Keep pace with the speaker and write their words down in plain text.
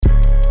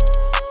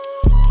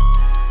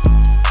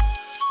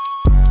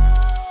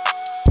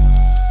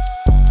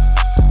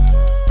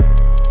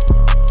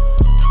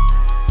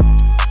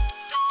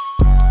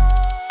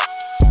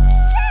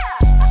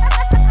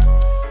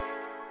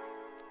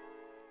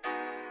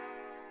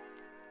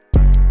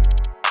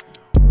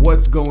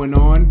What's going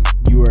on?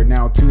 You are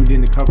now tuned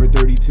in to Cover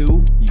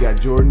 32. You got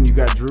Jordan, you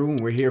got Drew, and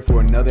we're here for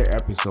another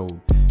episode.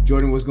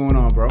 Jordan, what's going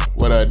on, bro?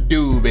 What I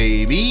do,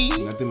 baby?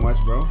 Nothing much,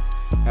 bro.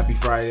 Happy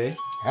Friday.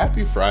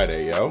 Happy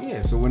Friday, yo.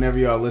 Yeah, so whenever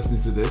y'all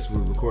listening to this,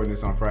 we're recording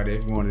this on Friday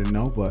if you wanted to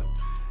know, but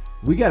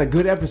we got a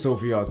good episode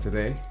for y'all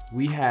today.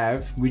 We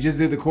just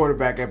did the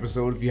quarterback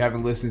episode. If you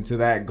haven't listened to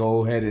that,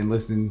 go ahead and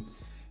listen.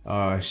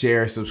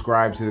 Share,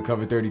 subscribe to the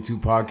Cover 32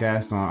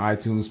 podcast on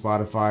iTunes,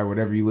 Spotify,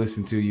 whatever you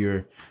listen to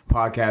your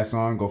podcast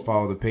on. Go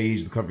follow the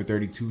page, the Cover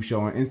 32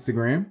 show on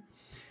Instagram.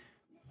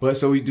 But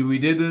so we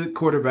did the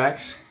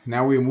quarterbacks.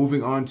 Now we're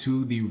moving on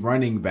to the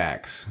running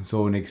backs.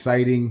 So an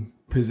exciting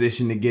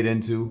position to get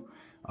into.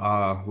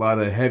 A lot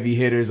of heavy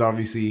hitters.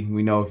 Obviously,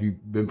 we know if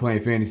you've been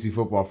playing fantasy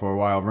football for a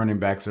while, running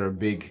backs are a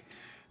big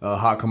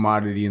hot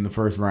commodity in the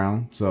first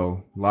round.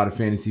 So a lot of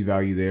fantasy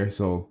value there.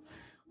 So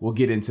we'll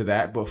get into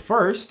that. But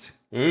first,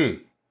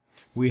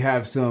 we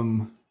have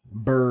some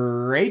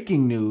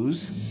breaking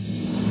news.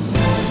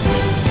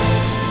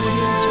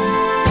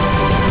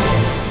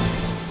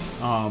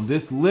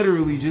 This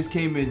literally just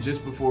came in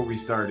just before we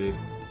started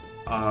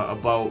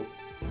about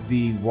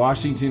the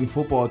Washington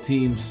football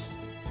team's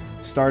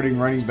starting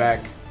running back,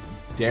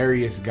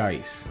 Derrius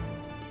Guice.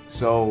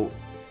 So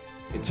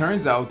it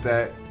turns out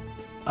that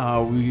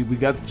we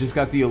just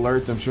got the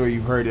alerts. I'm sure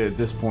you've heard it at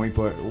this point,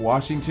 but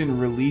Washington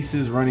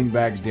releases running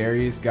back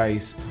Derrius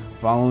Guice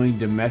following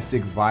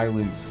domestic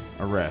violence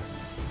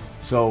arrests.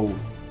 So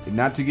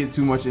not to get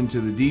too much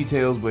into the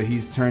details, but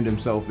he's turned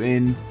himself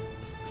in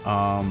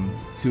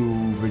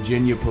to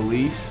Virginia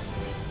police,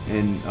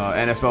 and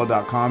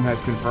NFL.com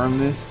has confirmed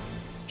this.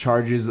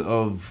 Charges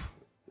of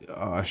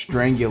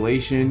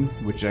strangulation,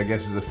 which I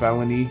guess is a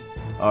felony,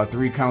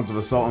 3 counts of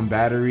assault and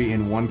battery,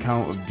 and 1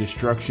 count of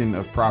destruction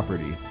of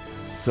property.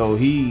 So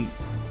he,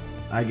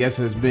 I guess,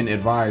 has been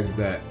advised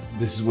that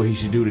this is what he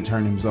should do to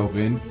turn himself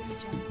in.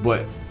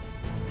 But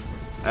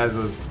as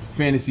a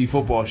fantasy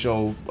football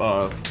show,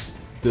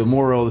 the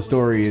moral of the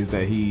story is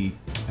that he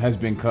has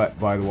been cut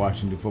by the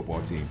Washington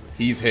football team.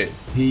 He's hit.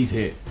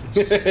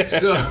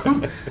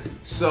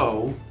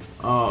 So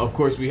of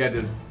course, we had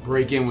to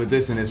break in with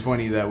this, and it's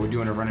funny that we're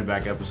doing a running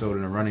back episode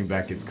and a running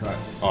back gets cut.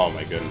 Oh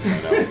my goodness,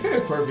 I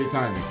know. Perfect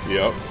timing.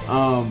 Yep.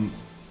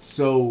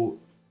 So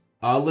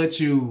I'll let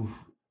you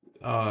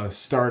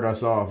start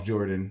us off,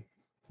 Jordan.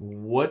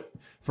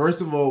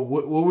 First of all,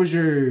 what was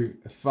your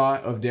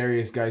thought of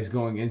Derrius Guice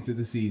going into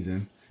the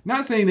season?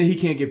 Not saying that he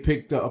can't get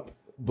picked up,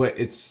 but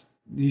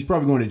he's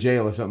probably going to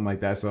jail or something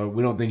like that, so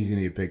we don't think he's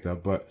going to get picked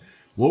up. But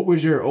what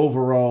was your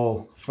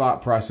overall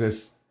thought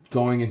process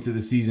going into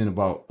the season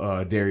about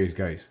Derrius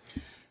Guice?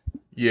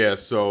 Yeah,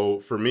 so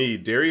for me,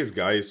 Derrius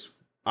Guice,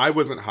 I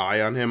wasn't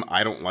high on him.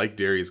 I don't like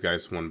Derrius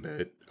Guice one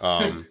bit.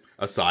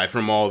 Aside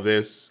from all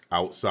this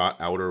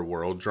outer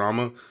world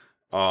drama,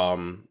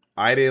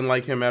 I didn't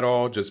like him at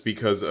all just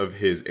because of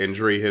his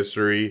injury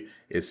history.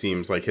 It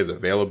seems like his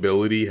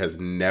availability has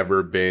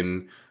never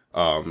been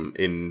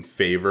in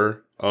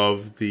favor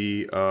of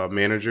the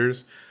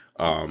managers.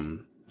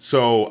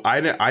 So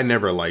I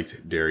never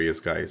liked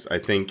Derrius Guice. I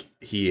think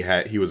he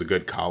was a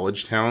good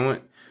college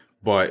talent,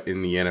 but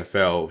in the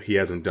NFL he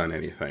hasn't done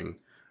anything.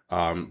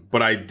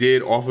 But I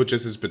did, off of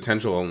just his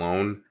potential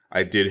alone,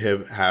 I did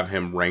have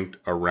him ranked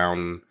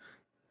around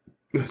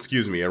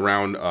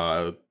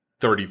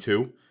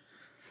 32.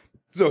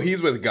 So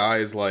he's with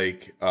guys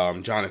like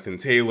Jonathan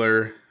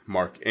Taylor,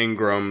 Mark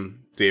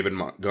Ingram, David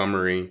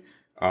Montgomery.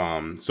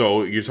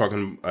 So you're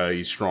talking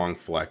a strong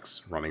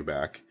flex running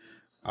back.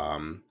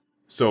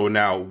 So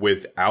now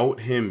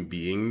without him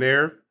being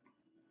there,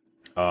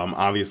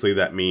 obviously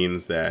that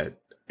means that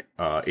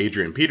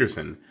Adrian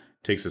Peterson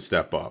takes a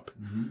step up.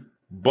 Mm-hmm.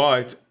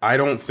 But I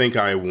don't think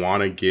I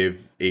want to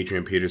give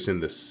Adrian Peterson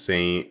the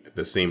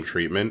same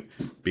treatment,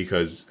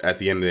 because at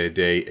the end of the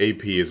day,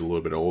 AP is a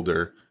little bit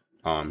older.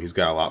 He's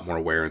got a lot more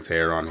wear and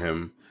tear on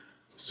him.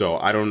 So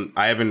I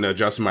haven't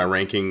adjusted my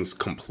rankings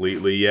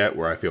completely yet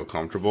where I feel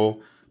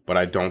comfortable, but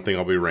I don't think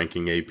I'll be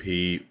ranking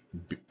AP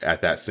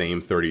at that same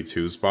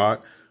 32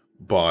 spot.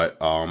 But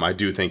I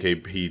do think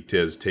AP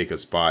does take a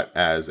spot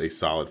as a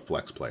solid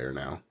flex player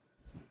now.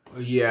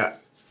 Yeah,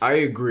 I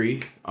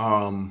agree.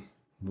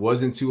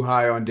 Wasn't too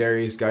high on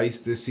Derrius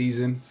Guice this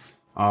season,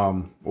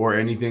 or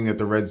anything that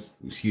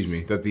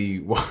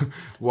the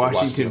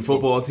Washington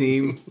football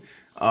team,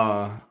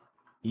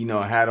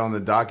 had on the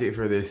docket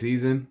for their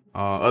season.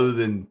 Other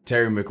than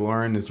Terry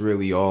McLaurin, is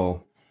really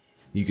all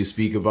you could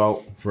speak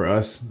about for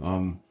us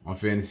on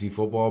fantasy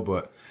football.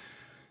 But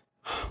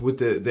with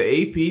the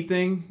AP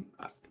thing,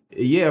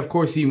 yeah, of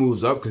course he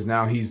moves up because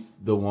now he's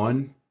the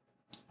one.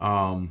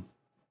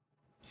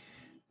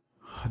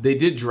 They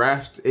did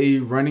draft a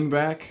running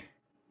back,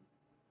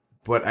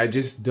 but I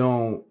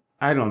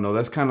don't know.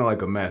 That's kind of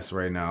like a mess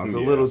right now. It's a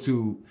little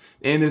too,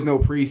 and there's no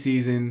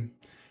preseason.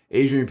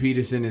 Adrian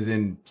Peterson is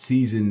in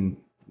season,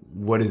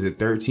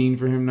 13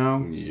 for him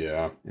now?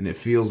 Yeah. And it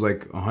feels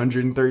like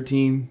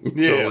 113.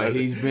 Yeah. So like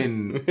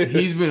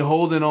he's been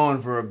holding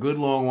on for a good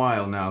long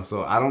while now.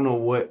 So I don't know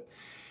what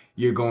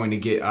you're going to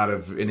get out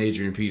of an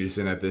Adrian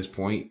Peterson at this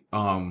point.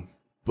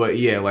 But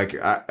yeah, like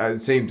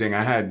same thing.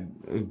 I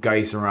had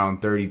Geis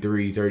around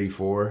 33,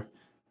 34.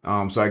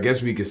 So I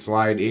guess we could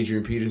slide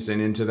Adrian Peterson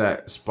into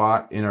that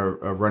spot in our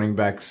running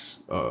back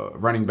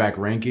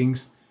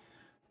rankings.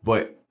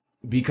 But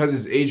because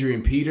it's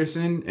Adrian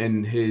Peterson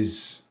and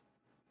his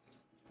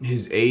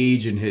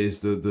age and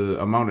the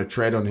amount of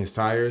tread on his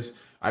tires,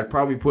 I'd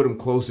probably put him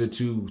closer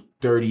to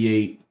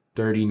 38,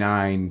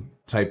 39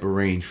 type of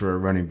range for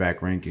running back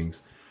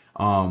rankings.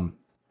 And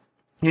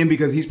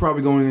because he's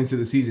probably going into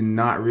the season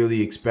not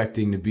really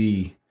expecting to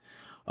be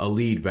a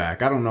lead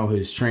back. I don't know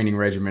his training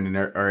regimen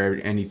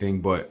or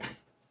anything, but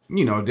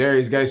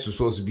Darius Geis was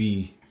supposed to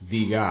be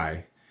the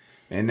guy,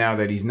 and now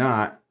that he's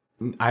not,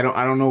 I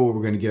don't know what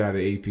we're gonna get out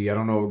of AP. I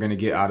don't know what we're gonna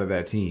get out of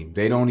that team.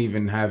 They don't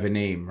even have a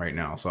name right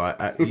now, so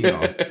I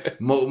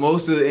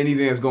most of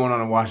anything that's going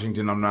on in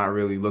Washington, I'm not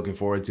really looking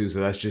forward to. So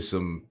that's just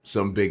some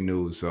big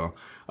news. So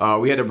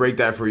we had to break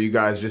that for you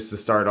guys just to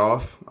start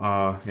off,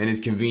 and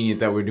it's convenient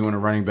that we're doing a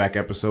running back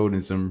episode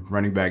and some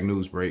running back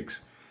news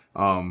breaks.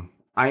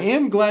 I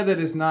am glad that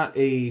it's not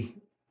a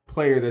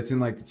player that's in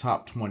like the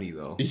top 20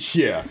 though.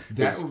 Yeah,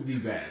 that would be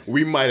bad.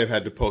 We might have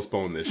had to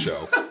postpone this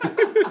show.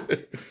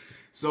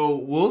 So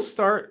we'll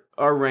start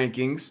our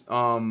rankings.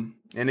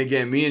 And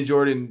again, me and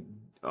Jordan,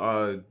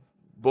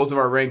 both of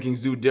our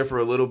rankings do differ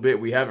a little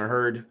bit. We haven't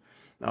heard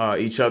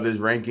each other's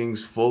rankings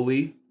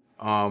fully.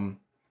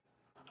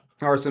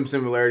 There are some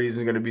similarities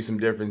and going to be some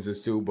differences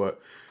too, but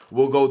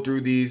we'll go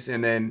through these.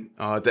 And then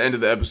at the end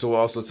of the episode, we'll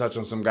also touch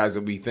on some guys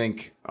that we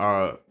think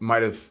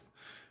might have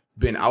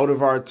been out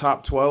of our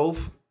top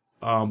 12,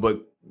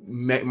 but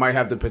might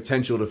have the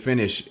potential to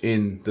finish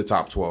in the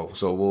top 12.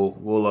 So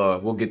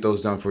we'll get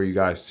those done for you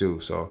guys too.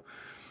 So,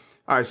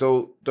 all right.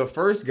 So the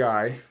first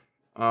guy,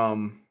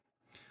 I'm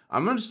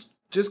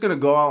just going to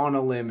go out on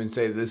a limb and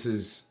say this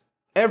is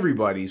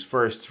everybody's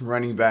first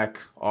running back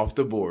off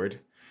the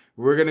board.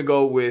 We're going to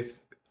go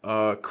with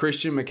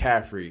Christian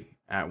McCaffrey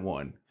at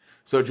 1.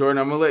 So Jordan,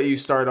 I'm going to let you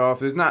start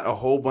off. There's not a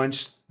whole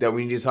bunch that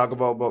we need to talk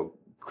about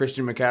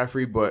Christian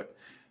McCaffrey, but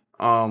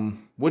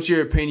what's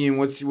your opinion?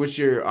 What's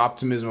your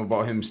optimism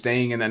about him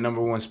staying in that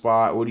number 1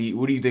 spot? What do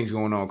you think's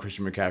going on with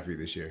Christian McCaffrey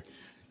this year?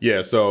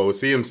 Yeah, so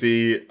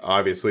CMC,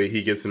 obviously,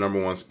 he gets the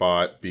number 1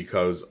 spot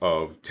because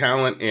of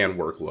talent and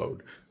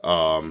workload.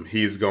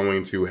 He's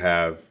going to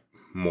have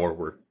more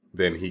work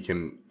than he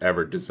can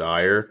ever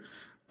desire.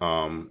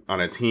 On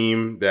a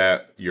team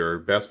that your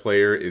best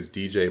player is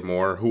DJ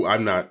Moore, who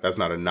that's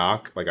not a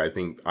knock. Like, I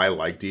think I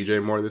like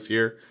DJ Moore this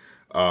year.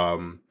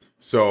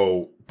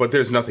 But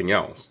there's nothing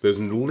else. There's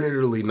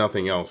literally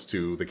nothing else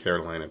to the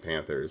Carolina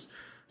Panthers.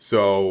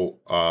 So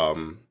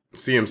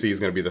CMC is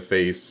going to be the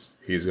face.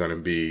 He's going to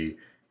be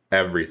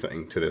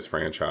everything to this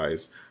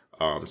franchise.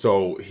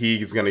 So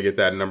he's going to get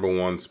that number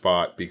 1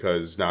 spot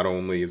because not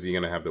only is he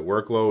going to have the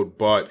workload,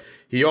 but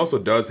he also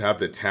does have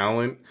the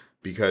talent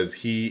because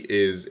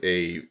he's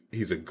a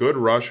good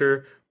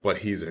rusher, but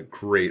he's a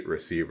great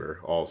receiver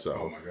also.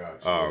 Oh my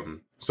gosh.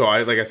 So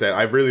like I said,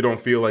 I really don't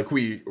feel like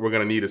we're going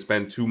to need to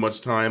spend too much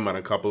time on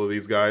a couple of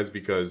these guys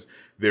because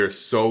they're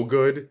so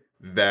good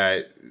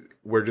that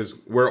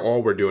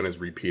all we're doing is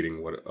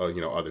repeating what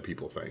other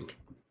people think.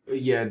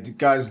 Yeah,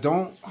 guys, I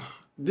don't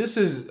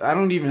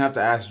even have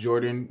to ask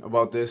Jordan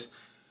about this.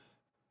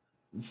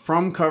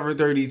 From Cover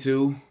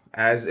 32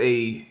 as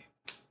a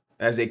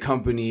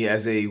company,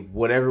 as a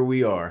whatever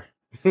we are,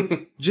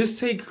 just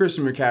take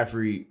Christian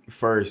McCaffrey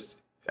first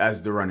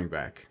as the running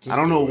back. I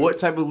don't know what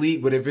type of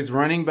league, but if it's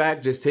running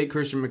back, just take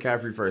Christian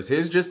McCaffrey first.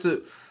 Here's just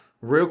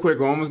real quick,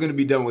 we're almost going to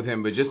be done with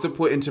him, but just to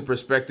put into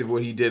perspective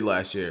what he did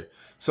last year.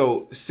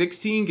 So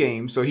 16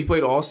 games. So he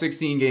played all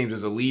 16 games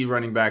as a lead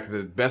running back,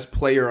 the best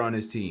player on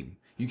his team.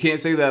 You can't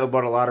say that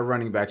about a lot of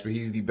running backs, but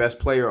he's the best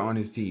player on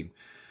his team.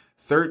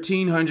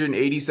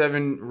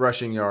 1,387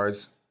 rushing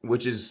yards,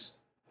 which is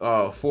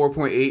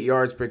 4.8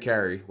 yards per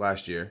carry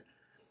last year.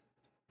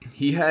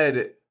 He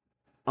had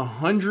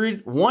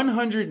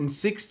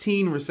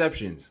 116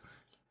 receptions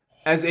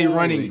as a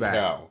running back.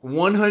 Cow.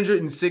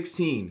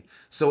 116.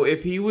 So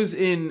if he was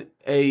in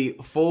a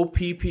full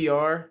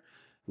PPR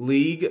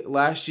league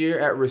last year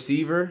at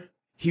receiver,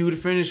 he would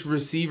finish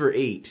receiver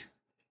 8.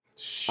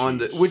 On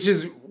the which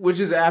is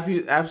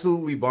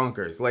absolutely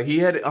bonkers. Like he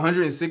had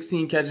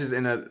 116 catches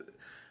and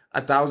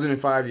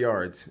 1,005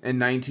 yards and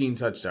 19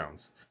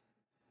 touchdowns.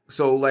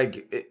 So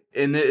like,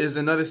 and there is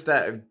another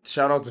stat.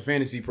 Shout out to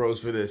Fantasy Pros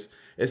for this.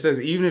 It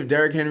says even if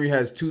Derrick Henry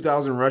has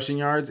 2,000 rushing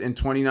yards and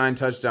 29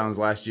 touchdowns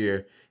last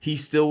year, he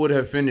still would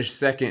have finished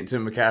second to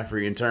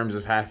McCaffrey in terms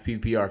of half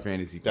PPR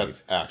fantasy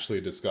points. That's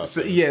actually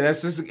disgusting. So, yeah,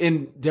 that's just,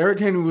 and Derrick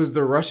Henry was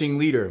the rushing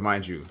leader,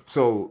 mind you.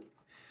 So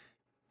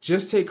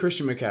just take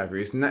Christian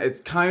McCaffrey.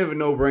 It's kind of a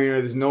no-brainer.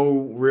 There's no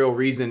real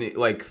reason to,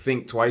 like,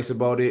 think twice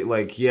about it.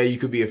 Like, yeah, you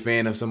could be a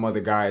fan of some other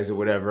guys or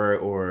whatever,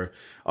 or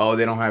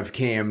they don't have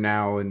Cam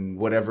now and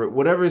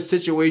whatever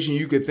situation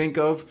you could think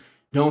of.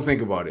 Don't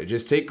think about it.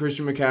 Just take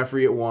Christian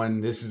McCaffrey at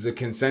 1. This is a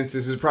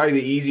consensus. This is probably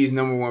the easiest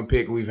number 1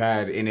 pick we've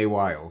had in a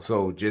while.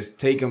 So just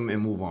take him and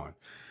move on.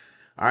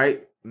 All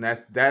right, and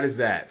that is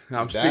that.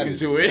 I'm sticking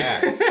to it.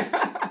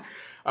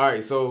 All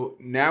right, so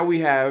now we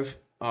have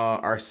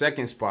our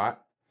second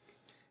spot.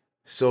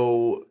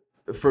 So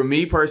for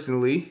me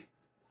personally,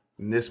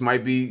 and this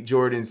might be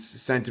Jordan's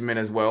sentiment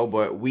as well,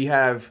 but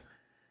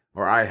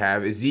I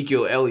have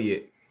Ezekiel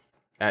Elliott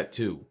at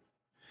 2.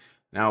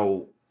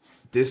 Now,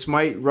 this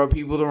might rub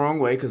people the wrong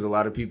way because a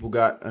lot of people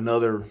got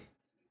another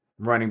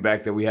running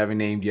back that we haven't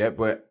named yet,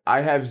 but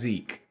I have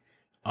Zeke.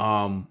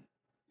 And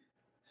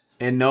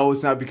no,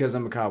 it's not because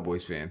I'm a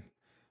Cowboys fan.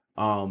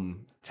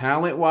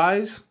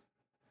 Talent-wise,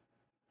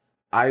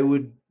 I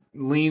would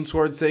lean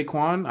towards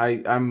Saquon.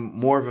 I'm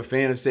more of a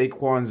fan of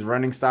Saquon's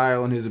running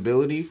style and his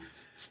ability.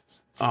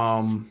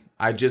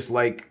 I just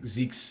like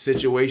Zeke's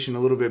situation a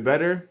little bit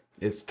better.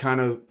 It's kind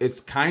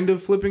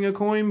of flipping a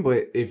coin,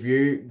 but if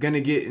you're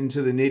gonna get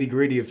into the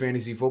nitty-gritty of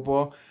fantasy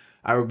football,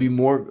 I would be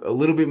a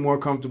little bit more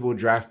comfortable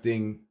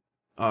drafting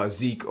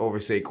Zeke over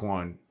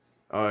Saquon.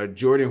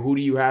 Jordan, who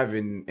do you have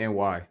and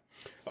why?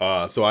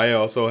 So I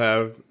also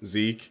have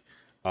Zeke.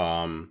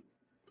 I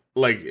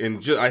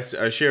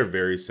share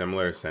very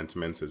similar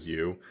sentiments as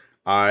you.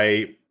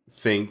 I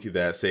think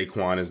that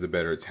Saquon is the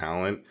better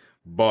talent,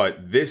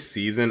 but this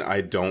season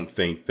I don't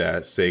think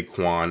that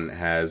Saquon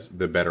has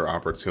the better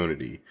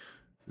opportunity.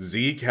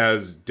 Zeke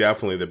has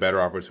definitely the better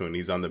opportunity.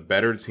 He's on the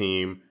better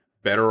team,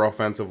 better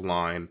offensive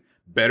line,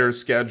 better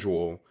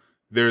schedule.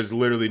 There's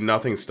literally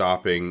nothing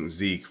stopping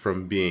Zeke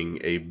from being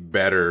a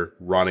better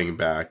running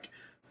back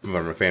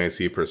from a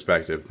fantasy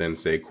perspective than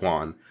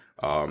Saquon.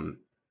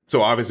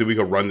 So obviously we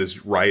could run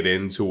this right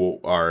into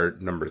our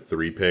number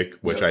 3 pick,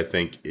 which I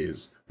think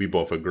we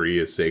both agree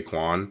is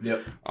Saquon.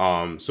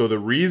 Yep. So the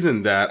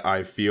reason that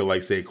I feel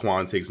like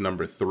Saquon takes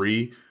number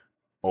 3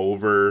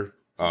 over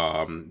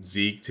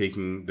Zeke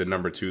taking the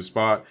number 2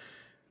 spot.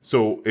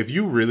 So if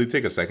you really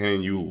take a second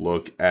and you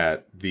look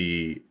at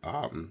the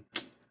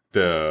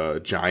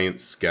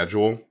Giants'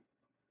 schedule,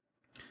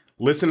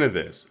 listen to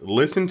this.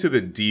 Listen to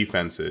the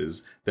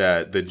defenses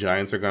that the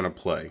Giants are going to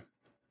play.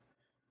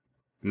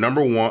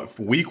 Number 1,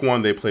 week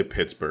 1, they play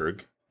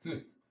Pittsburgh.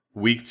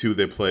 Week 2,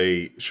 they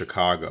play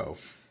Chicago.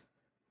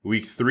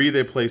 Week 3,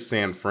 they play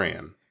San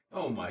Fran.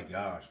 Oh my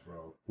gosh,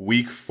 bro.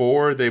 Week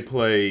 4, they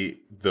play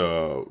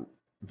the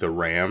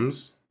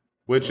Rams,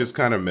 which is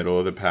kind of middle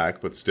of the pack,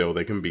 but still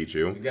they can beat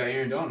you. We got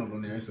Aaron Donald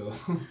on there, so.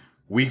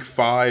 Week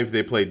 5,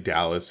 they play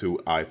Dallas,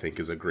 who I think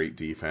is a great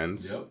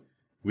defense. Yep.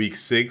 Week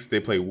 6, they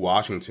play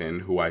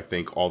Washington, who I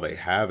think all they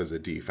have is a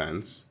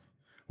defense.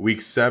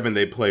 Week 7,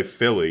 they play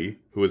Philly,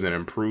 who is an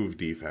improved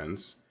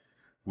defense.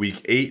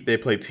 Week 8, they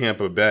play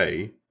Tampa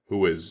Bay,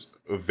 who is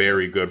a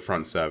very good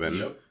front 7.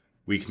 Yep.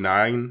 Week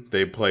 9,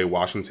 they play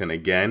Washington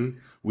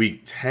again.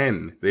 Week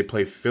 10, they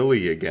play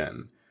Philly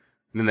again.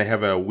 And then they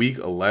have a Week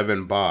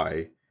 11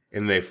 bye,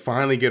 and they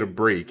finally get a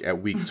break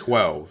at Week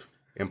 12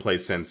 and play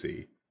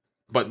Cincy.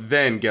 But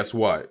then, guess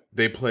what?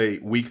 They play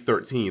Week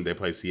 13, they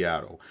play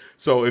Seattle.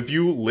 So if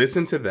you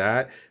listen to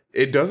that,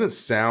 it doesn't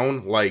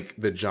sound like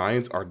the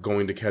Giants are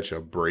going to catch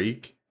a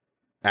break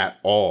at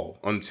all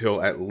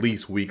until at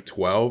least Week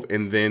 12,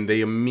 and then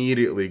they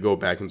immediately go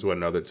back into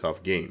another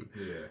tough game.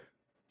 Yeah.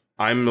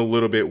 I'm a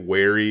little bit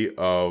wary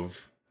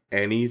of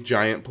any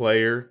Giant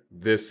player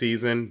this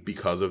season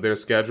because of their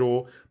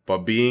schedule, but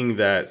being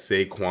that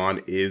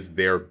Saquon is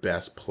their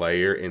best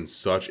player and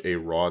such a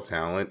raw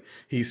talent,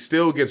 he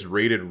still gets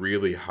rated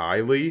really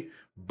highly,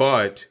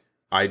 but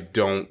I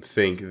don't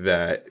think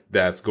that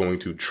that's going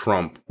to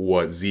trump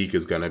what Zeke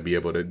is going to be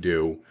able to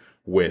do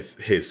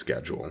with his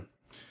schedule.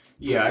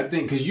 Yeah, I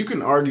think because you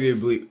can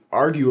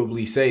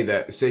arguably say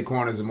that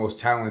Saquon is the most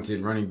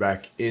talented running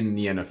back in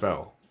the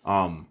NFL.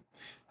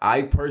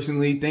 I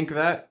personally think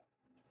that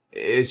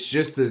it's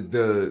just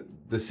the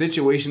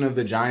situation of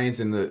the Giants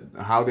and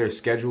how their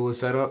schedule is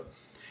set up.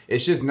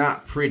 It's just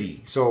not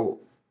pretty. So,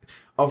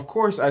 of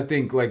course, I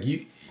think like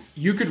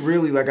you could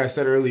really, like I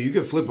said earlier, you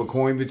could flip a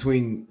coin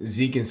between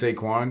Zeke and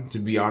Saquon, to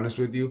be honest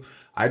with you.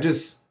 I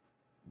just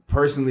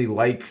personally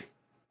like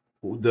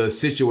the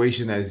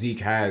situation that Zeke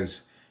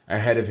has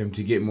ahead of him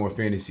to get more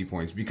fantasy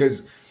points.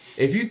 Because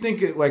if you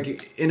think,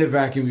 like, in a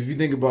vacuum, if you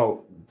think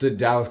about the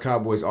Dallas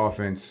Cowboys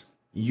offense,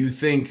 you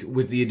think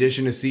with the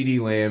addition of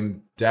CeeDee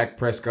Lamb, Dak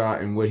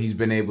Prescott, and what he's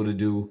been able to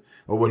do,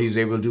 or what he was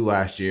able to do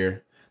last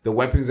year, the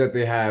weapons that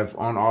they have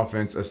on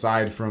offense,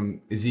 aside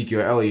from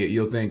Ezekiel Elliott,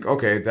 you'll think,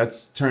 okay,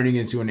 that's turning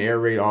into an air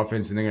raid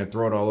offense and they're going to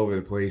throw it all over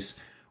the place.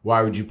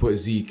 Why would you put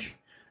Zeke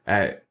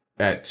at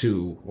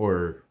 2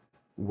 or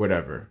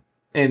whatever?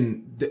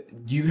 And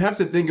you have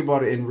to think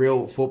about it in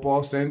real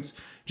football sense.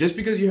 Just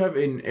because you have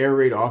an air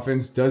raid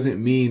offense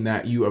doesn't mean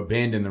that you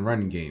abandon the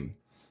running game.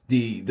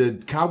 The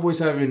Cowboys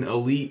have an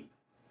elite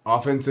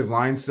offensive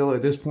line still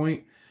at this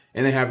point,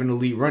 and they have an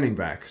elite running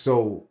back.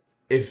 So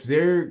if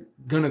they're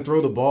going to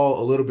throw the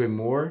ball a little bit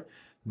more,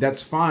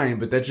 that's fine,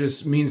 but that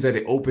just means that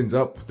it opens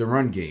up the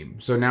run game.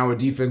 So now a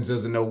defense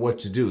doesn't know what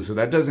to do. So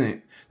that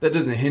doesn't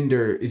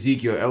hinder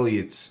Ezekiel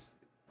Elliott's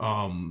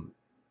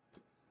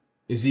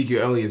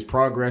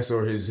progress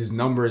or his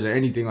numbers or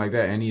anything like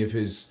that, any of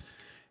his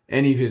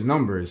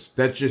numbers.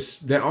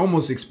 That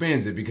almost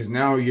expands it, because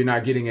now you're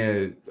not getting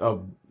a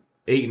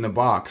 8 in the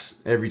box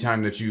every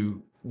time that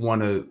you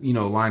want to,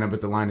 line up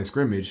at the line of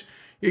scrimmage,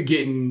 you're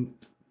getting,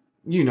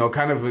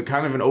 kind of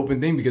an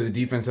open thing because the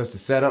defense has to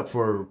set up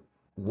for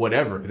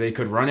whatever. They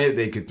could run it,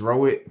 they could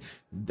throw it.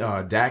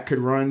 Dak could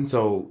run.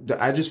 So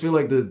I just feel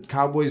like the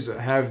Cowboys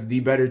have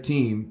the better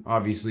team,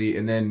 obviously,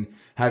 and then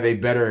have a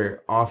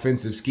better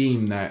offensive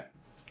scheme that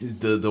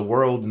the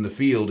world and the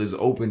field is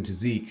open to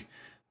Zeke.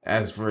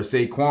 As for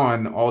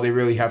Saquon, all they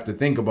really have to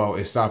think about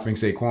is stopping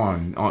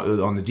Saquon.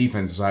 On the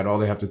defensive side, all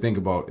they have to think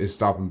about is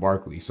stopping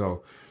Barkley.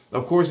 So,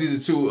 of course, these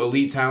are two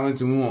elite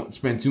talents, and we won't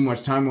spend too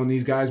much time on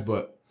these guys,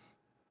 but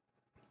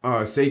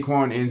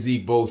Saquon and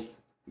Zeke both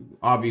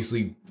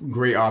obviously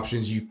great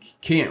options. You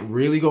can't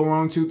really go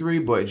wrong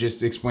 2-3, but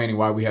just explaining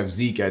why we have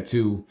Zeke at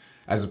 2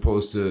 as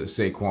opposed to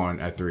Saquon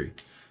at 3.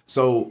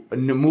 So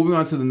moving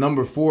on to the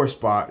number 4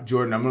 spot,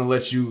 Jordan, I'm going to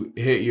let you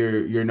hit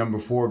your number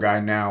 4 guy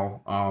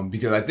now,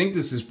 because I think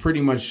this is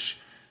pretty much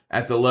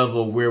at the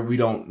level where we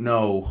don't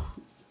know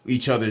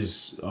each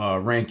other's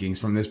rankings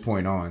from this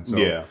point on. So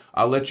yeah.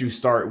 I'll let you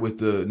start with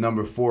the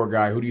number 4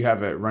 guy. Who do you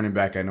have at running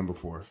back at number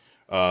 4?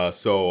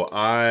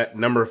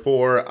 Number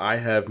 4, I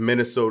have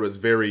Minnesota's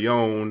very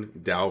own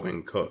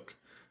Dalvin Cook,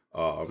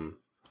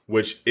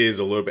 which is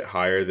a little bit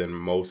higher than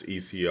most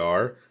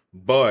ECR,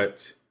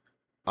 but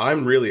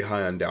I'm really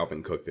high on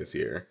Dalvin Cook this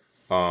year.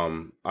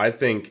 I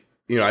think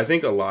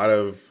a lot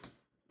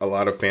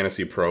of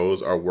fantasy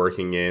pros are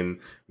working in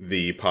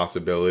the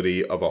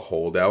possibility of a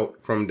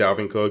holdout from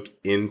Dalvin Cook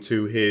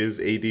into his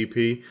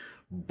ADP,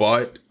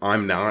 but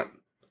I'm not.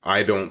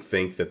 I don't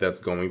think that that's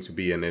going to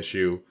be an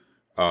issue.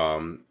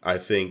 I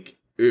think,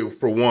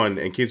 for one,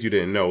 in case you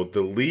didn't know,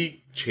 the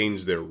league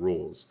changed their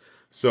rules.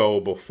 So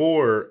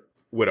before,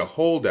 with a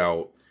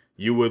holdout,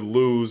 you would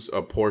lose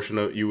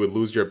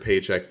your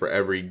paycheck for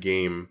every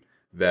day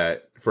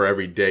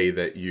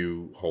that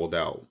you hold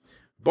out.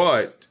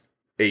 But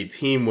a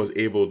team was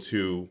able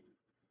to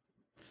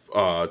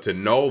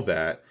know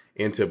that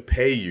and to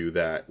pay you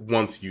that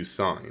once you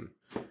sign.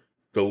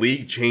 The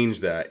league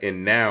changed that,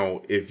 and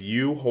now if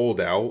you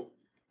hold out,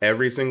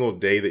 every single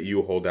day that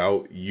you hold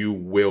out, you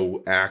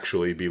will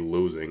actually be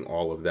losing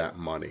all of that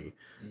money.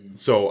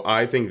 So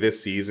I think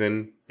this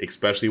season,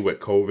 especially with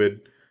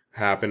COVID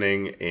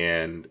happening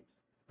and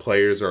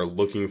players are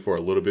looking for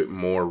a little bit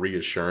more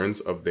reassurance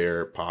of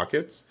their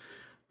pockets,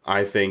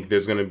 I think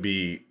there's going to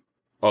be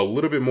a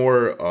little bit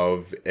more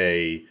of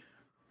a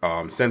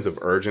sense of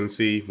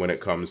urgency when it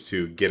comes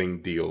to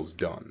getting deals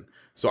done.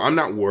 So I'm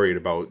not worried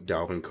about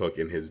Dalvin Cook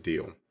and his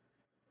deal.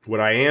 What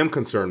I am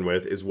concerned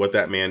with is what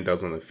that man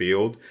does on the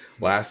field.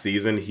 Last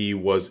season, he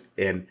was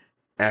an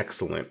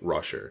excellent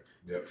rusher.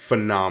 Yep.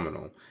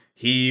 Phenomenal.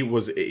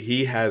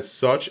 He has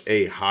such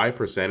a high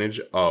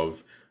percentage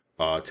of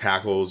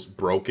tackles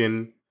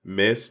broken,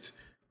 missed,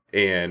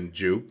 and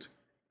juked.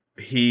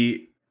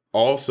 He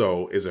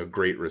also is a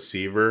great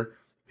receiver.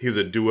 He's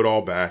a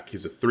do-it-all back.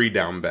 He's a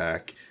 3-down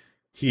back.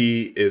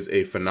 He is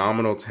a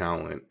phenomenal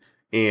talent.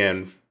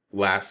 And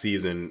last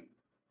season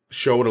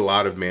showed a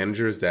lot of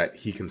managers that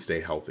he can stay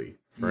healthy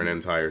for an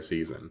entire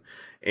season.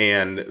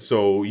 And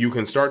so you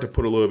can start to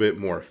put a little bit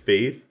more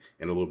faith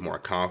and a little more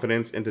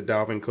confidence into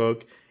Dalvin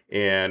Cook.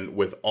 And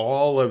with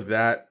all of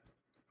that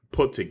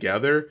put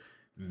together,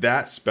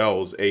 that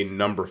spells a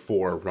number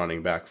 4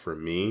 running back for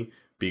me,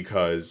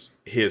 because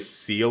his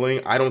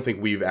ceiling, I don't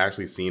think we've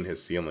actually seen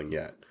his ceiling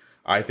yet.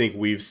 I think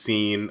we've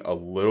seen a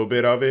little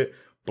bit of it,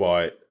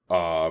 but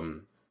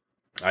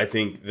I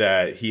think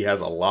that he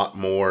has a lot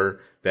more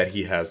that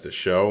he has to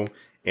show.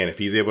 And if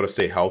he's able to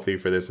stay healthy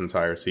for this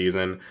entire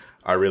season,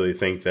 I really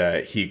think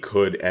that he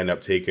could end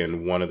up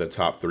taking one of the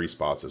top 3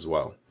 spots as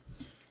well.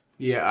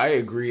 Yeah, I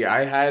agree.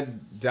 I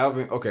had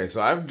Dalvin. Okay,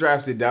 so I've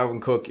drafted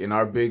Dalvin Cook in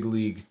our big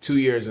league 2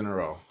 years in a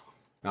row.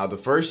 Now, the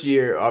first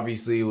year,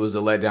 obviously, was a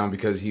letdown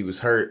because he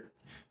was hurt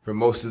for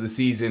most of the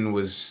season,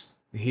 was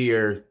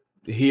here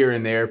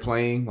and there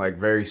playing, like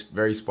very,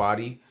 very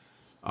spotty.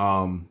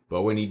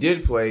 But when he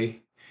did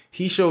play,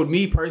 he showed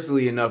me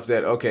personally enough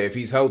that, okay, if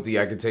he's healthy,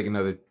 I could take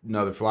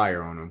another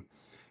flyer on him.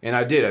 And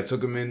I did. I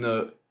took him in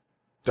the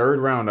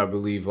 3rd round, I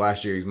believe,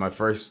 last year. He's my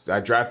first.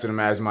 I drafted him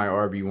as my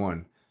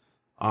RB1.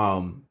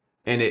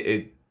 And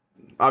it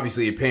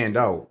obviously it panned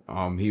out.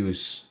 He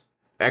was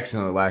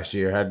excellent last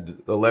year. Had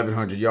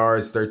 1,100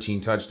 yards, 13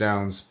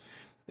 touchdowns,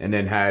 and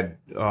then had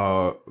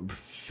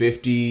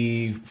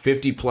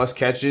 50 plus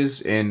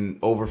catches and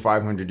over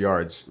 500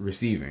 yards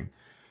receiving.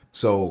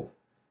 So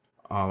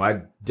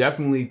I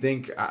definitely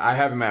think I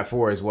have him at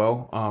 4 as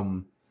well.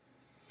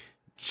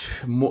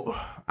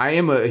 I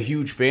am a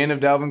huge fan of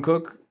Dalvin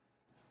Cook.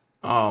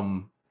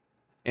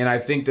 And I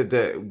think that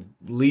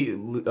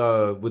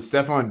with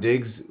Stephon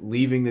Diggs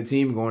leaving the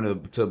team,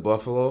 going to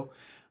Buffalo,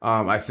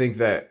 I think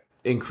that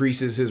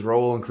increases his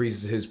role,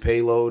 increases his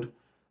payload,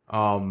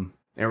 and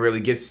really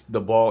gets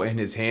the ball in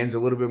his hands a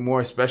little bit more,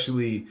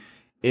 especially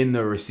in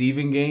the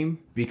receiving game.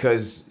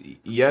 Because,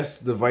 yes,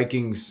 the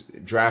Vikings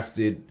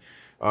drafted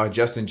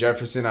Justin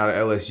Jefferson out of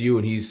LSU,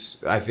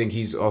 and I think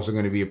he's also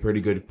going to be a pretty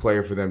good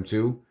player for them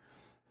too.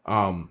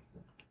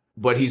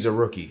 But he's a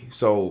rookie,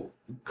 so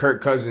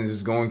Kirk Cousins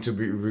is going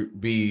to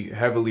be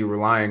heavily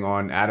relying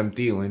on Adam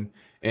Thielen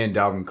and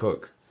Dalvin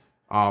Cook.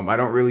 I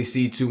don't really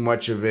see too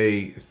much of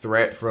a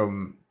threat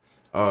from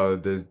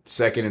the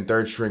second and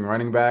third string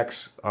running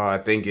backs. I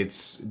think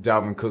it's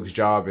Dalvin Cook's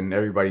job, and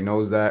everybody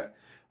knows that.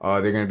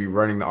 They're going to be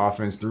running the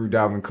offense through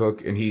Dalvin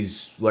Cook, and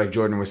he's, like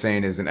Jordan was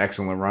saying, is an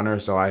excellent runner.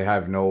 So I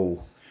have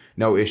no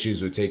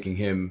issues with taking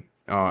him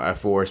at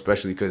 4,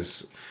 especially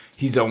because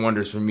he's done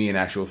wonders for me in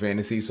actual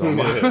fantasy. So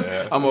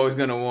I'm always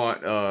going to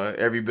want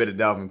every bit of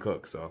Dalvin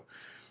Cook. So,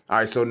 all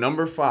right, so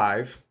number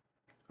 5,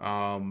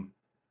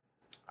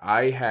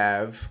 I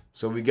have,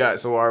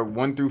 so our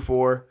 1 through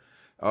 4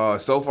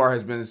 so far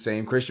has been the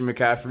same: Christian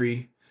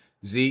McCaffrey,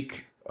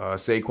 Zeke,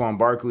 Saquon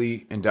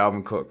Barkley, and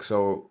Dalvin Cook.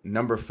 So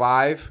number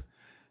 5,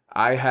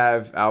 I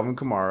have Alvin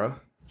Kamara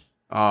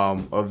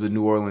of the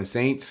New Orleans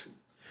Saints.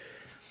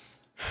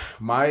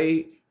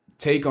 My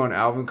take on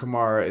Alvin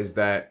Kamara is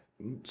that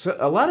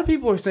a lot of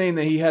people are saying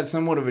that he had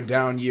somewhat of a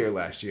down year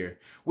last year,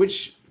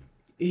 which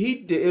he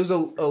did. It was a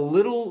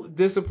little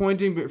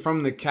disappointing, but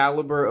from the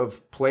caliber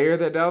of player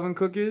that Dalvin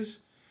Cook is.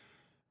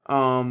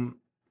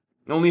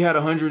 Only had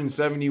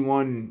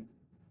 171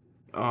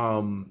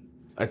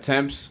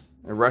 attempts,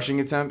 rushing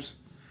attempts.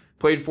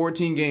 Played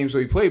 14 games, so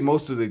he played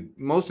most of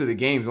the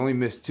games. Only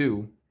missed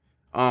 2.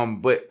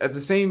 But at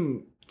the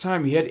same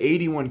time, he had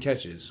 81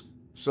 catches.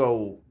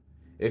 So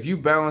if you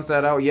balance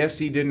that out, yes,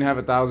 he didn't have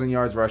 1,000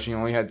 yards rushing.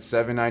 Only had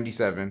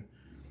 797,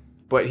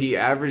 but he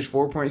averaged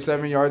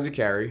 4.7 yards a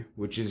carry,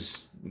 which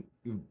is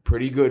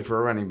pretty good for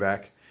a running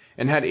back,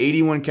 and had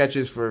 81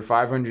 catches for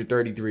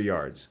 533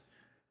 yards.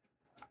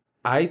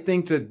 I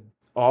think that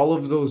all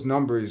of those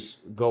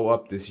numbers go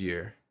up this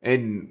year.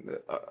 And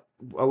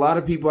a lot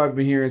of people I've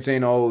been hearing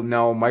saying, oh,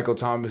 no, Michael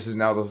Thomas is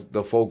now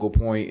the focal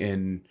point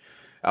and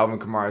Alvin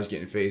Kamara is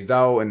getting phased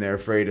out and they're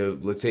afraid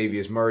of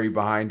Latavius Murray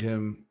behind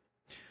him.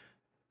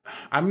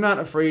 I'm not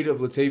afraid of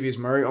Latavius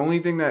Murray. Only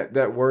thing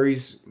that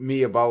worries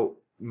me about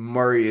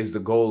Murray is the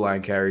goal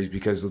line carries,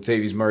 because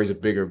Latavius Murray's a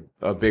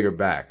bigger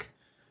back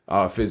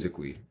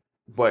physically.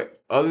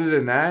 But other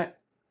than that,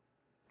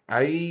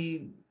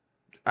 I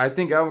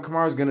think Alvin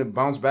Kamara is going to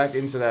bounce back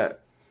into that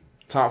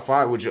top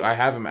 5, which I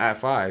have him at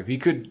 5. He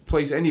could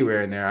place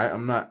anywhere in there.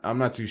 I'm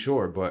not too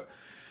sure, but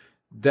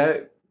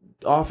that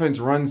offense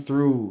runs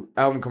through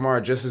Alvin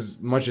Kamara just as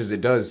much as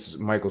it does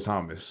Michael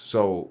Thomas.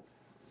 So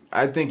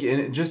I think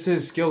in just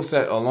his skill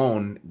set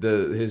alone,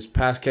 his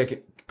pass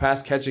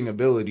catching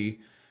ability,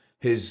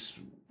 his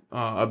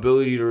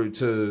ability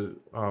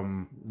to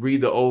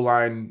read the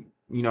O-line,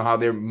 you know, how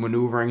they're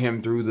maneuvering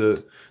him through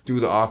the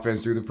offense,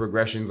 through the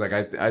progressions. Like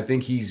I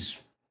think he's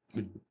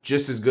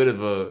just as good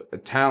of a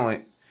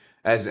talent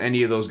as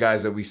any of those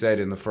guys that we said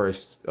in the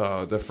first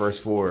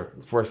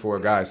four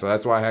guys. So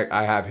that's why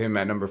I have him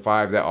at number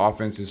 5. That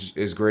offense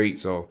is great.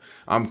 So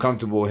I'm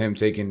comfortable with him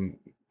taking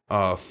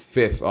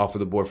 5th off of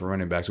the board for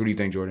running backs. What do you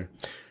think, Jordan?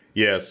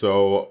 Yeah,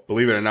 so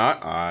believe it or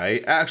not,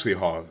 I actually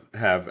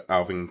have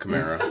Alvin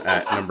Kamara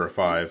at number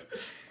 5.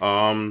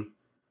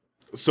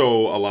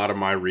 So a lot of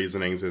my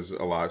reasonings is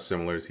a lot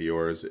similar to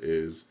yours.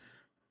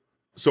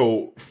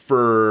 So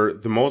for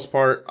the most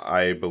part,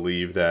 I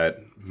believe that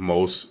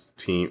most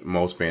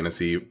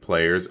fantasy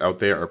players out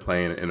there are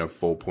playing in a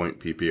full point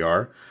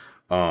PPR,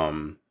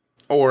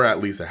 or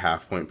at least a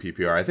half point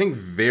PPR. I think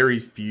very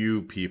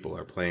few people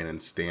are playing in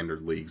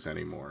standard leagues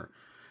anymore.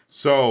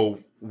 So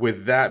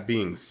with that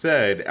being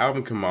said,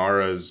 Alvin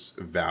Kamara's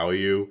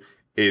value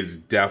is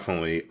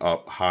definitely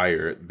up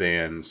higher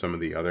than some of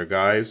the other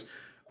guys,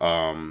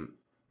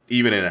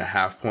 even in a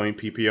half point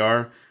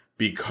PPR,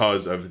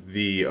 because of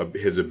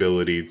his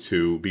ability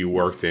to be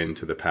worked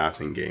into the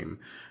passing game.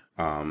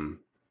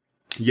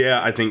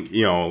 Yeah, I think,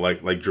 you know,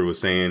 like Drew was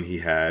saying, he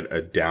had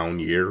a down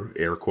year,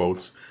 air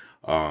quotes,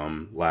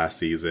 last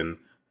season,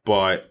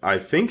 but I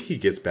think he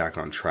gets back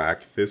on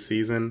track this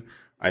season.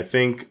 I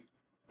think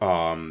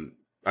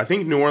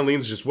New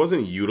Orleans just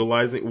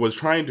was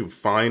trying to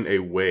find a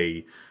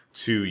way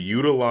to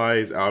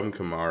utilize Alvin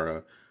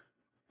Kamara,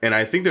 and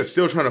I think they're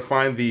still trying to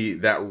find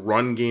that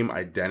run game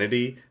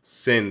identity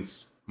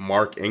since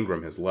Mark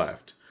Ingram has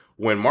left.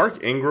 When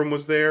Mark Ingram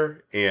was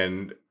there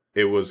and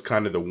it was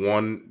kind of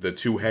the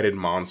two-headed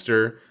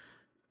monster,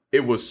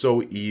 it was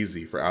so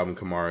easy for Alvin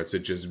Kamara to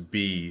just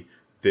be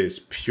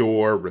this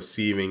pure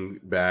receiving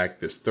back,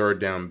 this third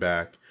down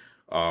back.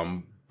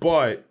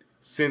 But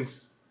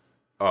since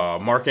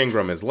Mark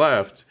Ingram has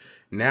left,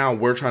 now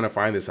we're trying to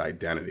find this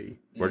identity.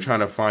 We're trying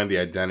to find the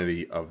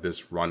identity of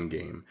this run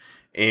game.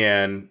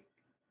 And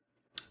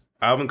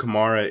Alvin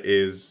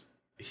Kamara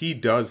he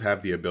does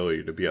have the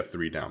ability to be a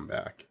 3-down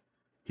back.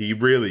 He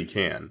really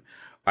can.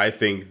 I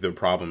think the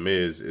problem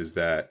is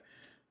that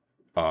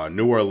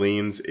New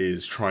Orleans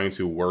is trying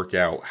to work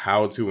out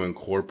how to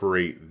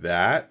incorporate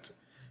that,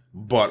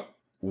 but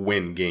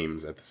win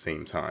games at the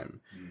same time.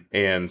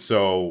 And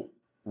so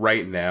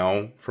right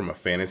now, from a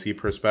fantasy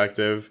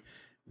perspective,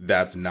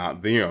 that's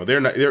not, you know,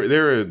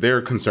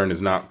 their concern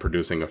is not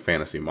producing a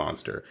fantasy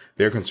monster.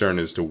 Their concern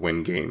is to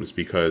win games,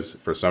 because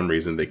for some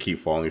reason they keep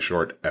falling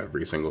short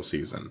every single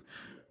season.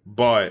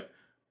 But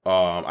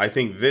I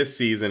think this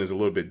season is a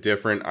little bit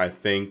different. I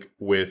think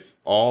with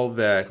all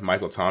that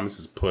Michael Thomas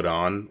has put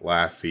on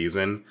last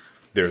season,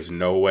 there's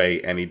no way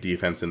any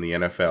defense in the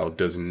NFL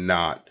does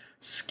not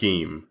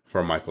scheme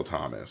for Michael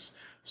Thomas.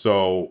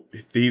 So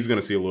he's going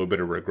to see a little bit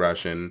of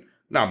regression.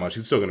 Not much.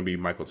 He's still going to be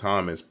Michael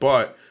Thomas.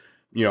 But,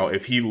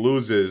 if he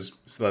loses,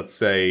 let's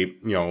say,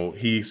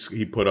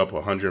 he put up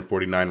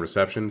 149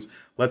 receptions.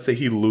 Let's say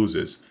he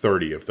loses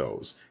 30 of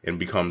those and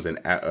becomes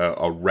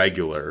a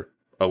regular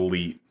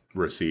elite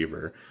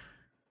receiver.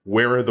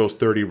 Where are those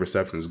 30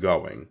 receptions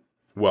going?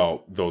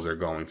 Well, those are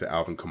going to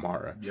Alvin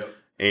Kamara. Yep.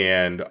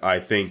 And I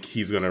think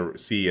he's going to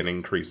see an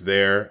increase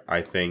there.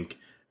 I think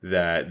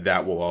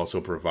that will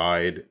also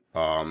provide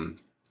a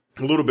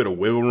little bit of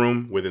wiggle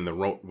room within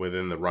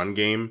the run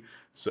game.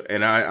 So,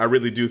 and I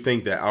really do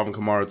think that Alvin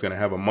Kamara is going to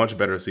have a much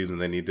better season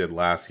than he did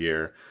last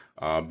year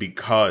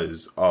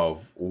because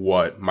of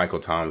what Michael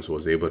Thomas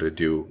was able to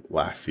do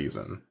last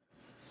season.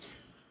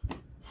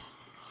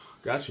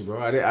 Gotcha, bro.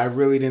 I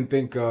really didn't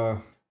think.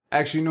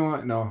 Actually, you know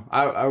what? No,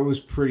 I was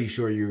pretty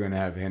sure you were gonna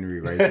have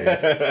Henry right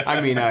there. I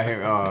mean,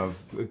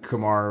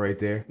 Kamara right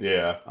there.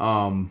 Yeah.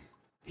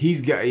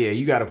 He's got. Yeah,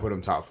 you got to put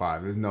him top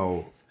 5. There's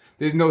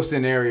no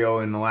scenario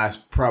in the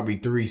last probably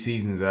 3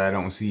 seasons that I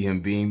don't see him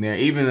being there.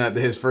 Even at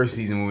his first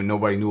season when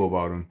nobody knew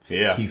about him,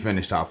 yeah, he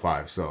finished top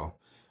 5. So,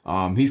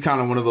 he's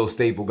kind of one of those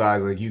staple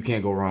guys. Like, you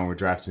can't go wrong with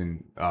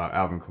drafting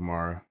Alvin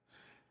Kamara.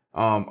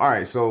 All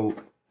right, so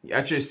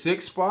at your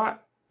 6th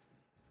spot.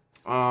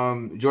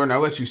 Jordan, I'll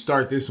let you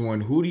start this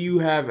one. Who do you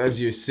have as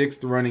your 6th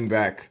running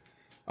back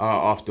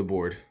off the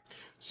board?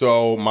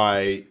 So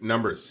my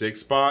number 6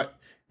 spot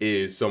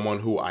is someone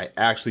who I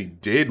actually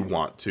did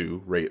want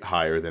to rate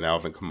higher than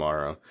Alvin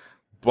Kamara,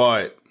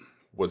 but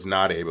was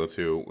not able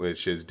to,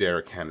 which is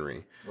Derrick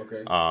Henry.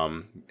 Okay.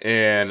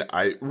 And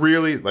I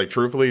really,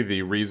 truthfully,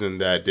 the reason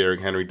that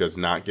Derrick Henry does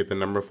not get the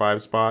number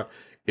 5 spot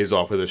is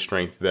off of the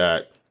strength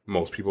that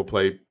most people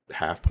play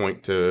half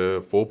point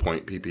to full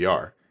point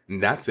PPR.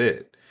 And that's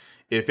it.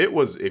 If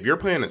you're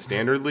playing a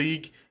standard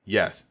league,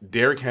 yes,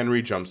 Derrick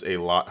Henry jumps a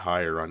lot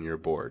higher on your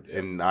board,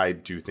 and I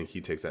do think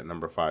he takes that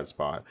number 5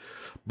 spot.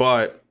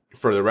 But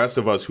for the rest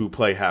of us who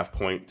play half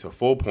point to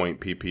full point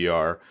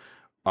PPR,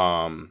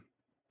 Alvin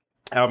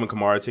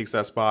Kamara takes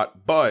that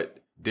spot,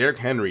 but Derrick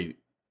Henry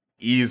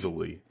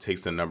easily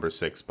takes the number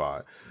 6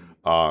 spot.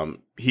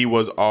 He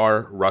was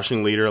our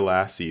rushing leader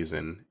last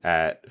season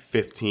at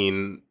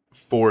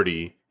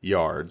 1,540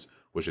 yards,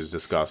 which is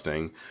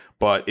disgusting.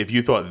 But if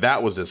you thought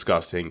that was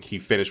disgusting, he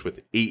finished with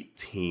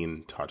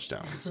 18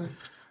 touchdowns.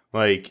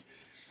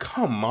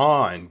 Come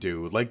on,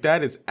 dude.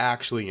 That is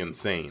actually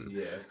insane.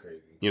 Yeah, that's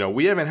crazy.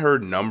 We haven't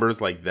heard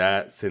numbers like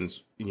that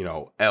since,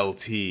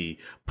 LT,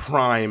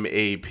 Prime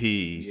AP.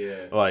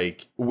 Yeah.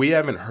 We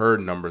haven't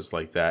heard numbers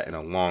like that in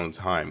a long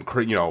time.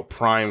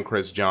 Prime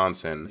Chris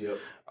Johnson. Yep.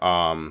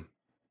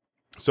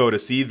 So to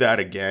see that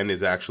again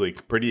is actually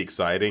pretty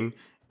exciting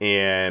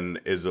and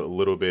is a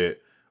little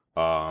bit...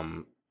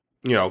 can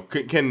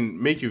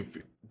make you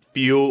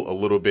feel a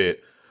little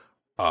bit,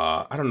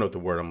 I don't know what the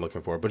word I'm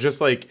looking for, but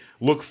just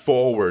look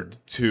forward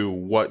to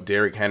what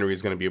Derrick Henry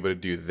is going to be able to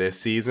do this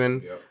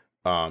season. Yep.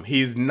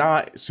 He's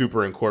not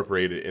super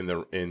incorporated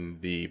in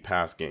the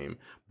pass game,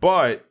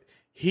 but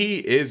he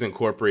is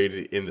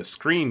incorporated in the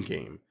screen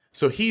game.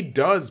 So he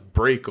does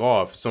break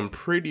off some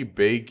pretty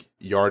big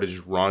yardage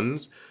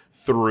runs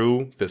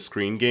through the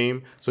screen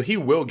game. So he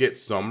will get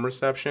some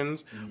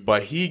receptions,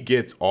 but he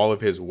gets all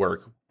of his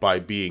work by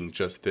being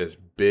just this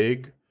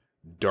big,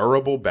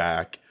 durable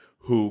back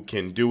who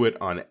can do it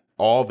on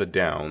all the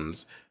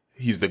downs.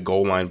 He's the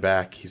goal line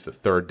back. He's the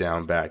third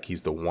down back.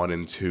 He's the 1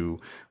 and 2.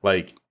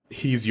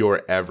 He's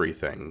your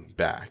everything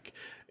back.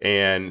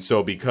 And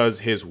so because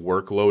his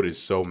workload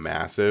is so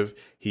massive,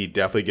 he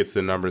definitely gets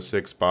the number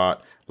 6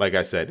 spot. Like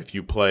I said, if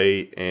you play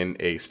in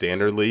a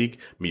standard league,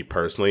 me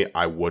personally,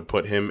 I would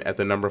put him at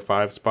the number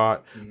 5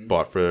 spot. Mm-hmm.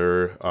 But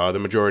for the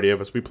majority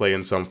of us, we play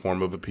in some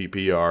form of a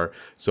PPR.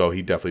 So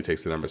he definitely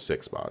takes the number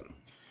 6 spot.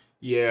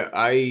 Yeah,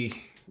 I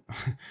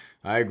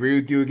agree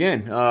with you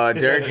again.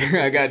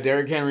 I got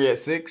Derrick Henry at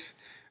 6.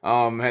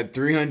 Had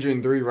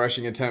 303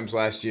 rushing attempts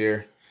last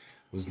year.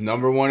 Was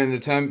number 1 in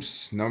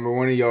attempts, number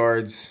 1 in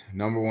yards,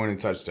 number 1 in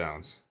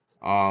touchdowns.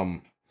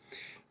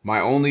 My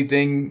only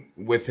thing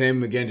with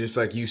him, again, just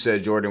like you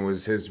said, Jordan,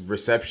 was his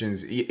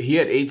receptions. He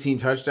had 18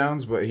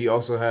 touchdowns, but he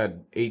also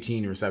had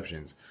 18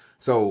 receptions.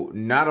 So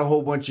not a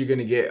whole bunch you're going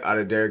to get out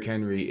of Derrick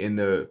Henry in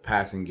the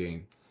passing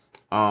game.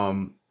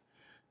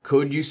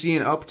 Could you see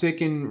an uptick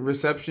in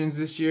receptions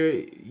this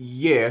year?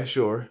 Yeah,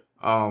 sure.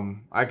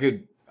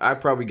 I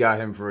probably got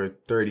him for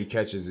 30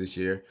 catches this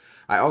year.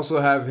 I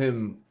also have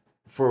him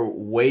for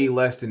way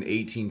less than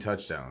 18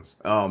 touchdowns.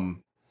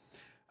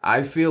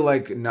 I feel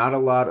like not a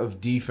lot of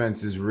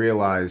defenses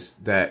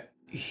realized that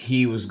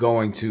he was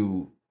going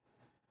to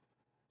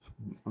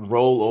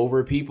roll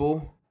over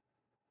people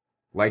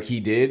like he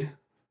did.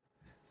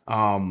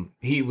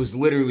 He was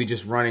literally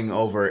just running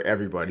over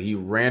everybody. He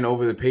ran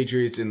over the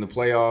Patriots in the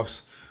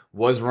playoffs,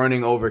 was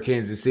running over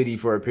Kansas City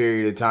for a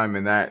period of time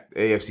in that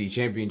AFC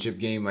Championship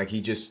game.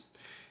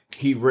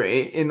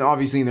 and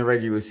obviously in the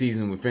regular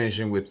season, we're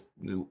finishing with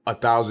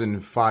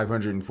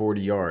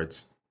 1,540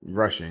 yards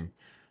rushing.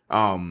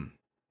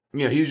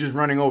 He was just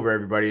running over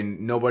everybody,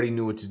 and nobody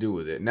knew what to do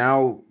with it.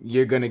 Now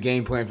you're gonna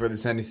game plan for the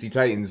Tennessee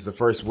Titans. The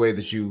first way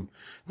that you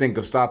think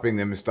of stopping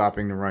them is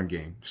stopping the run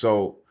game.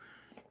 So,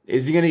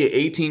 is he gonna get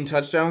 18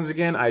 touchdowns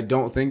again? I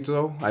don't think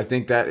so. I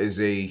think that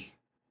is a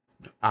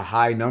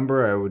high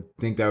number. I would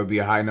think that would be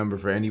a high number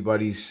for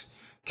anybody's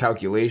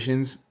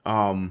calculations.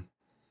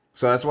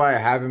 So that's why I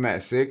have him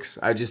at 6.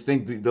 I just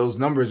think those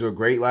numbers were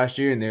great last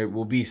year, and they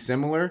will be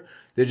similar.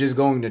 They're just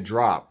going to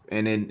drop.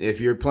 And then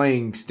if you're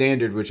playing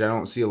standard, which I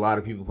don't see a lot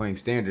of people playing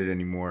standard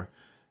anymore,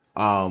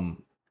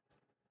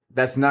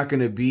 that's not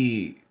going to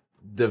be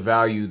the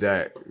value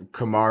that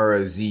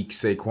Kamara, Zeke,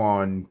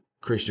 Saquon,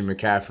 Christian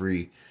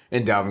McCaffrey,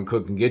 and Dalvin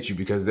Cook can get you,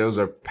 because those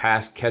are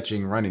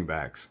pass-catching running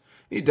backs.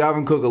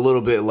 Dalvin Cook a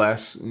little bit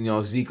less,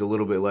 Zeke a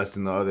little bit less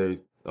than the other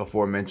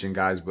aforementioned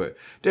guys, but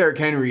Derrick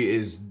Henry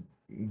is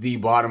the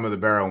bottom of the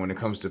barrel when it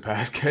comes to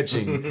pass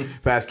catching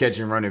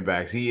running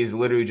backs. He is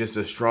literally just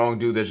a strong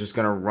dude that's just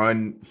gonna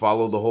run,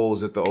 follow the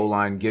holes that the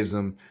O-line gives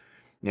him,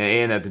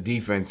 and that the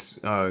defense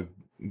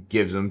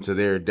gives them to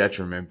their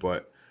detriment.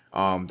 But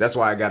that's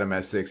why I got him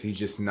at 6. He's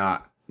just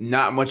not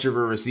much of a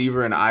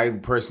receiver, and I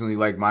personally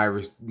like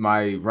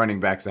my running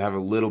backs to have a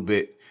little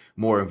bit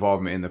more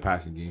involvement in the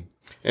passing game.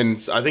 And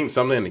I think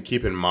something to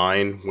keep in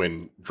mind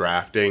when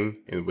drafting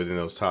and within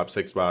those top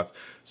 6 spots.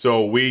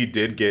 So we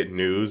did get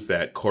news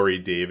that Corey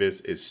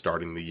Davis is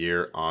starting the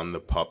year on the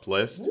PUP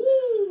list.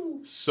 Woo!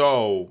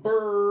 So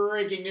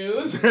breaking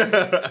news.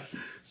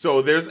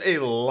 So there's a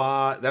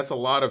lot. That's a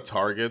lot of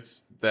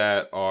targets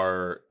that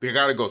they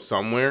got to go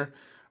somewhere.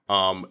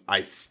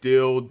 I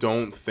still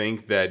don't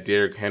think that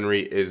Derrick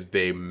Henry is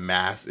the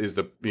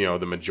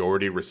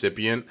majority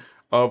recipient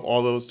of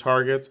all those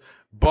targets,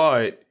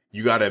 but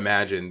you got to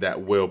imagine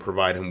that will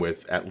provide him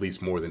with at least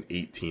more than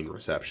 18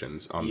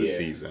 receptions on the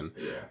season.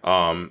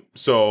 Yeah.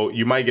 So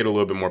you might get a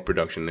little bit more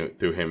production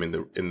through him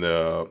in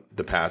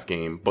the pass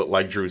game, but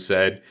like Drew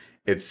said,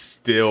 it's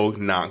still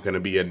not going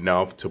to be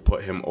enough to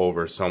put him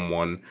over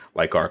someone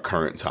like our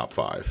current top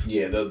 5.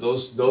 Yeah,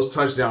 those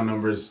touchdown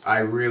numbers, I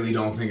really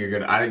don't think are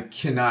good. I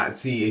cannot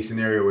see a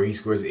scenario where he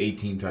scores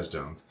 18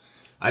 touchdowns.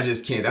 I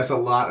just can't. That's a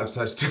lot of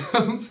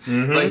touchdowns.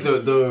 Mm-hmm. Like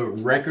the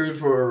record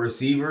for a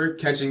receiver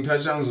catching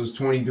touchdowns was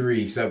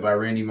 23, set by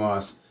Randy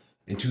Moss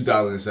in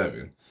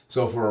 2007.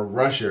 So for a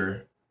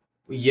rusher,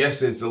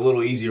 yes, it's a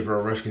little easier for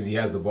a rusher because he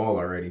has the ball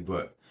already,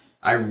 but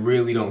I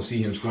really don't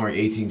see him scoring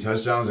 18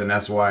 touchdowns, and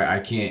that's why I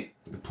can't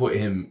put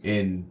him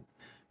in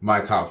my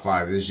top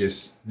 5.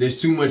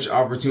 There's too much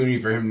opportunity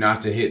for him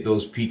not to hit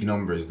those peak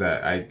numbers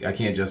that I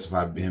can't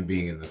justify him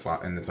being in the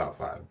top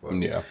 5. But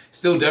yeah,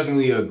 still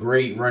definitely a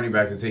great running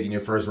back to take in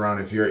your first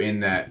round if you're in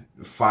that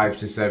 5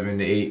 to 7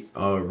 to 8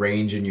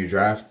 range in your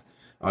draft,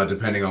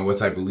 depending on what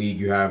type of league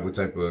you have, what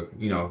type of,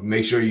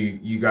 make sure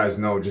you guys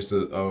know, just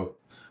a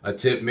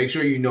tip, make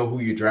sure you know who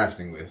you're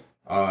drafting with.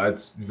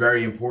 It's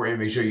very important.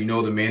 Make sure you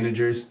know the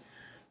managers,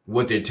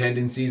 what their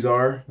tendencies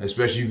are,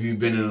 especially if you've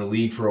been in the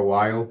league for a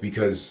while,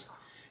 because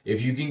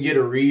if you can get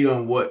a read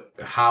on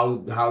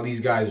how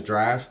these guys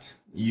draft,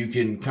 you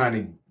can kind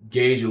of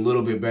gauge a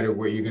little bit better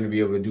what you're going to be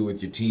able to do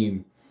with your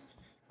team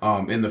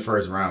in the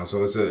first round.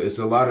 So it's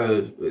a lot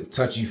of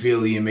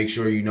touchy-feely, and make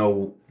sure you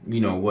know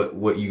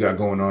what you got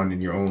going on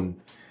in your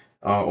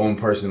own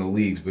personal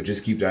leagues, but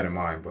just keep that in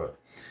mind. But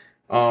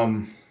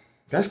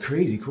that's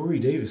crazy. Corey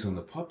Davis on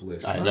the PUP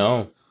list. I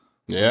know.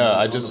 Yeah,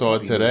 I just saw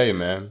it today, list.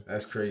 Man.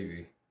 That's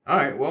crazy. All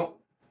right, well,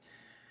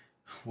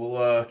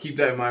 we'll keep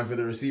that in mind for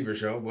the receiver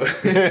show. But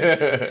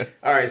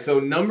all right, so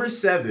number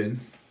 7.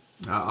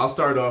 I'll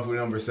start off with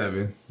number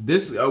 7.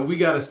 This we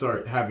got to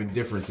start having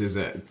differences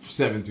at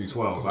 7 through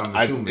 12. I'm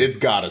assuming it's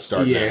got to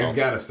start. Yeah, now. It's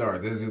got to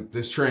start.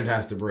 This trend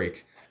has to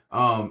break.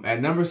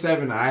 At number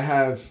 7, I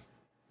have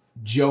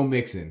Joe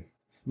Mixon.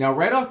 Now,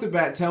 right off the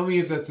bat, tell me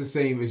if that's the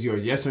same as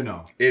yours. Yes or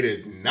no? It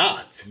is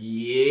not.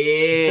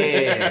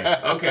 Yeah.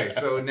 Okay,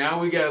 so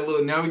now we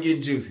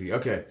get juicy.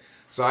 Okay,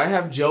 so I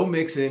have Joe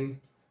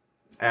Mixon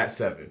at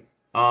 7.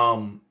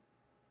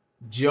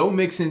 Joe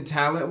Mixon,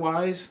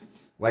 talent-wise,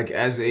 like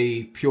as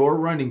a pure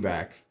running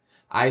back,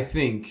 I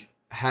think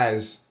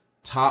has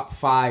top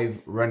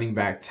 5 running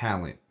back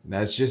talent.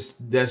 That's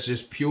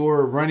just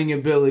pure running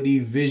ability,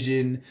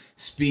 vision,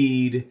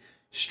 speed,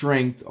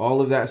 strength, all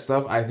of that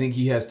stuff. I think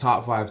he has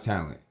top 5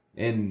 talent.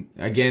 And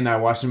again, I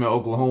watched him at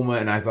Oklahoma,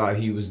 and I thought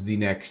he was the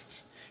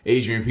next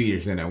Adrian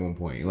Peterson at one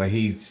point. Like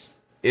it's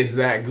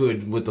that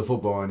good with the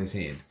football in his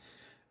hand.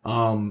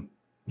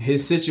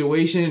 His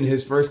situation in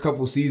his first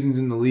couple seasons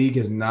in the league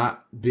has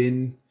not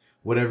been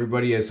what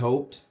everybody has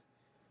hoped.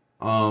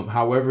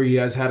 However, he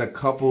has had a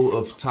couple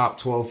of top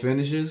 12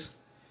 finishes.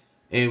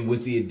 And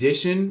with the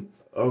addition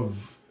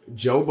of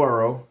Joe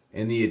Burrow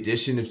and the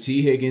addition of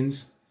T.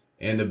 Higgins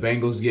and the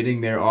Bengals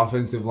getting their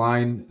offensive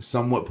line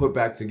somewhat put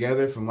back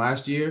together from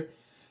last year,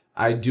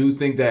 I do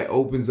think that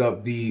opens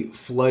up the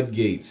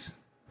floodgates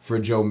for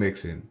Joe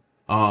Mixon.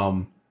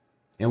 And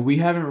we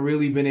haven't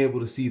really been able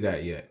to see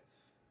that yet.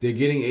 They're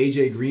getting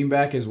AJ Green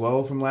back as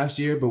well from last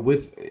year. But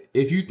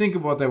if you think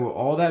about that, with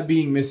all that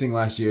being missing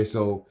last year,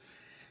 so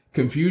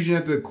confusion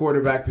at the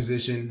quarterback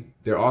position,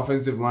 their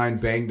offensive line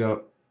banged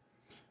up,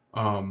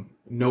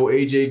 no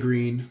AJ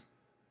Green,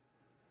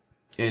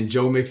 and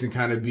Joe Mixon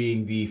kind of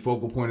being the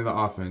focal point of the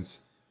offense.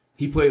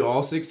 He played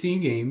all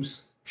 16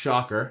 games.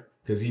 Shocker,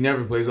 because he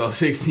never plays all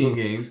 16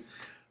 games.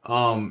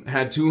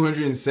 Had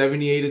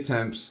 278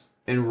 attempts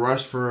and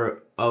rushed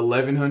for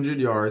 1,100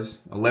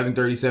 yards,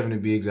 1,137 to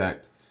be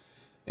exact,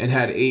 and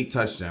had 8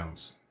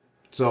 touchdowns.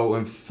 So,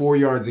 and 4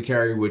 yards a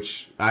carry,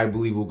 which I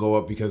believe will go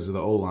up because of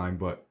the O-line.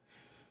 But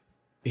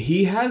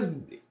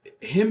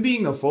him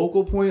being the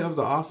focal point of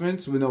the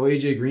offense with no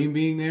AJ Green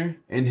being there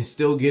and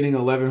still getting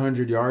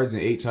 1,100 yards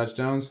and 8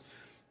 touchdowns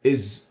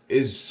is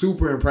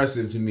super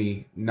impressive to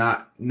me,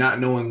 not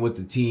knowing what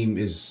the team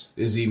is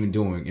even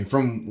doing. And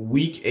from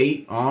week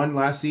 8 on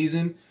last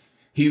season,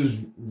 he was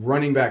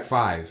running back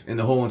 5 in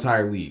the whole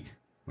entire league.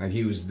 Like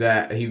he was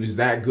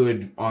that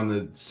good on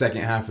the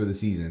second half of the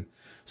season.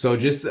 So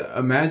just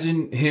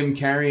imagine him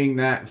carrying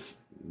that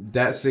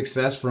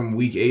success from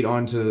week 8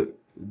 on to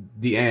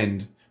the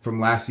end from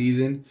last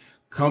season,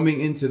 coming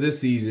into this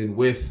season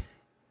with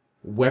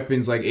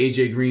weapons like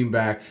AJ Green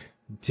back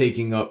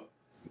taking up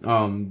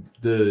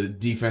the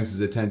defense's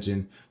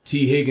attention,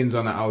 T. Higgins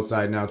on the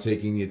outside now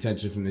taking the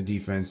attention from the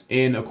defense,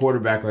 and a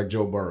quarterback like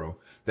Joe Burrow.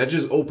 That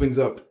just opens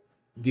up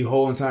the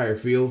whole entire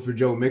field for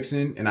Joe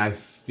Mixon, and I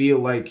feel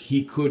like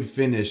he could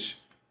finish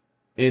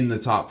in the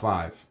top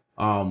 5.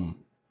 I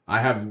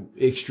have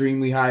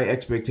extremely high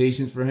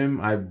expectations for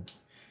him. I'm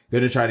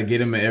gonna try to get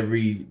him at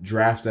every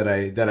draft that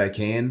I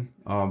can,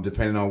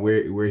 depending on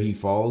where he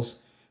falls.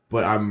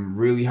 But I'm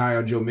really high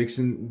on Joe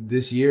Mixon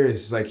this year.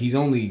 It's like he's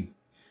only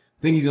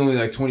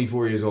like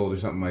 24 years old or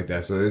something like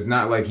that. So it's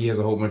not like he has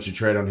a whole bunch of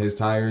tread on his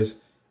tires.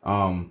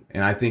 And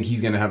I think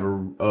he's going to have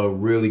a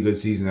really good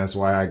season. That's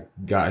why I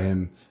got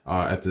him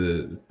at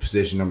the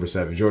position number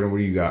 7. Jordan, what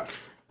do you got?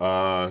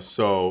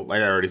 So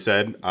like I already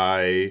said,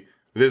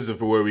 this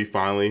is where we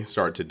finally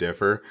start to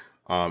differ.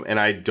 And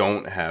I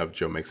don't have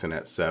Joe Mixon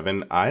at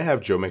 7. I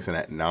have Joe Mixon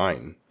at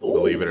 9,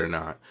 believe it or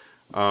not.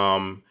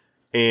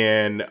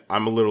 And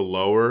I'm a little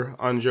lower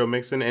on Joe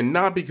Mixon, and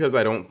not because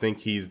I don't think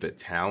he's the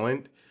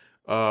talent,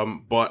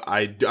 but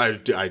I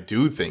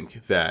do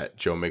think that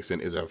Joe Mixon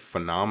is a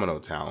phenomenal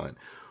talent.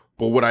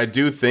 But what I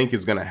do think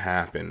is going to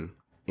happen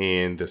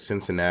in the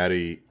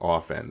Cincinnati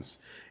offense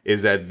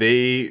is that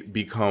they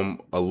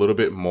become a little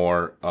bit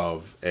more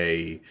of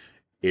a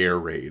air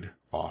raid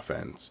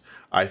offense.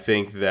 I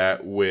think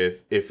that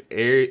if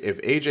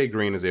AJ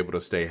Green is able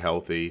to stay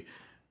healthy,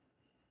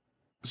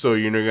 so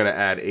you're going to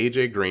add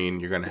AJ Green,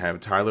 you're going to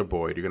have Tyler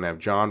Boyd, you're going to have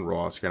John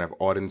Ross, you're going to have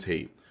Auden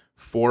Tate,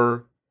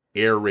 4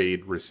 air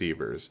raid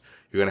receivers.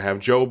 You're going to have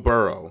Joe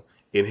Burrow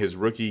in his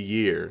rookie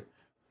year.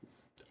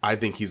 I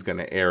think he's going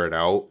to air it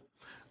out.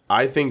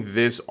 I think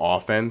this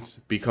offense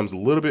becomes a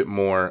little bit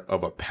more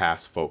of a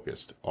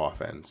pass-focused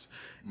offense.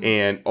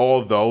 And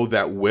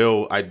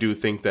although I do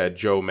think that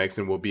Joe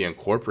Mixon will be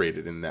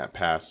incorporated in that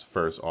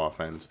pass-first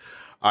offense,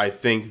 I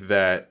think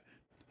that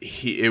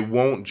it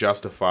won't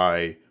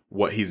justify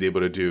what he's able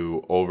to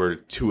do over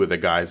 2 of the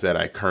guys that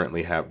I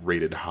currently have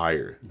rated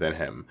higher than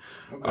him.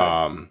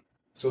 Okay.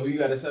 So who you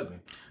got at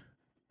 7?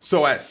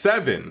 So at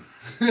 7,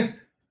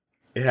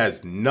 it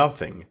has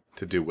nothing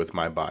to do with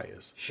my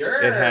bias.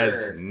 Sure. It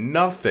has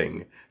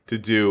nothing to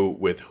do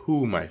with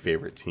who my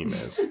favorite team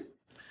is.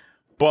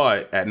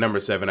 But at number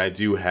 7, I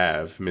do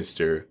have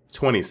Mr.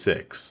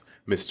 26,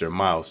 Mr.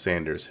 Miles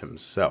Sanders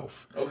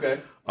himself.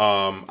 Okay.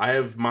 I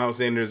have Miles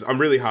Sanders. I'm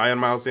really high on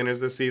Miles Sanders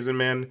this season,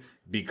 man,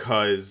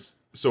 because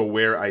so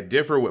where I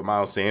differ with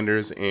Miles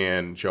Sanders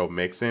and Joe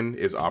Mixon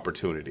is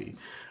opportunity.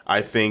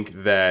 I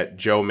think that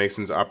Joe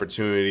Mixon's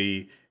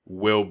opportunity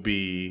will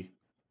be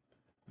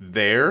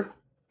there.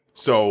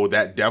 So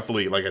that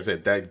definitely, like I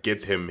said, that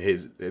gets him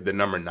the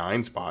number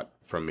 9 spot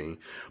from me.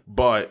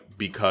 But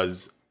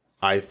because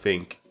I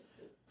think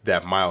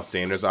that Miles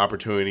Sanders'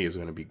 opportunity is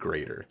going to be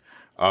greater.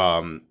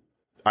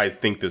 I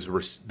think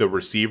the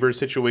receiver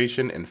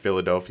situation in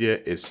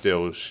Philadelphia is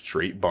still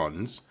straight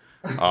buns.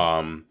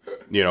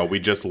 We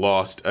just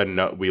lost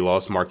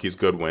Marquise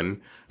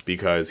Goodwin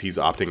because he's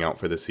opting out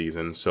for the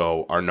season.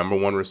 So our number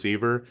 1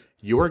 receiver,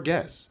 your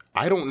guess.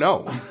 I don't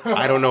know.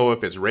 I don't know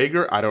if it's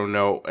Rager. I don't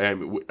know.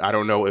 I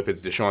don't know if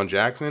it's Deshaun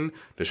Jackson.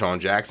 Deshaun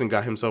Jackson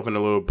got himself in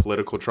a little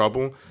political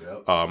trouble.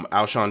 Yep.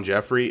 Alshon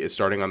Jeffrey is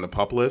starting on the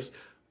PUP list.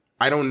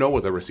 I don't know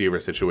what the receiver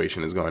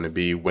situation is going to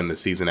be when the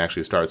season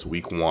actually starts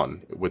week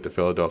 1 with the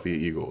Philadelphia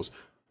Eagles.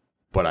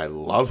 But I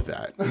love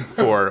that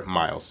for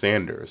Miles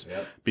Sanders.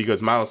 Yep.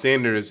 Because Miles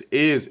Sanders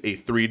is a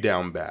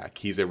 3-down back.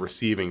 He's a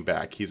receiving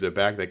back. He's a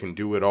back that can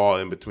do it all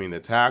in between the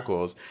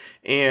tackles.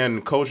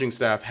 And coaching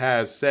staff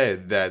has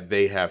said that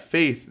they have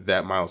faith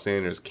that Miles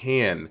Sanders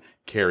can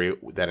carry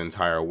that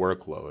entire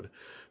workload.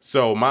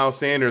 So Miles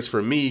Sanders,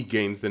 for me,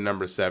 gains the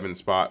number 7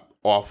 spot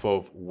off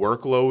of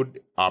workload,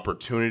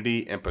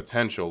 opportunity, and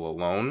potential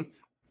alone.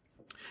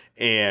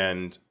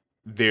 And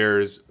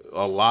there's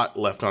a lot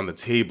left on the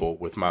table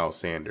with Miles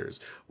Sanders.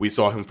 We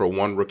saw him for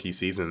one rookie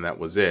season, and that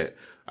was it.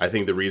 I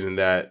think the reason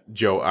that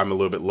I'm a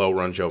little bit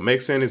lower on Joe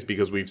Mixon is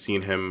because we've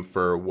seen him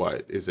for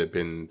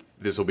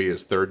this will be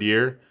his third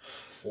year?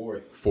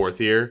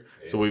 Fourth year.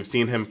 Yeah. So we've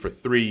seen him for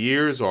 3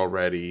 years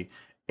already,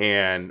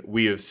 and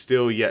we have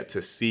still yet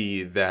to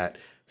see that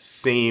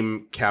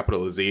same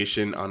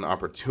capitalization on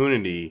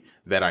opportunity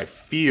that I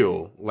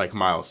feel like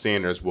Miles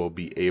Sanders will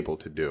be able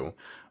to do.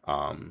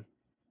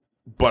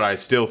 But I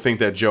still think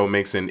that Joe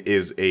Mixon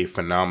is a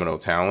phenomenal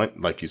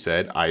talent. Like you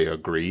said, I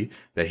agree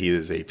that he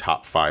is a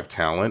top 5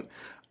 talent.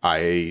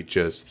 I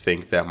just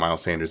think that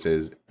Miles Sanders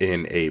is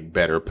in a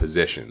better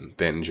position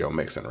than Joe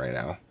Mixon right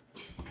now.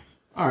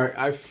 All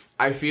right,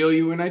 I feel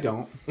you and I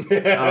don't.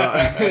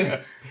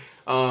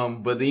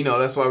 But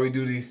that's why we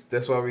do these.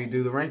 That's why we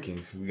do the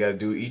rankings. We got to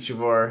do each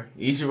of our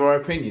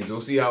opinions.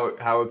 We'll see how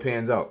it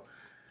pans out.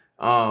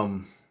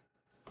 I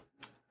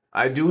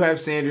do have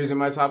Sanders in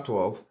my top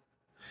 12,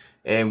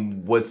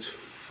 and what's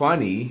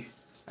funny,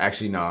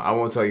 actually no, I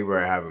won't tell you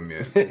where I have him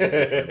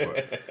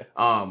yet.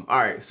 All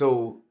right,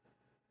 so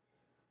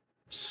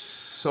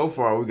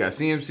far we got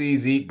CMC,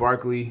 Zeke,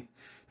 Barkley,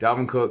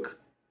 Dalvin Cook,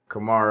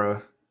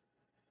 Kamara,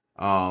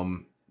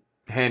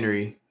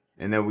 Henry,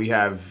 and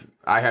then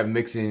I have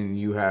Mixon, and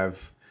you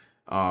have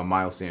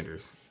Miles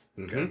Sanders.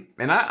 Okay,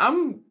 and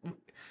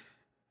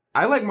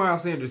I like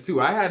Miles Sanders too.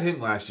 I had him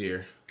last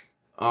year.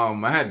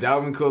 I had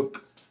Dalvin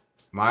Cook,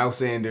 Miles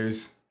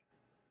Sanders,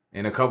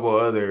 and a couple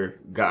other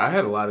guys. I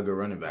had a lot of good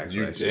running backs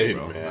last year,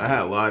 bro. Man. I had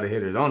a lot of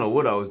hitters. I don't know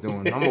what I was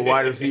doing. I'm a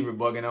wide receiver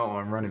bugging out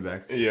on running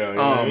backs. Yeah, you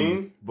know what I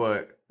mean?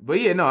 But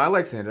yeah, no, I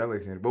like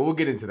Sanders. But we'll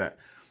get into that.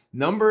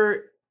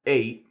 Number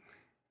 8,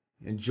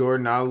 and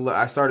Jordan,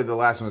 I started the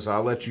last one, so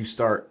I'll let you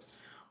start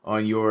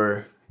on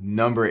your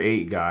number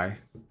 8 guy.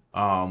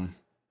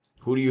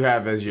 Who do you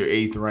have as your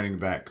 8th running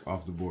back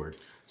off the board?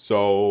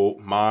 So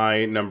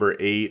my number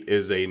 8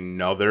 is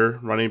another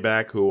running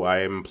back who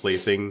I am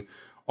placing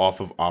off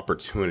of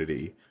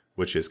opportunity,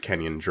 which is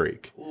Kenyon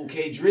Drake. Ooh,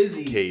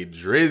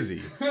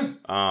 K-Drizzy.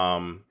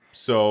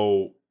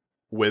 So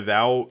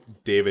without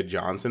David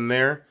Johnson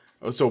there,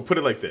 so put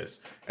it like this.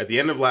 At the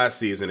end of last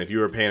season, if you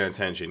were paying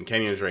attention,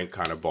 Kenyon Drake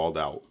kind of balled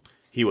out.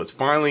 He was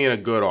finally in a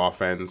good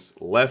offense,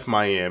 left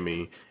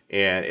Miami,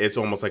 and it's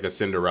almost like a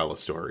Cinderella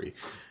story.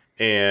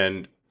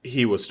 And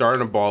he was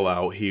starting to ball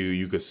out.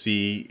 You could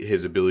see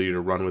his ability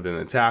to run within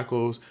the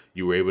tackles.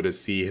 You were able to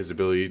see his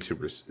ability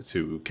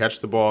to catch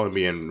the ball and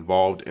be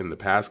involved in the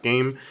pass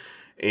game.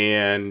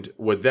 And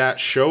what that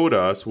showed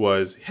us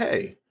was,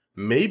 hey,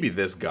 maybe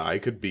this guy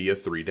could be a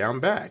 3-down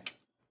back.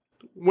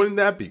 Wouldn't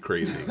that be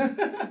crazy?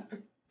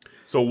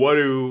 So what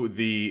do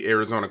the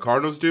Arizona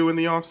Cardinals do in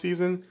the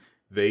offseason?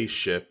 They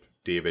ship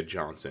David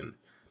Johnson.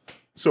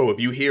 So if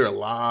you hear a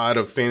lot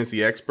of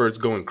fantasy experts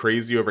going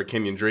crazy over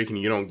Kenyon Drake and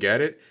you don't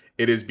get it,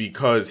 it is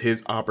because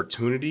his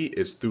opportunity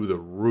is through the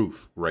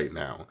roof right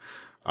now.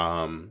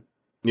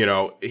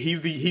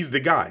 He's the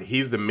guy.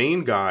 He's the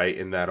main guy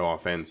in that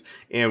offense.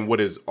 And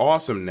what is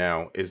awesome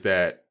now is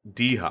that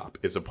D-Hop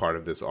is a part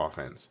of this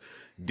offense.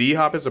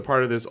 D-Hop is a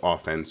part of this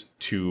offense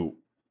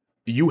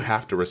you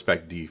have to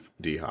respect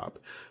D-Hop.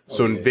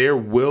 So there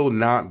will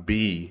not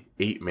be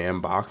 8-man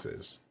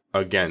boxes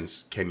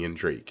against Kenyon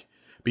Drake.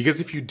 Because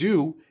if you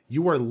do,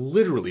 you are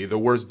literally the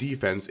worst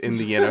defense in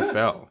the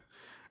NFL.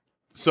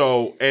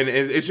 So, and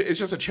it's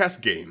just a chess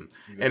game.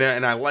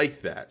 And I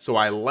like that. So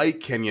I like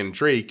Kenyon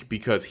Drake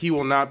because he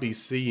will not be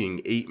seeing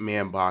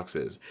 8-man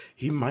boxes.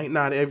 He might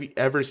not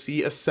ever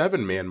see a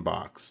 7-man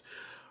box.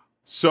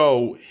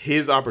 So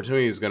his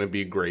opportunity is going to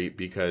be great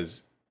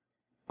because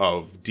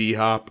of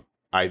D-Hop.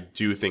 I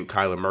do think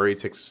Kyler Murray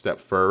takes a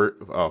step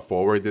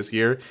forward this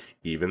year,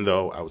 even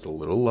though I was a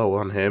little low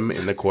on him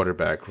in the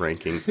quarterback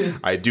rankings.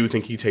 I do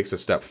think he takes a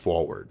step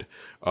forward.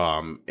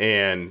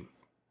 And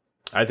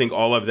I think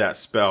all of that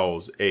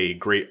spells a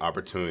great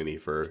opportunity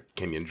for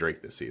Kenyon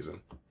Drake this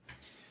season.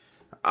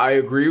 I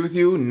agree with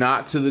you,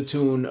 not to the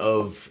tune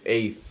of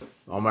 8th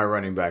on my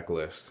running back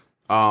list.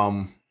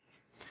 I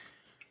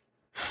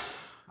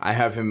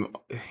have him.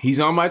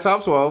 He's on my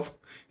top 12.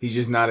 He's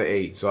just not an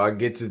 8. So I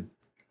get to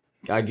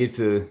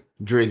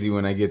Drizzy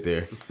when I get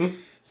there.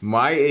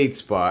 My 8th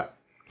spot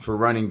for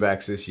running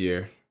backs this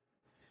year,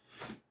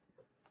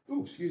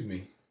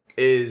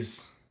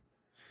 is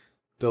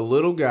the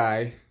little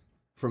guy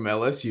from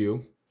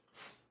LSU,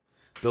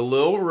 the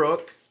little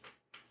rook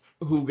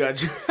who got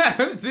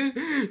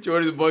drafted.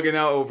 Jordan's bugging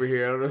out over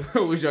here. I don't know.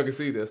 I wish y'all could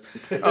see this.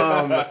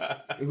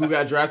 Who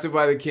got drafted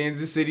by the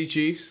Kansas City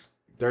Chiefs,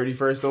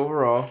 31st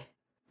overall,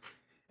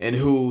 and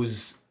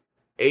whose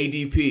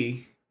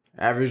ADP,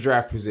 average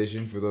draft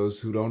position, for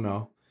those who don't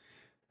know,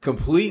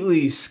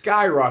 completely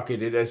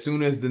skyrocketed as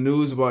soon as the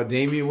news about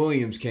Damian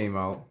Williams came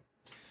out.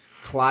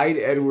 Clyde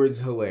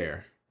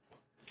Edwards-Helaire.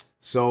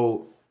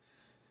 So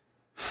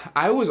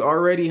I was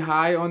already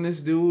high on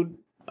this dude,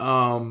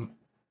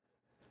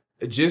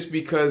 just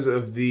because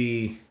of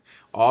the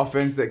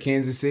offense that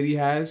Kansas City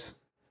has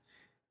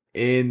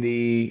and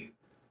the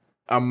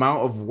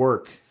amount of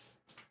work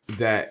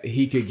that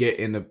he could get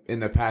in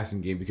the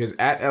passing game. Because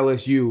at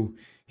LSU,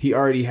 he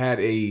already had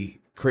a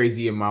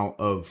crazy amount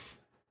of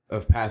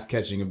pass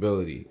catching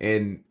ability.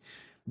 And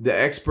the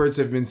experts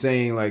have been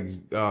saying,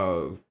 like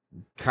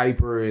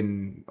Kuiper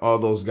and all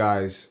those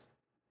guys,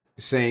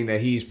 saying that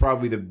he's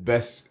probably the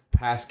best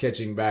pass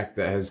catching back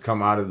that has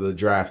come out of the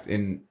draft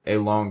in a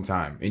long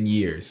time, in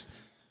years.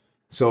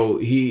 So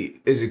he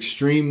is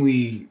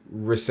extremely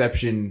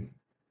reception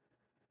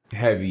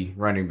heavy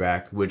running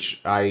back, which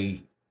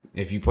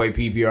if you play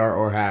PPR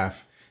or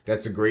half,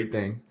 that's a great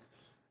thing.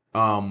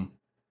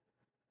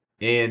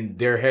 And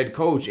their head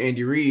coach,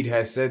 Andy Reid,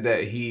 has said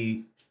that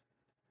he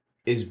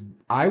is,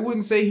 I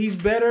wouldn't say he's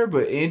better,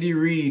 but Andy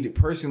Reid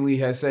personally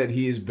has said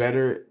he is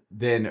better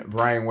than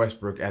Brian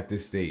Westbrook at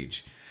this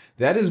stage.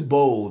 That is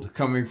bold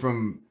coming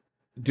from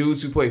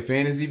dudes who play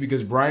fantasy,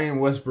 because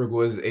Brian Westbrook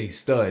was a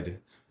stud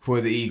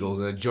for the Eagles.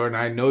 And Jordan,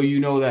 I know you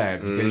know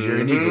that because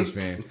you're an Eagles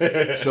fan.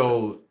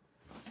 So,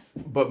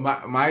 but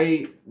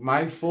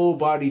my full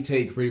body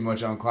take pretty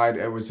much on Clyde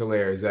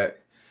Edwards-Helaire is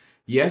that,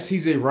 yes,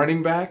 he's a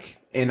running back,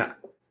 and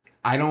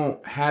I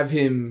don't have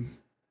him.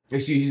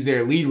 He's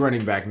their lead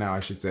running back now,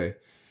 I should say,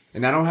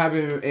 and I don't have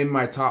him in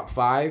my top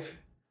 5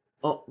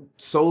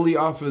 solely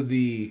off of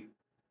the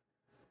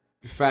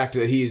fact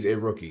that he is a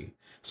rookie.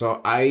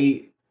 So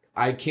I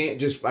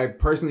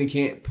personally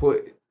can't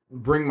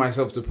bring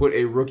myself to put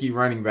a rookie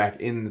running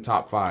back in the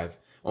top 5.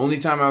 Only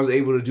time I was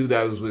able to do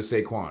that was with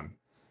Saquon.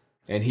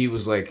 And he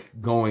was like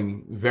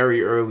going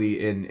very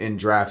early in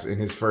drafts in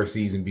his first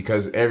season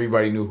because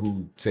everybody knew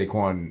who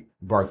Saquon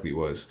Barkley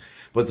was.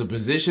 But the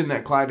position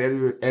that Clyde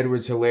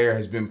Edwards-Helaire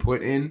has been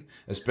put in,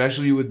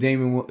 especially with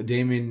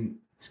Damien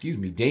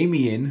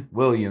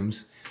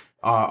Williams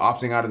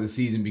opting out of the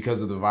season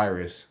because of the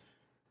virus,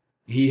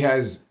 he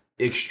has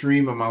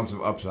extreme amounts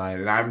of upside.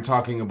 And I'm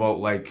talking about,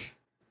 like,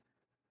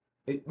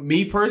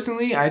 me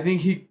personally, I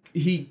think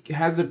he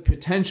has the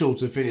potential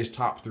to finish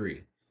top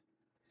 3.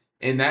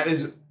 And that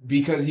is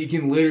because he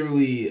can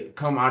literally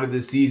come out of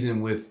the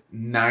season with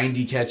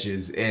 90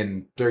 catches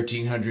and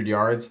 1,300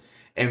 yards.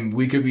 And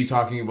we could be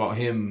talking about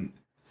him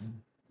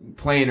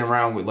playing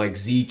around with like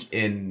Zeke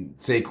and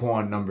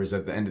Saquon numbers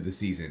at the end of the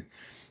season.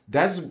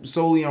 That's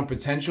solely on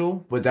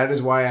potential, but that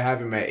is why I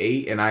have him at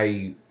 8. And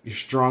I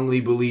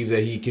strongly believe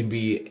that he can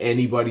be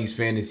anybody's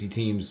fantasy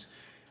team's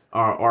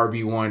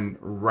RB1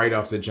 right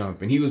off the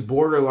jump. And he was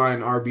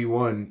borderline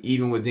RB1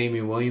 even with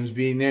Damien Williams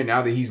being there.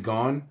 Now that he's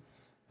gone,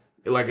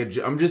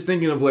 I'm just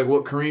thinking of like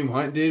what Kareem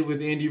Hunt did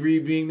with Andy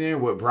Reid being there,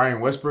 what Brian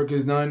Westbrook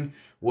has done,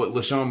 what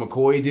LaShawn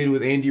McCoy did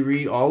with Andy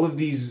Reid. All of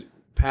these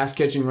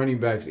pass-catching running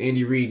backs,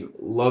 Andy Reid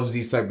loves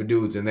these type of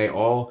dudes, and they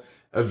all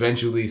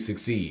eventually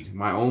succeed.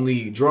 My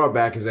only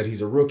drawback is that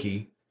he's a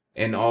rookie,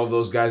 and all of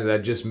those guys that I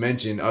just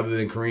mentioned, other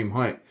than Kareem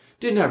Hunt,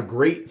 didn't have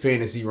great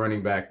fantasy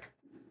running back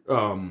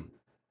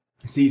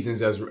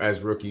seasons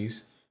as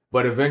rookies,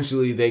 but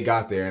eventually they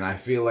got there, and I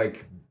feel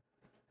like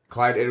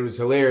Clyde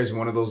Edwards-Helaire is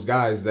one of those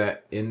guys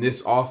that in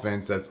this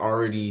offense that's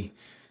already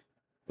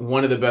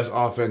one of the best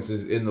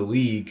offenses in the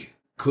league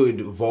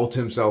could vault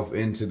himself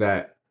into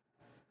that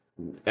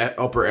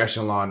upper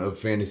echelon of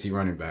fantasy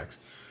running backs.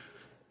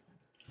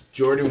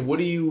 Jordan, what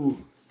do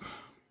you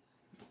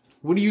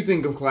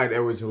think of Clyde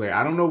Edwards-Helaire?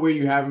 I don't know where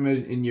you have him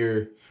in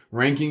your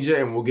rankings yet,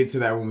 and we'll get to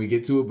that when we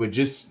get to it, but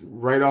just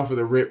right off of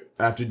the rip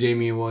after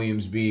Damien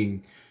Williams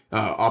being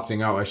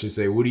opting out, I should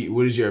say, what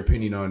is your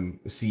opinion on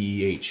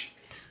CEH?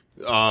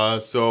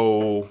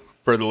 So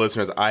for the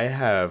listeners, I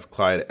have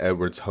Clyde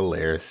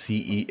Edwards-Helaire,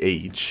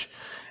 CEH,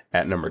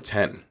 at number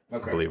 10.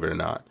 Okay. Believe it or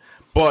not.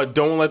 But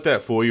don't let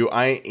that fool you.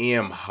 I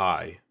am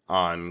high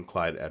on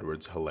Clyde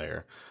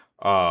Edwards-Helaire.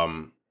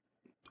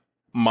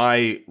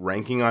 My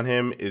ranking on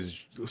him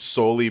is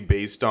solely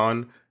based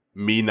on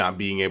me not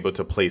being able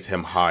to place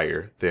him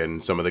higher than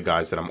some of the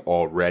guys that I'm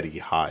already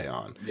high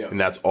on. Yep. And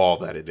that's all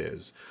that it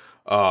is.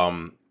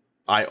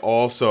 I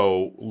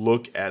also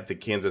look at the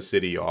Kansas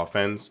City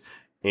offense,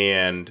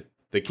 and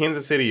the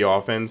Kansas City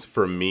offense,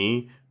 for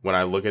me, when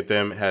I look at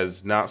them,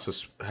 has not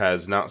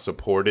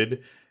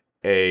supported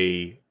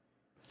a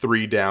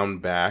 3-down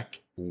back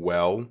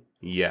well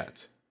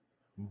yet.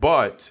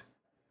 But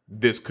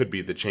this could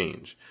be the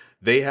change.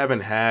 They haven't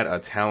had a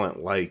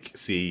talent like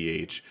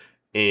CEH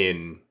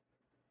in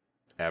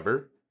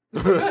ever.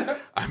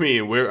 I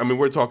mean,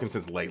 we're talking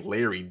since like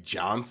Larry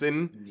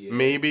Johnson,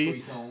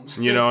 maybe.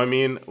 You know what I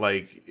mean?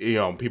 Like, you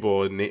know,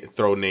 people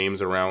throw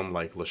names around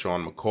like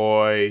LaShawn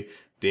McCoy,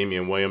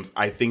 Damien Williams.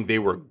 I think they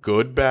were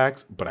good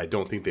backs, but I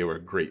don't think they were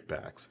great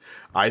backs.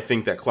 I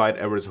think that Clyde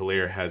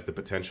Edwards-Helaire has the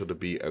potential to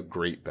be a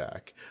great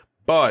back.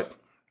 But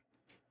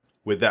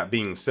with that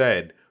being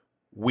said,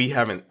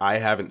 I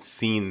haven't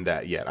seen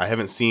that yet. I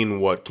haven't seen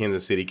what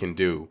Kansas City can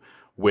do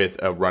with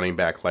a running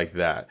back like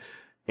that.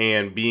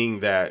 And being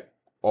that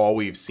all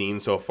we've seen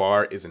so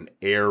far is an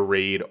air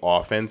raid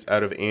offense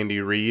out of Andy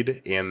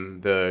Reid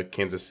and the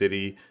Kansas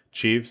City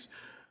Chiefs,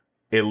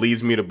 it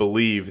leads me to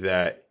believe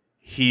that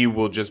he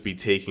will just be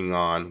taking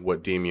on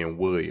what Damien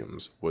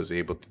Williams was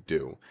able to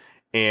do.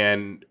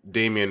 And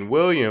Damien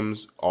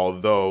Williams,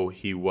 although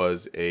he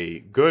was a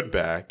good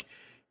back,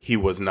 he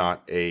was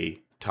not a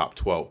top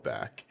 12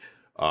 back.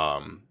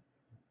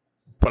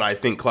 But I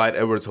think Clyde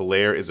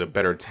Edwards-Helaire is a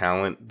better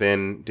talent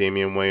than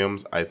Damian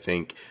Williams. I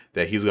think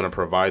that he's going to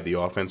provide the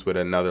offense with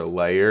another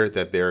layer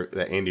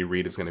that Andy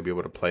Reid is going to be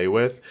able to play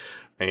with.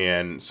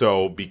 And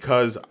so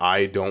because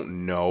I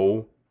don't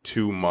know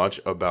too much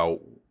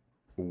about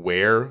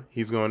where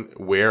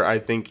I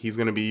think he's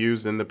going to be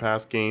used in the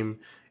pass game,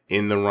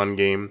 in the run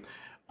game,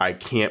 I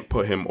can't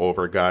put him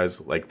over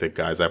guys like the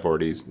guys I've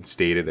already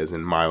stated, as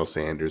in Miles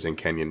Sanders and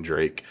Kenyon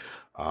Drake.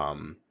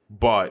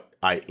 But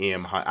I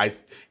am high.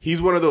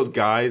 He's one of those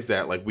guys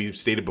that, like we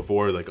stated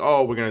before, like,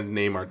 oh, we're going to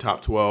name our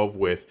top 12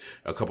 with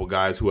a couple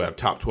guys who have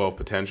top 12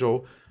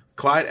 potential.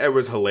 Clyde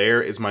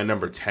Edwards-Helaire is my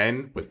number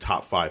 10 with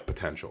top 5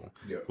 potential.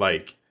 Yep.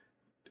 Like,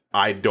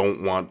 I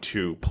don't want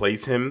to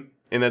place him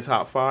in the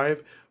top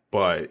 5,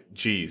 but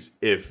geez,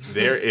 if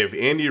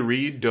Andy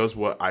Reid does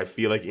what I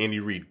feel like Andy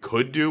Reid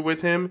could do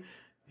with him,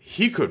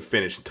 he could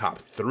finish top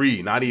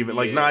 3, not even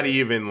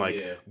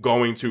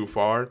going too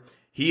far.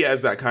 He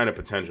has that kind of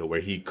potential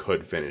where he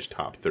could finish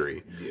top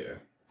 3. Yeah.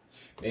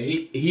 And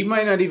he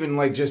might not even,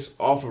 like, just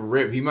off a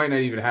rip, he might not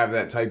even have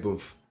that type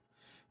of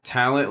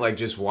talent, like,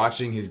 just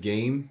watching his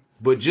game.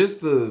 But just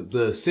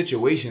the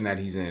situation that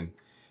he's in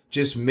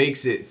just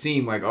makes it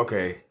seem like,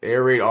 okay,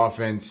 air raid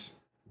offense,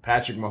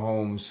 Patrick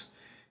Mahomes,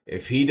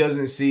 if he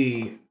doesn't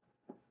see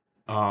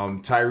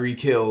Tyreek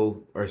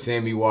Hill or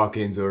Sammy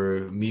Watkins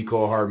or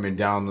Mecole Hardman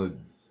down the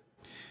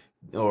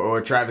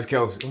or Travis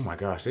Kelce. Oh my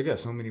gosh, they got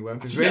so many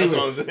weapons. But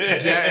anyway,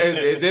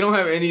 if they don't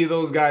have any of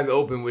those guys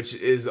open, which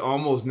is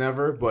almost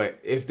never, but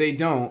if they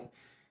don't,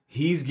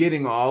 he's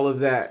getting all of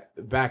that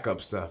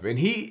backup stuff. And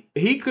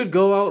he could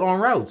go out on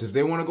routes if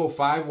they want to go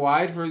 5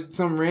 wide for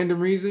some random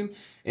reason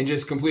and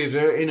just complete. If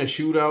they're in a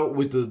shootout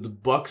with the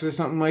Bucks or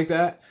something like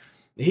that,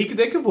 they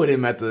could put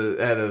him at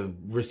a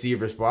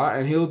receiver spot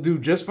and he'll do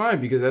just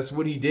fine because that's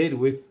what he did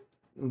with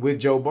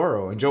Joe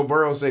Burrow. And Joe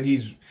Burrow said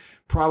he's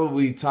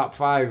probably top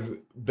 5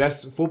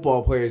 best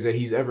football players that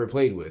he's ever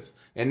played with.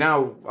 And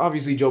now,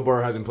 obviously, Joe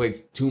Burrow hasn't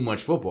played too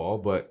much football,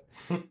 but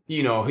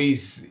you know, he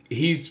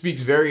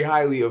speaks very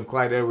highly of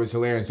Clyde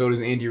Edwards-Helaire, and so does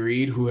Andy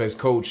Reid, who has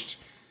coached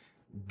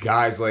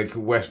guys like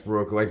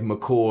Westbrook, like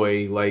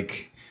McCoy,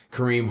 like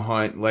Kareem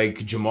Hunt,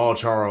 like Jamal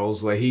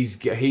Charles. Like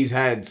he's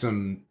had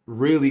some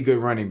really good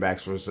running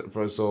backs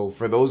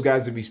for those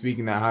guys to be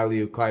speaking that highly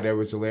of Clyde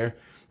Edwards-Helaire.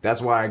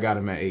 That's why I got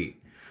him at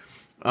 8.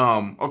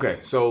 Okay,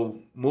 so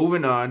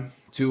moving on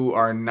to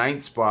our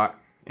 9th spot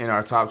in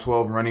our top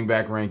 12 running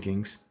back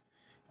rankings.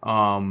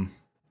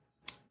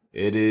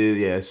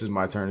 This is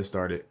my turn to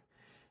start it.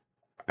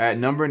 At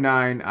number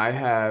 9, I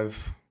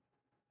have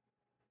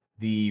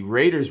the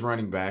Raiders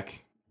running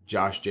back,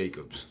 Josh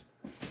Jacobs.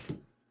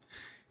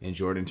 And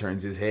Jordan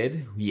turns his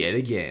head yet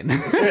again.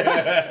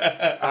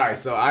 All right,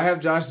 so I have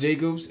Josh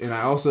Jacobs, and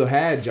I also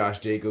had Josh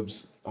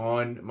Jacobs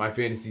on my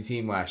fantasy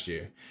team last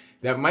year.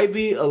 That might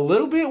be a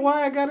little bit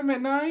why I got him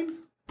at 9,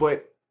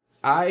 but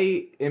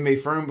I am a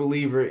firm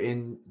believer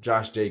in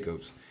Josh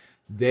Jacobs.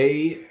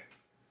 The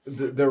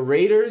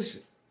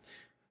Raiders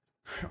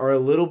are a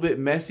little bit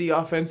messy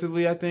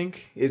offensively, I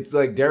think. It's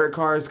like Derek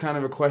Carr is kind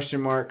of a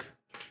question mark,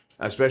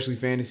 especially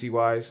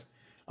fantasy-wise.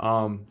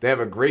 They have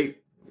a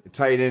great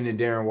tight end in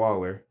Darren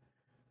Waller.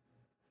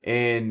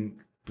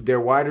 And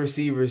their wide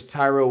receivers,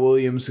 Tyrell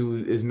Williams,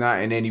 who is not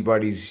in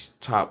anybody's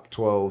top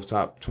 12,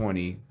 top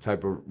 20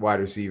 type of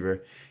wide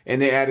receiver.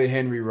 And they added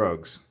Henry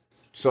Ruggs.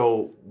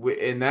 So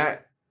in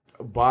that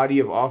body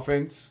of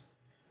offense,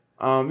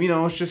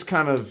 it's just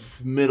kind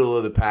of middle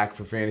of the pack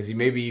for fantasy,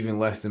 maybe even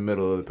less than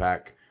middle of the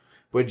pack.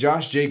 But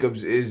Josh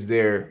Jacobs is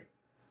their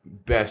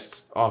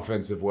best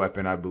offensive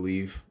weapon, I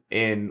believe.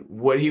 And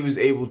what he was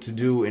able to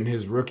do in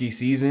his rookie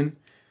season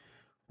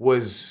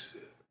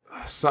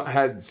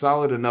had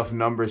solid enough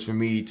numbers for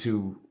me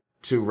to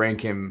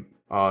rank him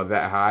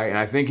that high. And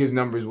I think his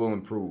numbers will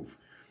improve.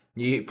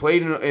 He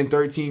played in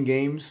 13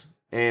 games.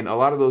 And a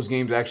lot of those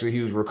games, actually,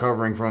 he was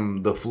recovering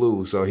from the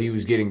flu. So he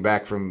was getting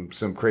back from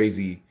some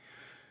crazy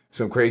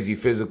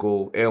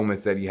physical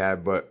ailments that he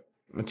had. But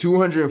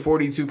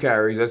 242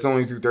 carries, that's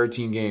only through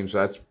 13 games.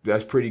 So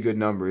that's pretty good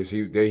numbers.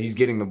 He's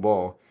getting the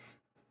ball.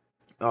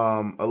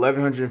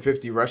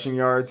 1,150 rushing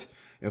yards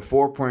and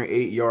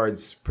 4.8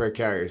 yards per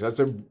carry. So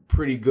that's a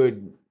pretty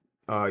good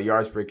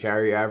yards per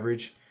carry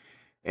average.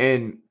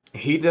 And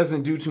he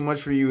doesn't do too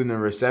much for you in the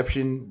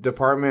reception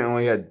department.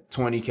 Only had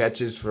 20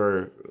 catches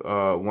for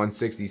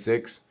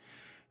 166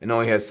 and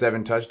only had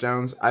 7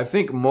 touchdowns. I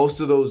think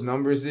most of those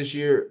numbers this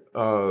year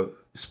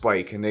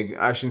spike. And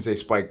I shouldn't say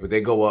spike, but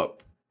they go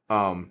up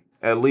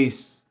at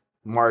least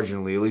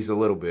marginally, at least a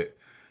little bit,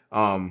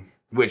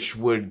 which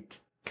would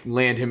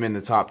land him in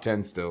the top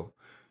 10 still.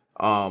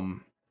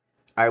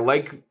 I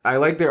like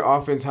their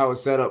offense, how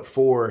it's set up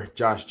for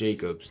Josh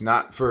Jacobs,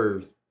 not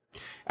for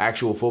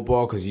actual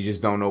football, because you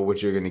just don't know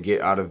what you're gonna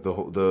get out of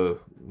the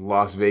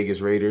Las Vegas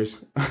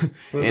Raiders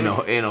in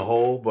a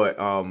whole. But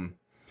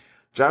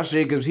Josh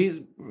Jacobs, he's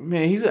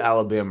an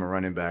Alabama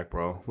running back,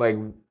 bro. Like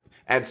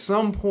at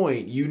some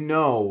point,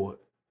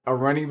 a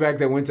running back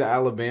that went to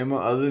Alabama,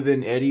 other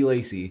than Eddie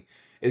Lacy,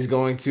 is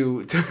going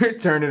to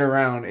turn it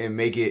around and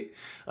make it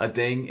a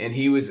thing. And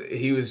he was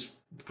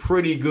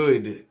pretty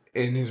good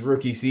in his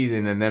rookie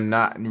season, and them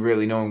not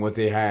really knowing what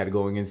they had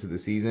going into the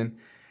season.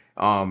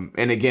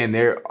 And again,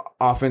 their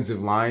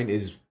offensive line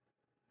is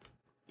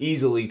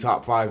easily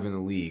top 5 in the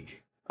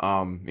league.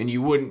 And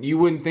you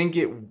wouldn't think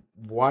it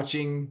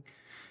watching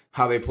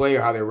how they play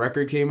or how their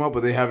record came up,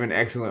 but they have an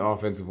excellent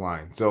offensive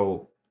line.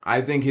 So I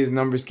think his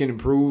numbers can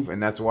improve,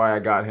 and that's why I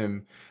got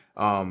him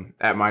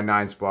at my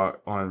 9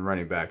 spot on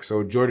running back.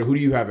 So Jordan, who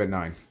do you have at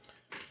 9?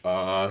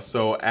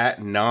 So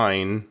at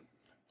 9,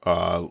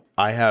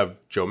 I have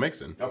Joe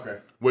Mixon. Okay.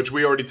 Which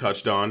we already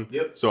touched on.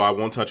 Yep. So I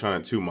won't touch on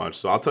it too much.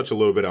 So I'll touch a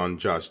little bit on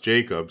Josh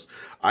Jacobs.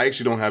 I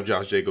actually don't have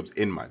Josh Jacobs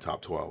in my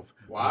top 12.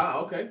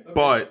 Wow, okay.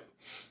 But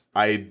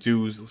I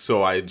do,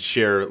 so I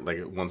share,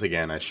 once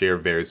again, I share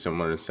very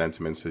similar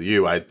sentiments to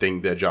you. I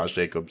think that Josh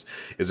Jacobs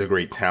is a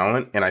great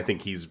talent, and I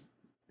think he's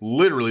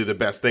literally the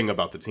best thing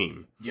about the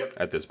team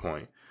at this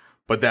point.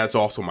 But that's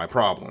also my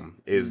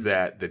problem, is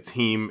that the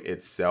team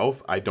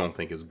itself, I don't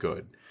think is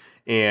good.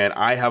 And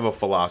I have a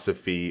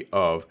philosophy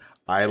of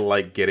I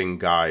like getting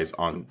guys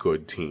on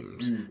good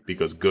teams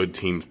because good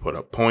teams put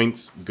up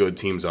points, good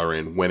teams are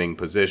in winning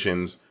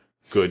positions,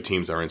 good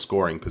teams are in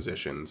scoring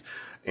positions.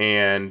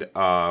 And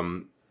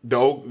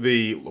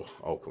the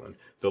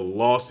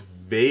Las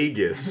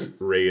Vegas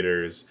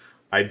Raiders,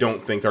 I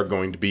don't think are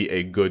going to be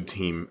a good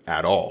team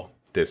at all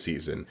this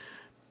season.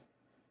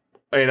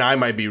 And I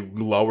might be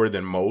lower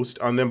than most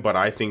on them, but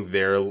I think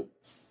they're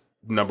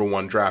number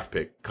 1 draft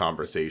pick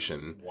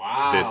conversation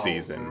this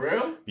season. For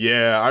real?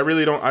 Yeah, I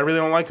really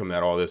don't like them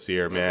at all this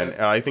year, man.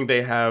 Okay. I think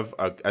they have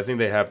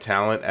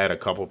talent at a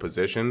couple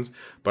positions,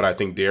 but I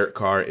think Derek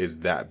Carr is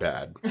that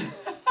bad.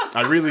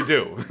 I really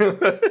do.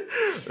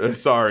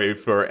 Sorry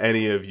for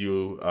any of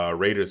you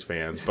Raiders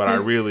fans, but I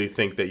really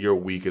think that your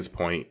weakest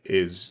point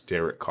is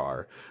Derek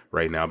Carr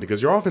right now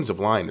because your offensive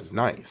line is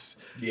nice.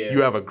 Yeah.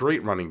 You have a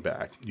great running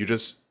back. You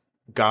just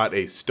got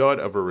a stud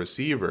of a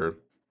receiver,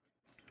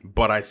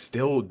 but I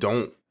still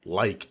don't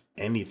like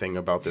anything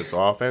about this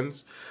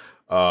offense.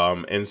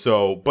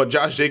 But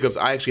Josh Jacobs,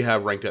 I actually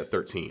have ranked at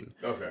 13.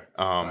 Okay.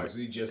 So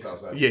he's just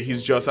outside. Yeah,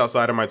 he's just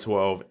outside of my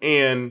 12.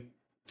 And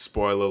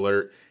spoiler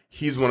alert,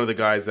 he's one of the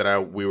guys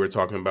that we were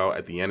talking about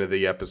at the end of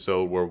the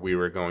episode where we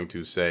were going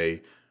to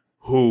say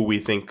who we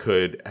think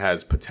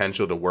has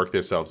potential to work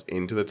themselves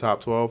into the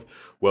top 12.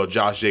 Well,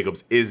 Josh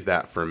Jacobs is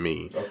that for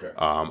me. Okay.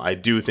 I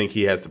do think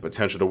he has the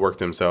potential to work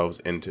himself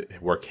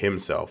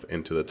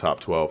into the top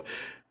 12,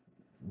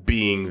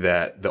 being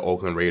that the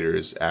Oakland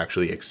Raiders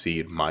actually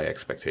exceed my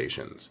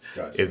expectations.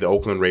 Gotcha. If the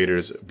Oakland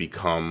Raiders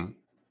become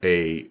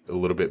a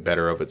little bit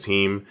better of a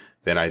team,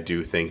 then I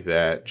do think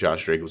that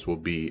Josh Jacobs will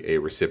be a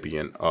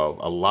recipient of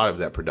a lot of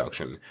that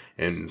production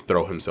and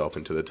throw himself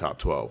into the top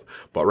 12.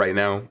 But right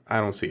now, I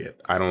don't see it.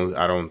 I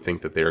don't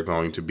think that they're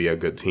going to be a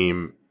good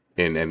team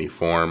in any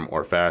form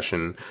or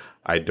fashion.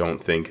 I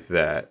don't think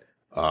that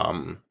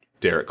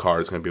Derek Carr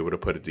is going to be able to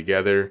put it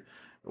together,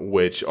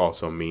 which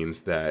also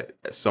means that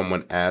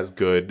someone as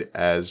good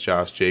as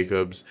Josh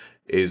Jacobs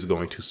is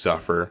going to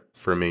suffer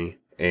for me.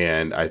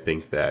 And I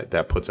think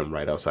that puts him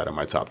right outside of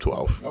my top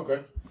 12. Okay.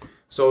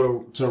 So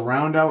to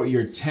round out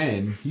your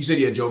 10, you said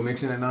you had Joe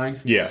Mixon at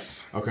 9?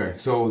 Yes. Okay.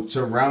 So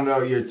to round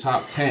out your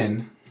top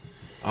 10,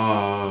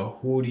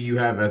 who do you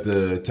have at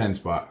the 10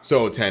 spot?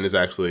 So 10 is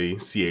actually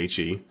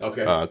CHE.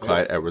 Okay.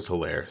 Clyde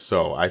Edwards-Helaire.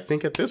 So I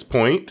think at this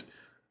point,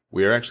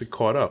 we are actually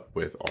caught up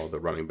with all the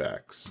running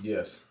backs.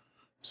 Yes.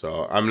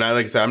 So I'm not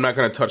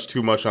going to touch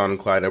too much on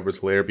Clyde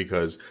Edwards-Helaire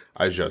because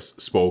I just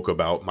spoke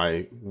about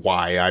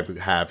why I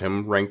have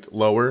him ranked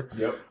lower.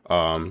 Yep.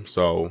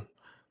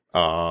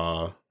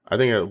 I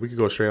think we could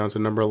go straight on to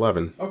number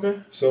 11. Okay.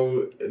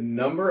 So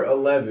number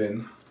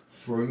 11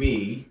 for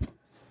me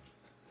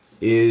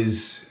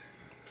is,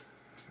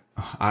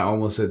 I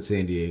almost said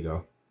San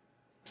Diego.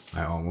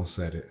 I almost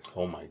said it.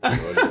 Oh my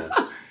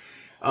goodness.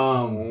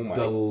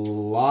 The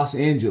Los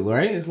Angeles,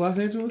 right? It's Los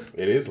Angeles?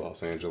 It is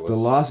Los Angeles. The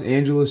Los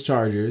Angeles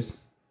Chargers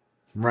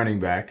running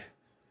back,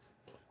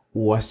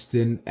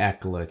 Austin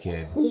Eckler,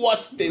 kid.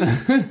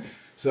 Austin.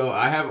 So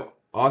I have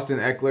Austin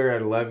Eckler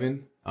at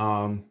 11.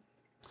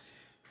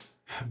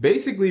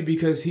 Basically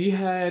because he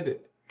had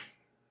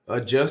a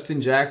Justin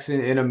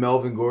Jackson and a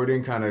Melvin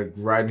Gordon kind of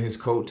riding his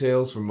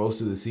coattails for most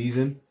of the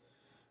season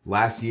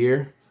last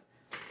year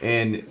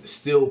and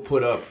still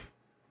put up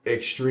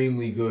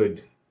extremely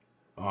good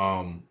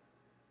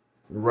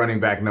running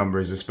back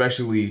numbers,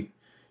 especially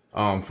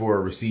for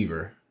a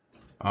receiver.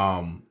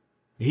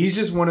 He's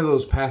just one of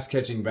those pass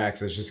catching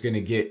backs that's just going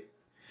to get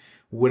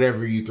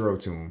whatever you throw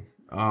to him.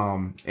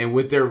 And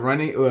with their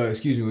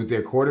with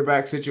their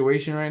quarterback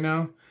situation right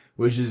now,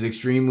 which is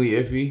extremely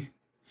iffy.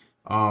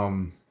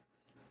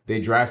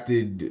 They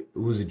drafted,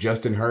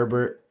 Justin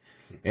Herbert,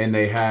 and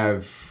they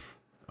have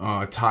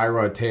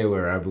Tyrod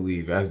Taylor, I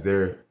believe, as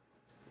their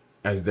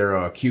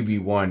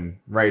QB1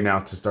 right now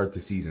to start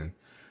the season.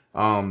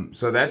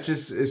 So that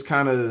just is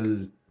kind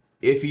of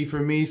iffy for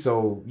me.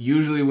 So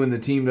usually when the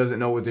team doesn't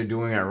know what they're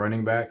doing at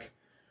running back,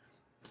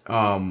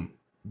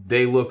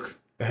 they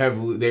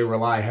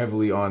rely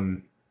heavily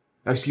on,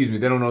 they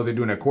don't know what they're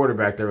doing at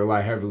quarterback, they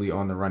rely heavily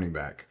on the running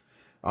back.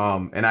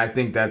 And I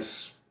think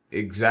that's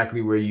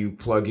exactly where you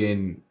plug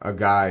in a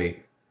guy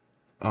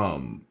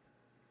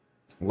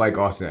like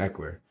Austin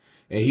Eckler.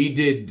 And he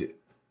did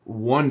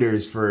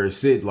wonders for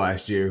Sid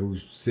last year,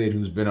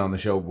 who's been on the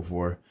show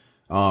before.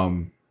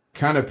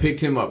 Kind of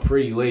picked him up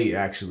pretty late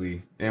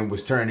actually, and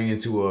was turning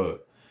into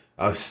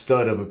a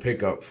stud of a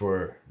pickup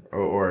or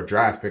a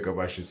draft pickup,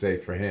 I should say,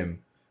 for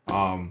him.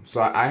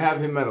 So I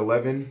have him at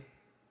 11.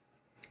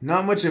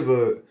 Not much of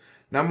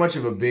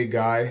a big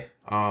guy,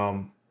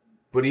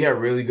 but he had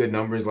really good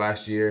numbers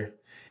last year,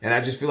 and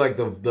I just feel like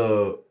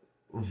the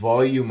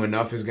volume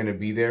enough is going to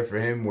be there for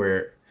him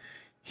where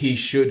he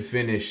should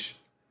finish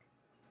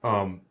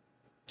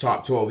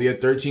top 12. He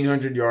had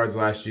 1,300 yards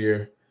last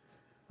year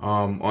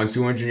on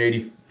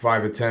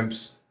 285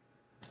 attempts.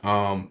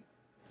 And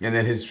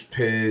then his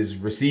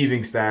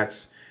receiving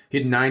stats, he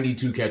had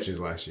 92 catches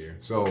last year.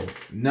 So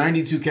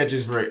 92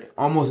 catches for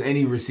almost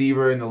any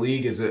receiver in the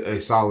league is a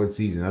solid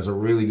season. That's a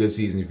really good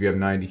season if you have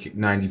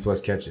 90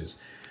 plus catches.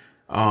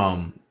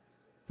 To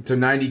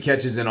 90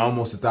 catches and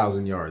almost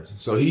 1,000 yards.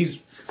 So he's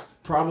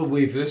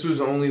probably, if this was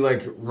only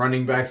like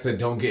running backs that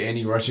don't get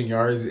any rushing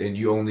yards and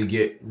you only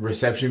get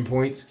reception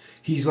points,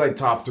 he's like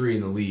top 3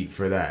 in the league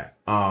for that.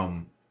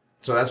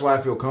 So that's why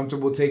I feel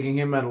comfortable taking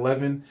him at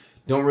 11.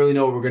 Don't really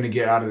know what we're going to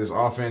get out of this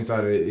offense,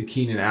 out of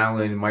Keenan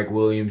Allen, Mike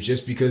Williams,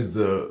 just because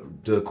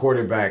the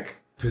quarterback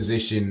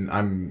position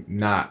I'm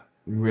not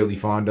really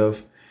fond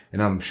of,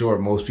 and I'm sure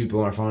most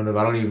people aren't fond of.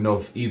 I don't even know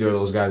if either of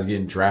those guys are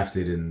getting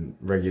drafted in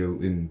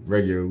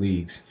regular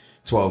leagues.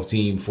 12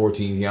 team,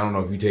 14. I don't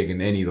know if you're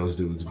taking any of those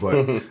dudes,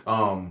 but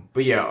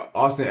yeah,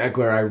 Austin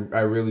Eckler,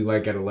 I really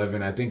like at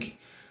 11. I think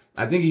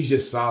he's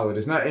just solid.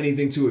 It's not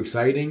anything too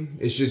exciting.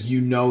 It's just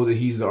that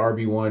he's the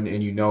RB1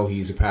 and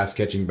he's a pass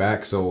catching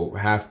back. So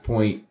half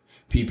point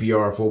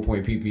PPR, full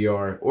point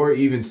PPR, or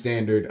even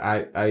standard.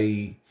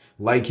 I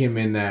like him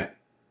in that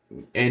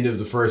end of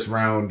the first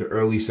round,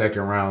 early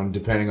second round,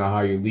 depending on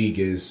how your league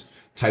is,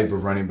 type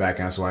of running back.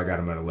 And that's why I got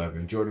him at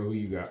 11. Jordan, who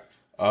you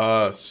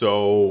got?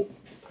 So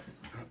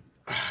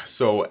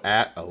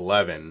at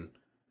 11,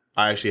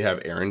 I actually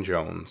have Aaron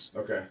Jones.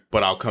 Okay.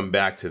 But I'll come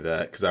back to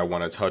that because I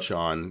want to touch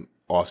on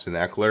Austin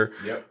Eckler.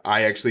 Yep.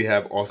 I actually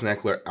have Austin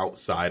Eckler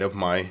outside of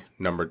my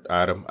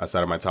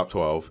top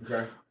 12.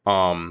 Okay.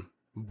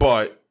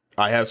 But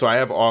I have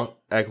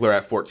Eckler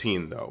at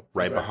 14 though,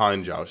 right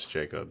behind Josh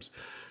Jacobs.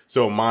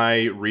 So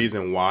my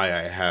reason why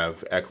I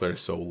have Eckler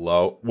so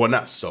low, well,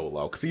 not so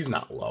low, because he's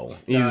not low.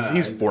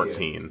 He's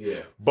 14.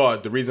 Yeah.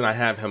 But the reason I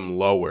have him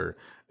lower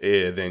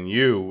than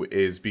you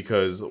is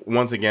because,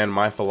 once again,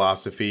 my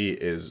philosophy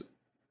is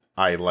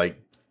I like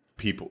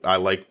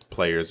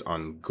players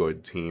on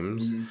good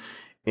teams. Mm-hmm.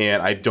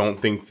 And I don't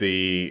think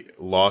the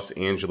Los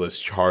Angeles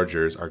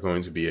Chargers are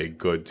going to be a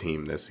good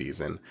team this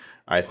season.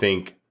 I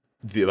think,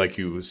 like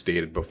you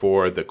stated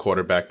before, the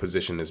quarterback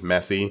position is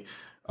messy.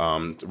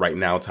 Right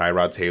now,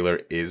 Tyrod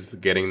Taylor is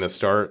getting the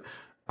start,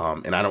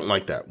 and I don't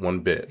like that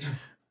one bit,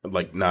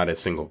 like not a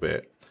single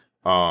bit.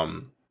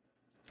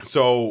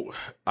 So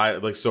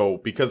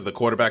because of the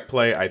quarterback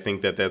play, I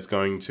think that's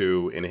going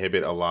to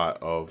inhibit a lot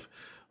of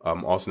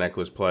Austin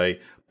Eckler's play.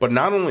 But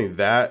not only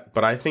that,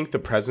 but I think the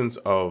presence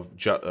of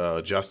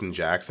Justin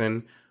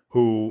Jackson,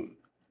 who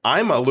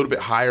I'm a little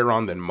bit higher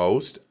on than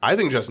most. I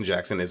think Justin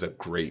Jackson is a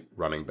great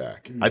running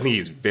back. Mm-hmm. I think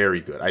he's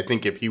very good. I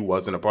think if he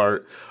wasn't a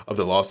part of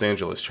the Los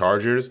Angeles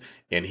Chargers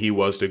and he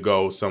was to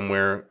go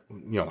somewhere,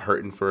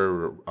 hurting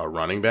for a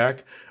running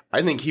back,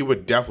 I think he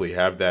would definitely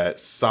have that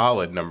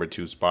solid number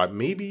 2 spot,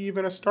 maybe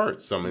even a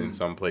start in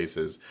some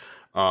places.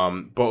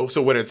 But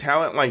so with a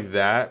talent like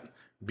that,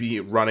 be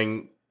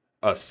running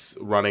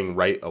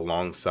right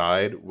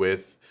alongside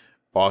with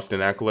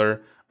Austin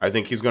Eckler, I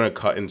think he's going to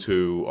cut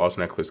into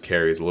Austin Eckler's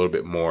carries a little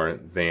bit more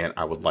than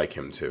I would like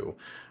him to.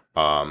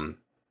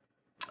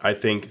 I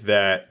think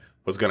that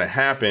what's going to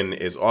happen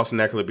is Austin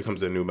Eckler becomes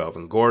the new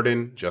Melvin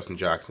Gordon, Justin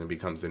Jackson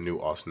becomes the new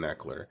Austin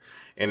Eckler.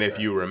 And if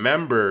you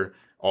remember,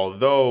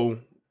 although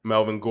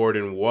Melvin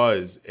Gordon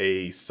was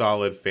a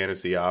solid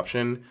fantasy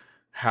option,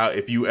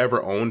 if you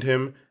ever owned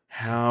him,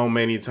 how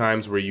many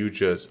times were you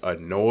just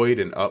annoyed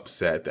and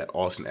upset that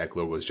Austin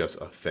Eckler was just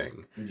a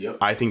thing? Yep.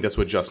 I think that's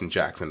what Justin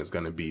Jackson is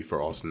going to be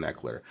for Austin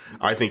Eckler.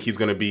 I think he's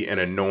going to be an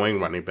annoying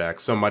running back,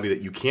 somebody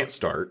that you can't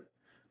start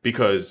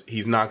because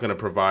he's not going to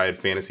provide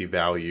fantasy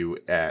value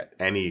at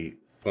any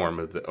form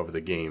of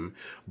the game.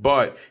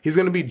 But he's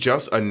going to be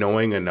just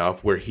annoying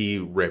enough where he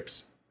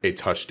rips a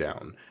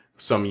touchdown,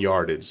 some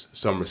yardage,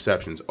 some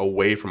receptions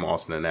away from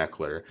Austin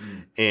Eckler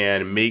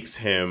and makes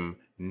him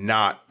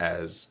not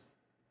as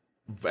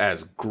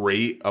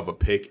great of a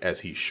pick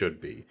as he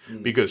should be.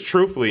 Because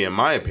truthfully, in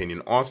my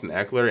opinion, Austin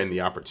Eckler in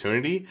the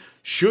opportunity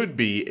should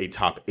be a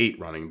top 8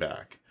 running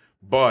back.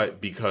 But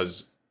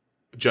because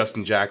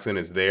Justin Jackson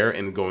is there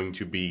and going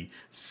to be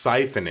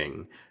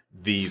siphoning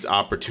these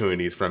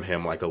opportunities from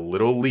him like a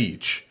little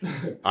leech,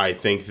 I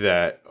think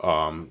that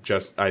Austin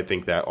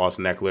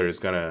Eckler is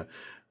gonna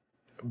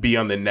be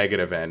on the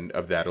negative end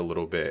of that a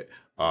little bit,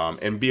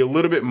 and be a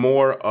little bit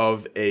more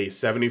of a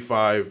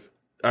 75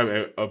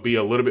 be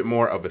a little bit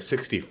more of a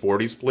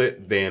 60-40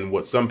 split than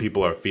what some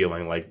people are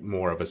feeling like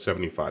more of a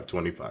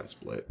 75-25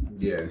 split.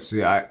 Yeah,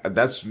 see,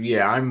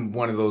 I'm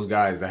one of those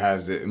guys that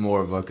has it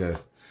more of like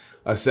a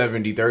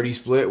 70-30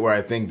 split where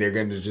I think they're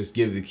going to just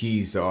give the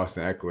keys to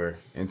Austin Eckler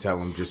and tell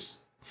him just,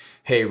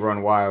 hey,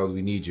 run wild,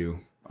 we need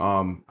you.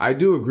 I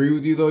do agree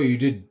with you, though. You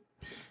did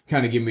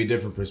kind of give me a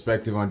different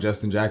perspective on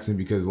Justin Jackson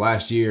because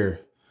last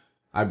year,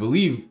 I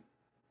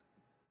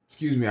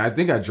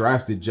think I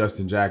drafted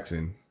Justin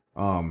Jackson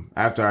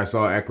after I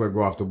saw Eckler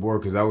go off the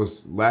board because that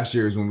was last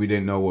year is when we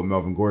didn't know what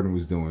Melvin Gordon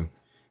was doing.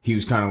 He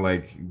was kind of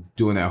like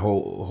doing that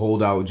whole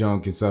holdout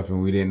junk and stuff,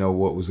 and we didn't know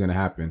what was going to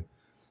happen.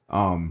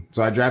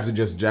 So I drafted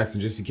Justin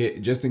Jackson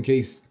just in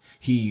case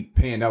he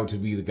panned out to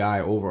be the guy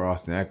over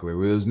Austin Eckler.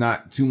 It was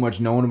not too much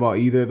known about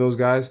either of those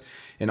guys,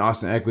 and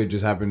Austin Eckler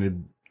just happened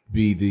to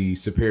be the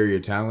superior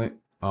talent.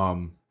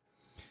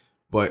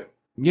 But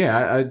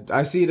yeah,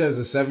 I see it as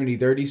a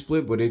 70-30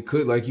 split, but it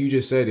could, like you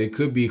just said, it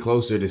could be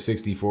closer to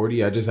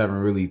 60-40. I just haven't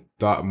really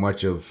thought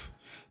much of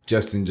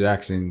Justin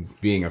Jackson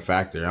being a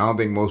factor. I don't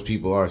think most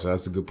people are, so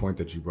that's a good point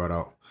that you brought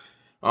out.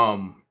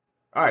 All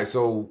right,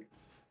 so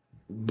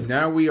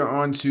now we are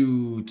on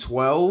to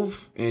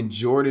 12. And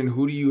Jordan,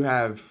 who do you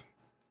have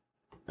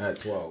at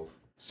 12?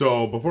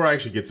 So before I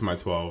actually get to my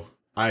 12,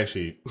 I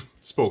actually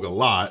spoke a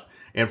lot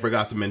and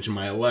forgot to mention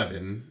my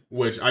 11,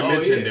 which I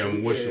mentioned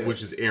him,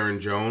 which is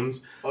Aaron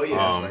Jones. Oh yeah,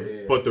 that's right.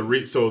 Yeah. But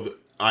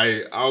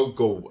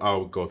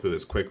I'll go through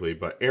this quickly.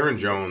 But Aaron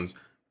Jones,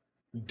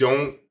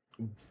 don't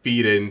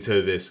feed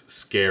into this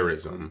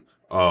scarism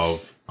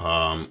of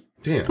damn,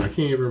 I can't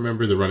even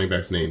remember the running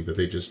back's name that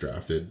they just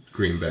drafted,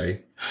 Green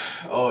Bay.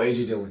 Oh,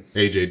 A.J. Dillon.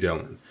 A.J.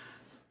 Dillon.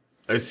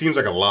 It seems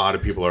like a lot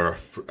of people are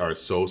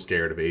so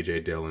scared of A.J.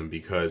 Dillon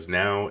because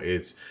now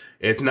it's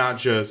not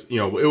just,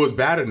 it was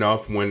bad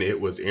enough when it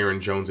was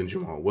Aaron Jones and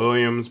Jamal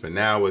Williams, but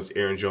now it's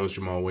Aaron Jones,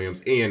 Jamal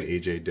Williams, and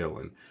A.J.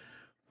 Dillon.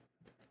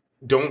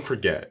 Don't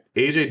forget,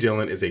 A.J.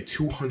 Dillon is a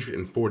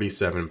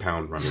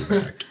 247-pound running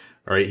back.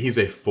 All right, he's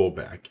a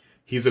fullback.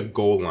 He's a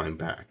goal line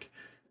back.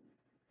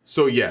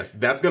 So yes,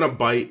 that's gonna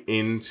bite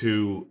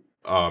into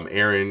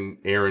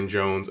Aaron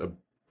Jones'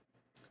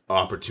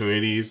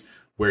 opportunities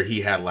where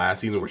he had last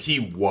season, where he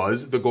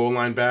was the goal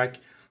line back.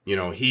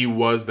 He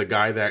was the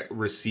guy that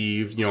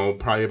received,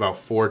 probably about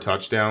 4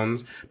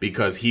 touchdowns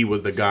because he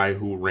was the guy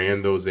who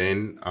ran those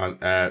in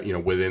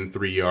within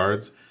 3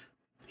 yards.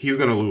 He's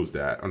gonna lose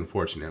that,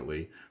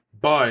 unfortunately.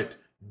 But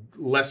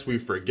lest we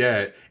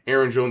forget,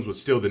 Aaron Jones was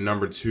still the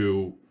number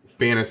 2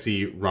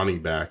 fantasy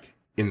running back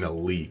in the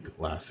league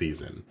last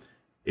season.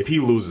 If he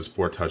loses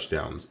 4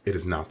 touchdowns, it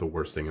is not the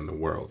worst thing in the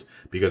world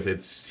because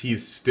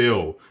he's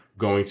still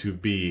going to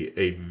be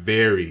a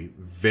very,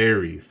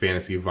 very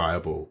fantasy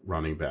viable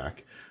running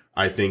back.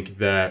 I think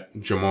that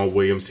Jamal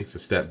Williams takes a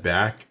step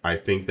back. I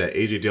think that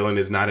A.J. Dillon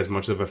is not as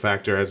much of a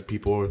factor as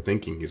people are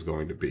thinking he's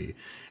going to be.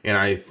 And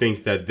I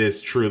think that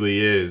this truly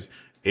is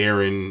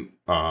Aaron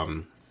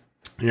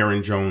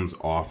Jones'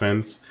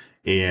 offense,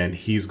 and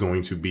he's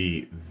going to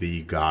be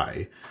the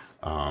guy.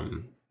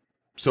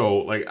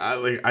 So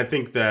I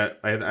think that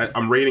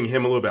I'm rating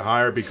him a little bit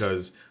higher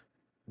because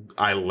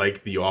I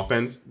like the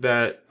offense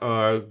that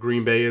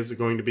Green Bay is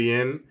going to be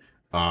in.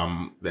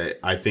 That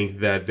I think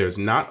that there's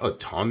not a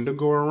ton to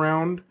go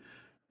around.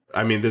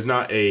 I mean, there's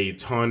not a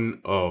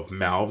ton of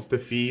mouths to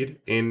feed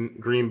in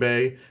Green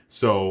Bay.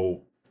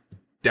 So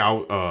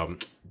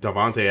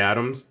Davante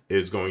Adams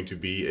is going to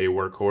be a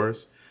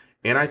workhorse.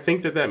 And I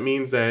think that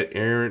means that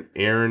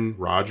Aaron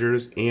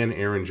Rodgers and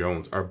Aaron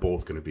Jones are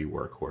both going to be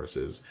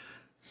workhorses.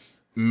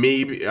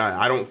 Maybe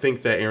I don't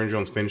think that Aaron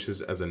Jones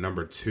finishes as a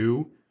number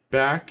 2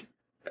 back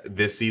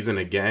this season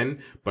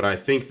again, but I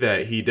think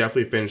that he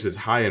definitely finishes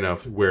high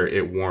enough where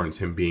it warrants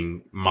him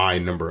being my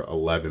number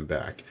 11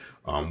 back.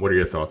 What are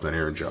your thoughts on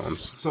Aaron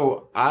Jones?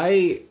 So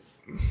I'm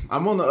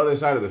on the other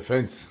side of the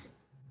fence,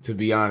 to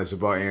be honest,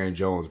 about Aaron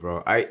Jones,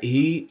 bro.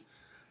 He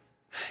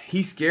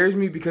scares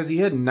me because he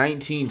had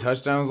 19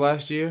 touchdowns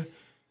last year,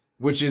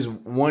 which is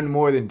one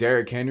more than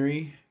Derrick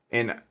Henry.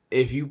 And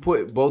if you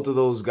put both of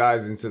those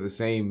guys onto the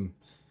same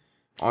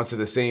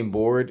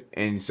board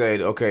and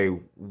said, okay,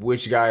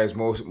 which guy is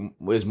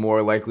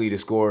more likely to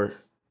score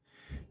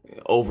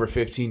over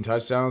 15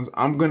 touchdowns,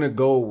 I'm gonna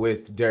go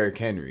with Derrick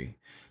Henry.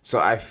 So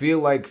I feel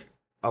like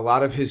a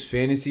lot of his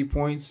fantasy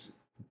points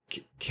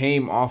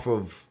came off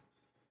of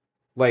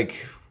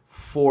like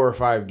 4 or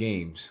 5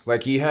 games.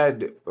 Like he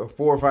had 4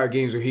 or 5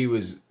 games where he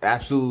was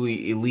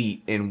absolutely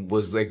elite and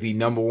was like the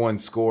number 1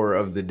 scorer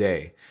of the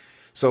day.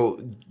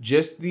 So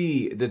just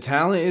the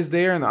talent is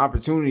there and the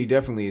opportunity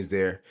definitely is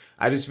there.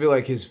 I just feel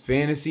like his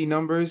fantasy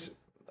numbers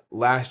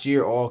last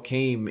year all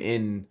came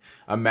in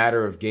a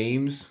matter of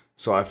games.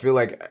 So I feel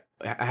like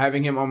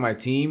having him on my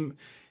team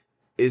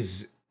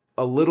is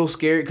a little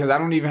scary because I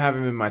don't even have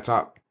him in my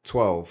top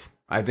 12.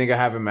 I think I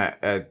have him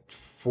at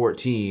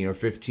 14 or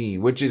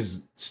 15, which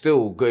is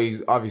still good.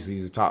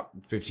 He's a top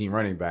 15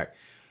 running back.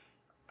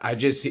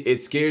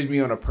 It scares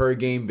me on a per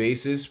game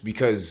basis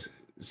because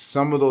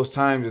some of those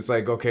times it's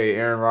like, okay,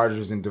 Aaron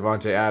Rodgers and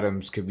Davante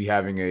Adams could be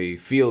having a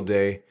field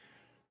day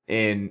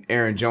and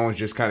Aaron Jones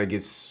just kind of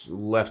gets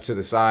left to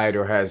the side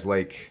or has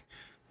like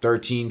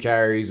 13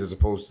 carries as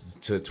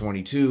opposed to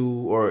 22,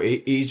 or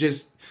he's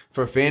just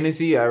for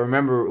fantasy. I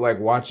remember like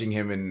watching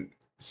him and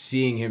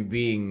seeing him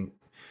being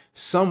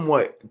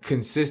somewhat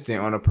consistent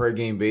on a per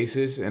game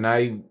basis, and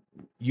I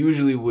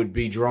usually would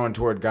be drawn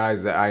toward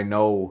guys that I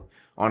know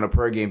on a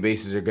per game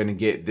basis are going to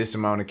get this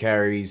amount of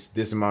carries,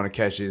 this amount of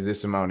catches,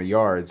 this amount of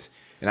yards.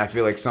 And I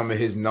feel like some of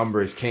his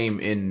numbers came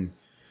in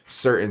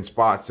certain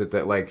spots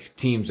that like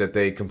teams that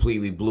they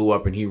completely blew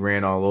up and he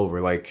ran all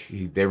over. Like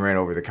they ran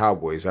over the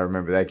Cowboys. I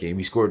remember that game.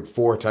 He scored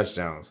 4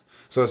 touchdowns.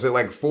 So it's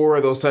like 4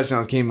 of those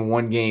touchdowns came in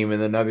one game,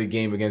 and another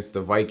game against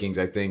the Vikings,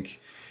 I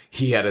think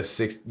he had a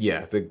 6.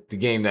 Yeah, the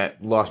game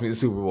that lost me the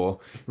Super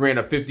Bowl, ran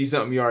a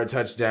 50-something yard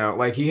touchdown.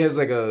 Like he has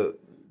like a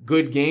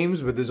good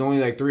games, but there's only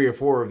like 3 or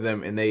 4 of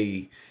them, and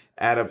they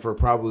add up for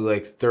probably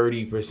like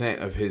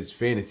 30% of his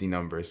fantasy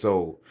numbers.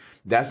 So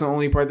that's the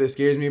only part that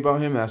scares me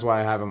about him. That's why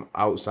I have him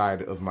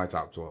outside of my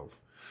top 12.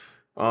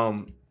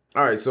 All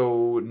right,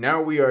 so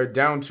now we are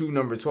down to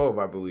number 12,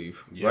 I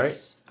believe.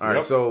 Yes. Right? All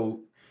right, so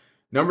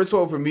number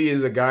 12 for me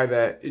is a guy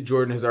that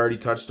Jordan has already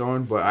touched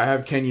on, but I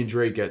have Kenyon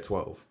Drake at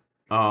 12.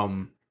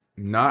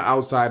 Not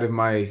outside of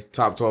my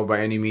top 12 by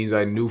any means.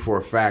 I knew for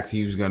a fact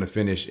he was going to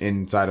finish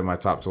inside of my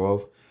top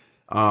 12.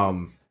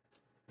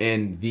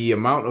 And the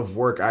amount of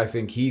work I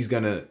think he's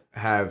going to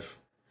have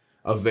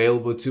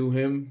available to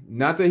him,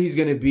 not that he's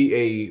going to be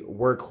a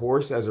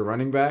workhorse as a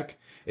running back.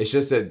 It's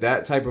just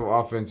that type of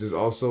offense is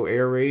also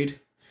air raid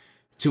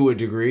to a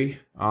degree.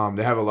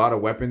 They have a lot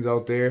of weapons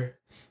out there,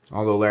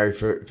 although Larry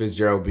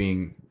Fitzgerald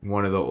being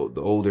one of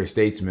the older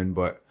statesmen.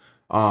 But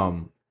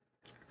Kyler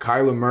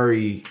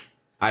Murray,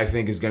 I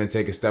think, is going to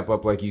take a step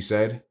up, like you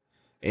said.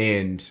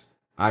 And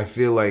I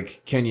feel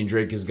like Kenyon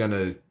Drake is going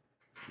to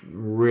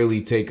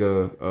really take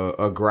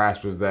a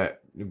grasp of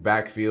that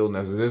backfield.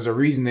 And there's a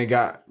reason they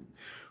got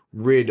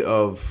rid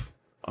of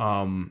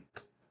what's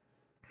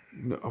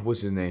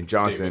his name?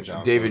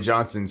 David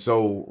Johnson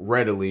so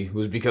readily,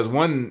 was because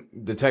one,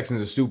 the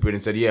Texans are stupid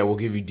and said, yeah, we'll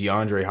give you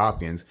DeAndre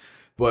Hopkins,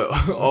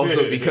 but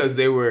also because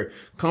they were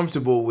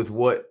comfortable with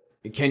what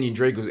Kenyon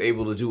Drake was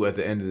able to do at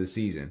the end of the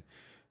season.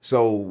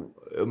 So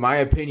my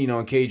opinion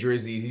on K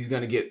Drizzy is he's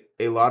going to get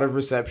a lot of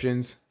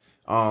receptions.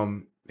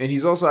 And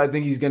he's also, I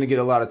think he's going to get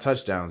a lot of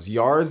touchdowns.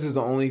 Yards is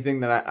the only thing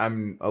that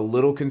I'm a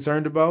little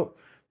concerned about.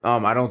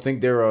 I don't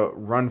think they're a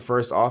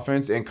run-first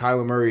offense, and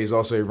Kyler Murray is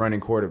also a running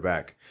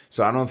quarterback.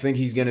 So I don't think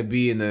he's going to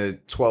be in the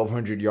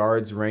 1,200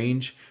 yards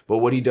range, but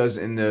what he does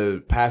in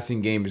the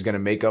passing game is going to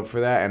make up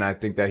for that, and I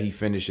think that he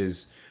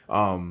finishes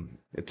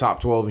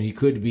top 12, and he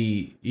could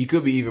be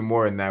even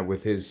more than that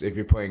with his, if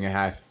you're playing a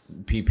half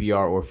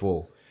PPR or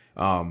full.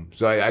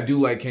 So I do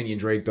like Kenyon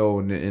Drake, though,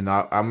 and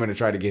I'm going to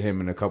try to get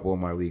him in a couple of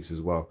my leagues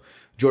as well.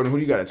 Jordan, who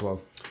do you got at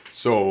 12?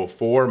 So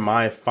for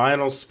my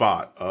final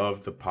spot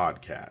of the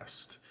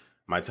podcast,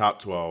 my top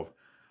 12,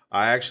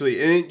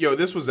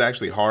 this was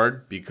actually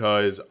hard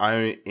because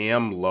I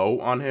am low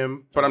on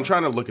him, but I'm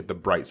trying to look at the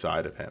bright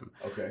side of him.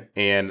 Okay.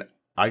 And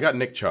I got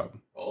Nick Chubb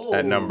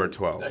at number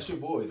 12. That's your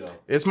boy, though.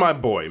 It's my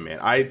boy, man.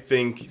 I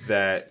think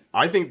that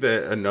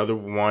another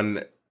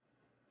one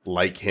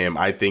like him,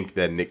 I think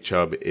that Nick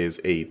Chubb is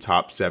a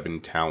top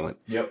 7 talent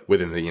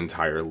within the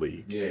entire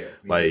league. Yeah.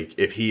 Like,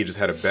 if he just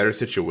had a better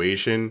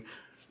situation,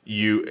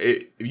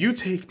 if you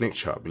take Nick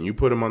Chubb and you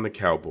put him on the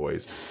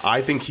Cowboys,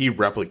 I think he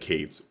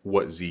replicates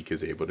what Zeke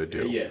is able to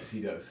do. Yes,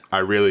 he does. I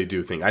really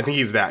do think. I think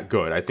he's that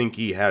good. I think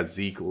he has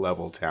Zeke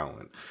level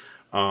talent.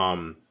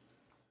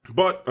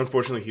 But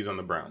unfortunately, he's on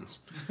the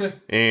Browns.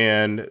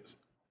 And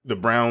the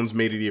Browns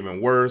made it even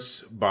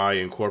worse by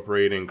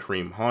incorporating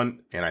Kareem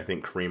Hunt. And I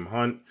think Kareem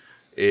Hunt,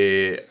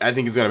 I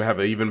think he's going to have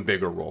an even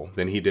bigger role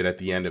than he did at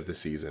the end of the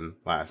season,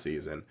 last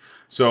season.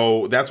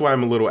 So that's why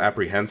I'm a little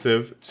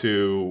apprehensive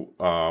to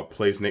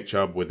place Nick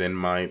Chubb within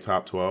my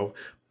top 12.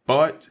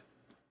 But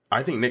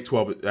I think Nick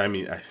Chubb is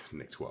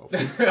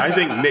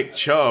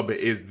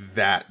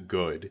that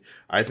good.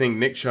 I think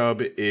Nick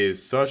Chubb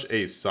is such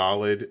a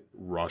solid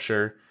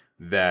rusher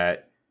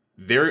that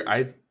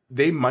I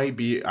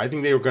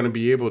think they were going to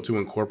be able to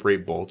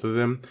incorporate both of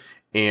them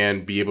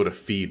and be able to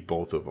feed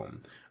both of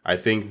them. I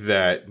think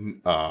that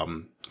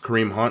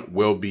Kareem Hunt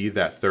will be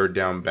that third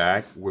down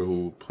back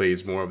who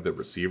plays more of the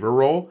receiver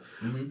role,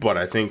 but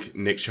I think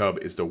Nick Chubb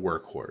is the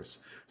workhorse.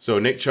 So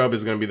Nick Chubb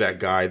is going to be that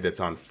guy that's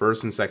on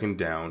first and second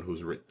down,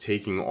 who's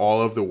taking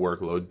all of the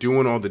workload,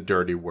 doing all the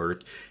dirty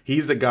work.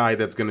 He's the guy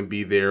that's going to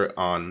be there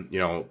on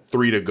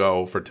 3 to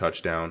go for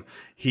touchdown.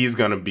 He's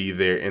going to be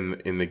there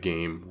in the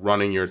game,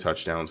 running your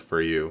touchdowns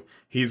for you.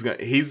 He's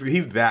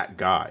that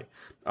guy.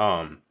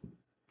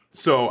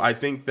 So I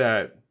think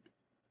that,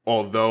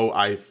 although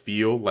I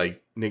feel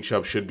like Nick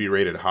Chubb should be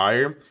rated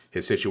higher,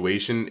 his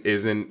situation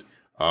isn't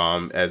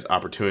as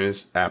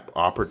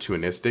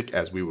opportunistic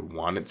as we would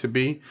want it to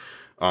be.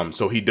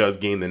 So he does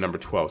gain the number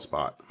 12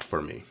 spot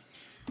for me.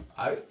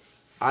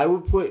 I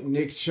would put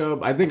Nick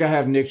Chubb. I think I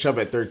have Nick Chubb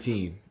at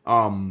 13.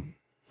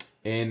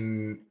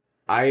 And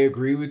I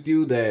agree with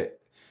you that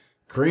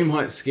Kareem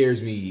Hunt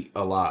scares me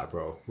a lot,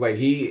 bro. Like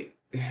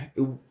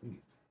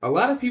a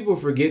lot of people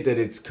forget that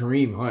it's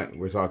Kareem Hunt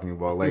we're talking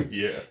about. Like,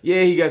 Yeah.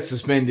 yeah, he got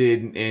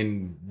suspended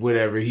and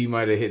whatever. He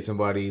might have hit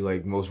somebody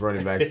like most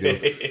running backs do.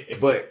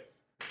 But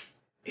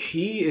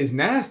he is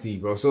nasty,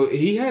 bro. So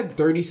he had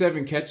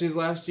 37 catches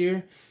last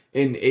year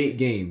in 8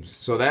 games.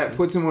 So that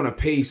puts him on a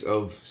pace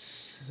of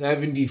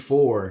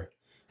 74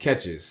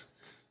 catches.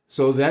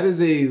 So that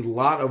is a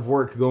lot of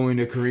work going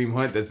to Kareem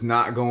Hunt that's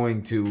not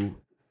going to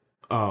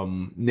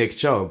Nick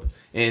Chubb.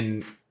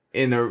 And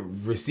in a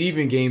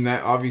receiving game,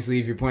 that obviously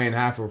if you're playing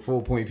half or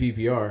full point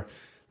PPR,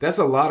 that's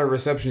a lot of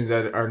receptions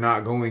that are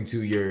not going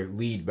to your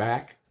lead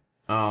back.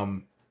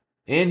 And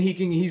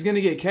he's gonna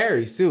get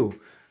carries too.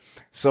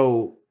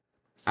 So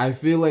I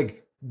feel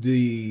like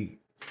the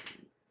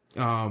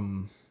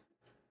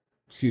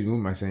excuse me, what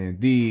am I saying?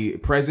 The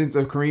presence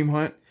of Kareem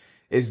Hunt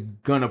is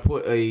gonna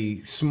put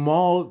a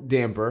small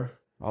damper.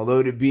 Although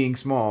it being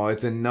small,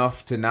 it's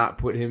enough to not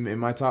put him in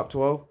my top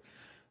 12.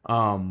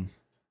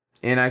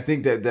 And I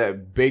think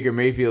that Baker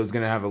Mayfield is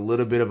going to have a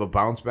little bit of a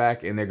bounce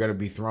back, and they're going to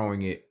be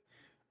throwing it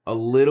a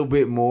little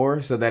bit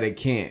more so that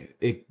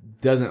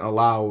it doesn't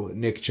allow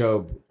Nick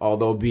Chubb,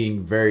 although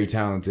being very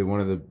talented,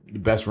 one of the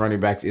best running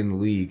backs in the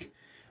league,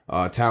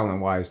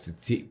 talent-wise,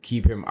 to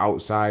keep him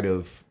outside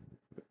of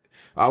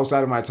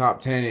my top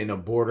 10 and a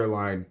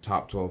borderline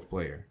top 12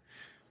 player.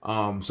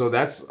 So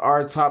that's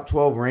our top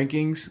 12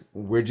 rankings.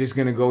 We're just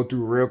going to go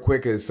through real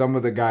quick as some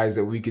of the guys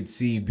that we could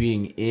see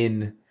being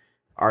in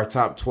our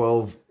top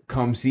 12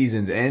 come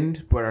season's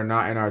end, but are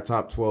not in our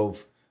top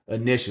 12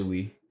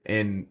 initially.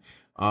 And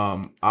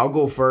I'll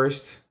go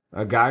first.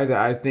 A guy that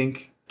I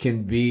think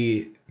can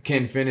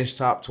finish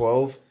top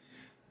 12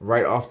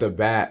 right off the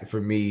bat for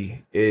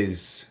me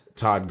is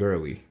Todd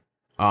Gurley.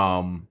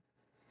 I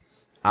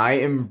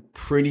am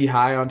pretty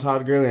high on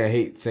Todd Gurley. I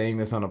hate saying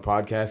this on a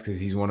podcast because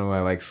he's one of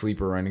my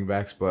sleeper running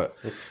backs, but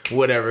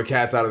whatever,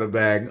 cat's out of the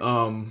bag.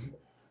 I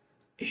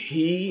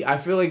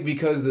feel like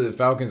because the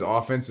Falcons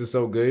offense is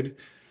so good,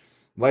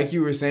 like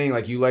you were saying,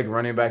 you like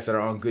running backs that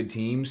are on good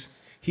teams.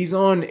 He's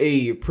on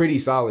a pretty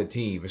solid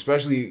team,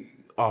 especially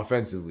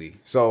offensively.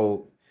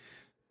 So,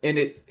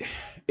 and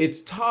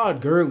it's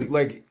Todd Gurley.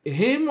 Like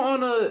him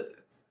on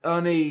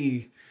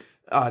a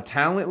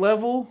talent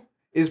level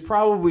is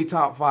probably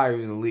top 5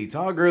 in the league.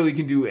 Todd Gurley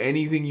can do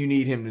anything you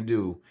need him to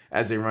do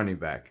as a running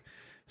back.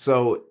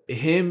 So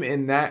him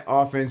in that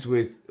offense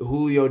with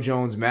Julio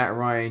Jones, Matt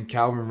Ryan,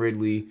 Calvin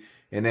Ridley,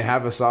 and they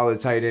have a solid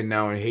tight end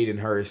now in Hayden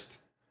Hurst.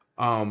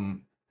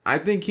 I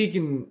think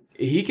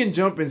he can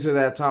jump into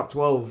that top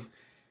 12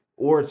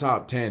 or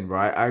top 10, bro.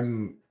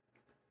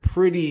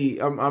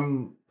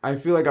 I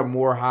feel like I'm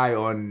more high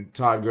on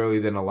Todd Gurley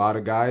than a lot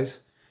of guys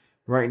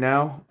right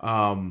now.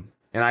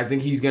 And I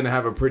think he's going to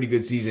have a pretty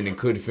good season and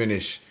could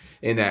finish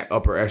in that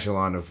upper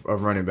echelon of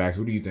running backs.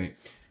 What do you think?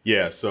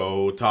 Yeah,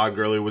 so Todd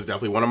Gurley was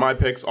definitely one of my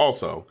picks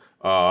also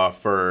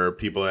for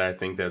people that I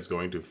think that's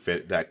going to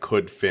fit, that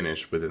could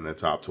finish within the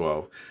top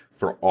 12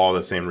 for all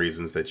the same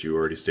reasons that you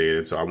already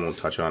stated. So I won't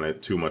touch on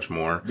it too much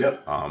more.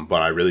 Yep.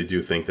 But I really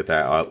do think that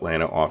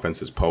Atlanta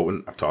offense is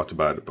potent. I've talked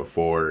about it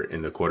before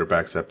in the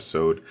quarterbacks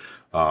episode.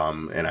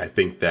 And I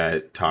think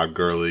that Todd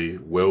Gurley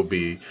will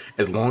be,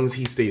 as long as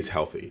he stays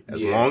healthy,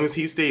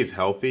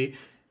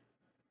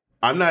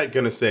 I'm not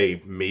going to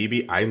say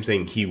maybe, I'm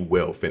saying he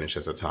will finish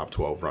as a top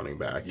 12 running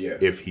back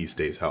if he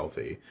stays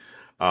healthy.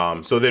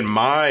 So then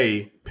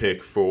my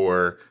pick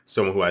for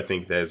someone who I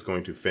think that is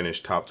going to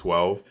finish top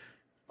 12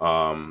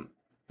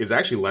 is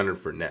actually Leonard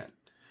Fournette.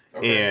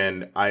 Okay.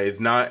 And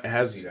it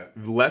has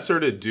lesser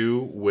to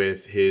do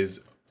with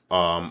his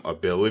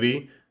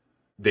ability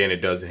than it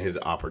does in his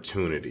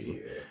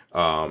opportunity.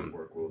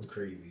 Workload's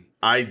crazy.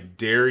 I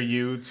dare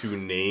you to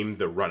name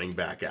the running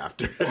back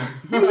after.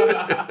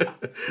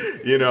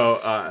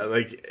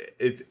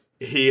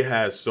 He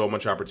has so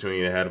much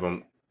opportunity ahead of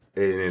him,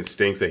 and it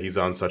stinks that he's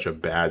on such a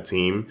bad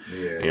team.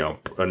 Yeah.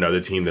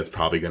 Another team that's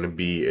probably going to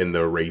be in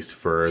the race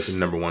for the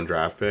number 1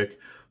 draft pick,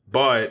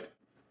 but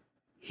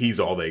he's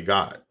all they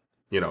got.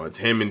 It's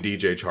him and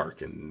DJ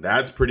Chark, and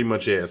that's pretty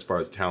much it as far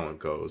as talent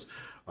goes.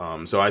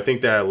 So I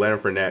think that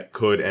Leonard Fournette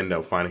could end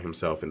up finding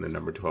himself in the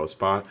number 12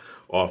 spot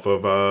off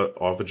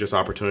of just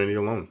opportunity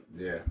alone.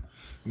 Yeah.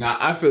 Now,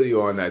 I feel you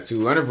on that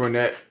too. Leonard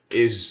Fournette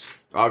is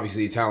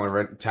obviously a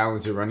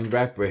talented running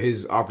back, but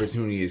his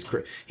opportunity is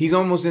he's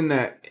almost in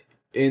that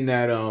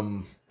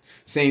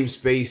same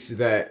space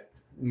that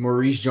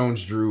Maurice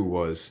Jones-Drew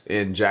was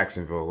in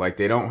Jacksonville.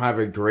 They don't have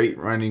a great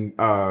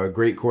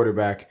great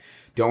quarterback,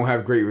 don't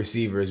have great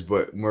receivers,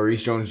 but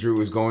Maurice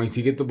Jones-Drew is going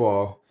to get the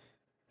ball.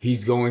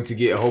 He's going to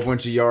get a whole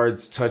bunch of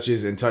yards,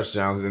 touches, and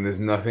touchdowns, and there's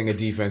nothing a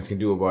defense can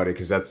do about it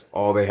because that's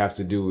all they have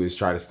to do is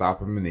try to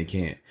stop him, and they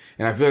can't.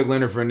 And I feel like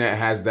Leonard Fournette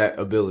has that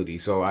ability,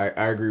 so I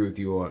agree with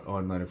you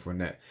on Leonard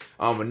Fournette.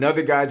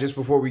 Another guy, just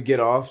before we get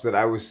off, that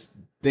I was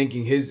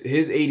thinking his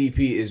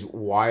ADP is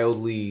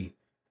wildly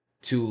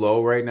too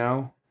low right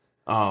now,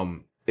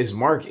 is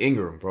Mark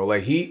Ingram, bro.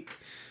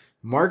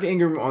 Mark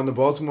Ingram on the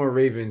Baltimore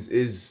Ravens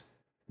is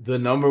the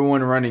number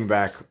 1 running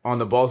back on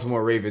the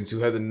Baltimore Ravens, who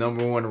have the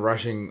number 1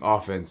 rushing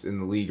offense in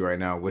the league right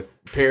now,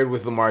 paired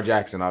with Lamar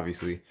Jackson,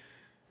 obviously.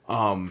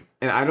 And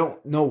I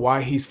don't know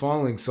why he's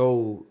falling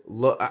so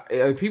low.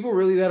 Are people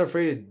really that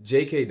afraid of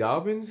J.K.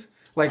 Dobbins?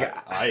 Like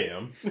I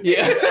am.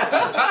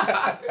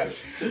 Yeah.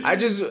 I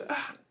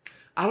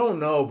don't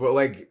know, but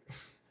like,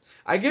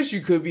 I guess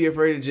you could be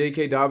afraid of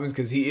J.K. Dobbins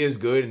because he is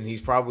good and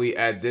he's probably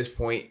at this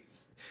point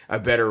a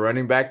better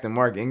running back than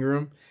Mark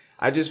Ingram.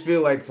 I just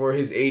feel like for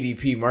his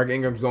ADP, Mark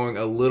Ingram's going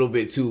a little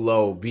bit too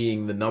low,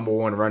 being the number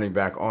one running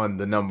back on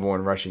the number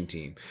one rushing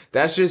team.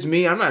 That's just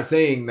me. I'm not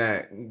saying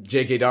that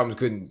J.K. Dobbins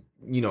couldn't,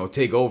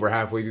 take over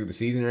halfway through the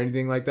season or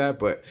anything like that,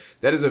 but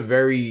that is a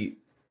very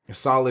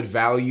solid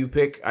value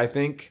pick, I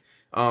think.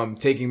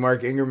 Taking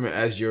Mark Ingram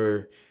as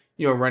your,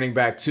 running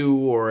back 2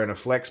 or in a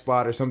flex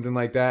spot or something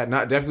like that.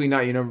 Definitely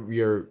not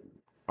your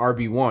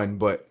RB1,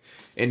 but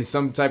in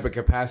some type of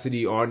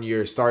capacity on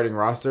your starting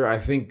roster, I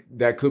think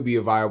that could be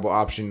a viable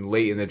option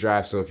late in the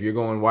draft. So if you're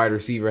going wide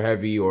receiver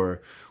heavy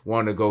or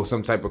want to go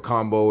some type of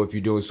combo, if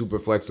you're doing super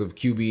flex of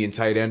QB and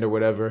tight end or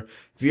whatever,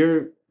 if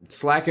you're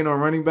slacking on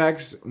running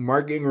backs,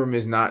 Mark Ingram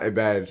is not a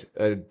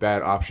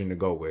bad option to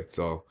go with.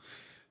 So,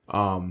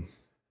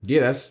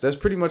 yeah, that's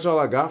pretty much all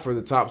I got for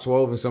the top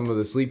 12 and some of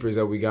the sleepers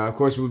that we got. Of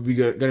course, we'll be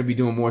going to be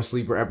doing more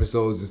sleeper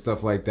episodes and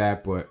stuff like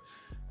that, but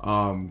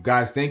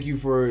guys, thank you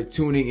for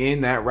tuning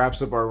in. That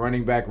wraps up our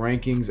running back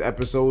rankings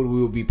episode.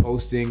 We will be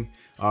posting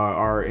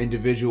our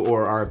individual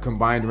or our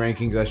combined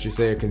rankings, I should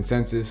say, a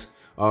consensus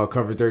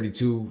cover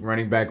 32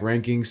 running back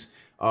rankings.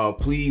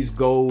 Please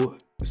go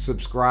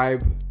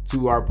subscribe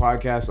to our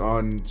podcast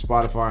on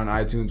Spotify, on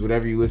iTunes,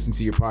 whatever you listen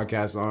to your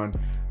podcast on.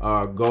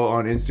 Go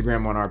on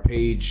Instagram on our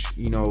page,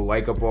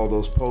 like up all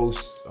those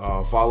posts,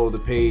 follow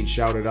the page,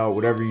 shout it out,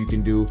 whatever you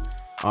can do.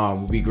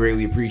 Will be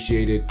greatly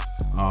appreciated.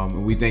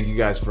 And we thank you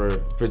guys for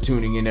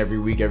tuning in every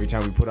week, every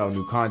time we put out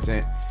new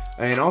content.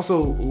 And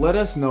also let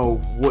us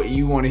know what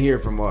you want to hear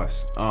from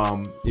us.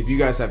 If you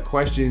guys have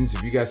questions,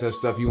 if you guys have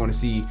stuff you want to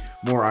see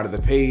more out of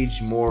the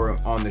page, more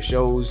on the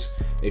shows,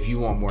 if you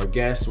want more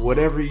guests,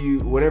 whatever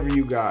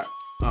you got,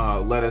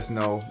 let us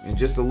know. And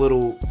just a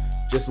little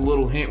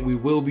hint, we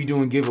will be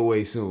doing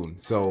giveaways soon.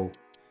 So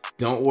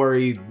don't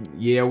worry.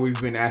 Yeah,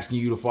 we've been asking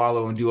you to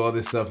follow and do all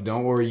this stuff.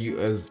 Don't worry.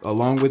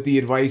 Along with the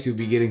advice, you'll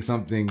be getting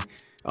something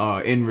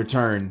in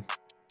return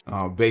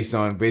based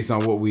on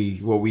what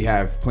we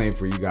have planned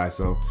for you guys.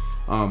 So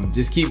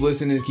just keep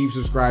listening, keep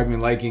subscribing,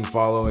 liking,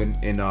 following,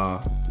 and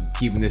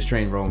keeping this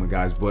train rolling,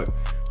 guys. But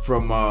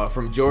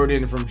from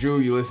Jordan and from Drew,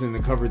 you're listening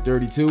to Cover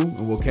 32,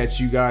 and we'll catch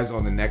you guys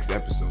on the next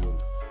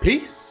episode.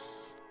 Peace.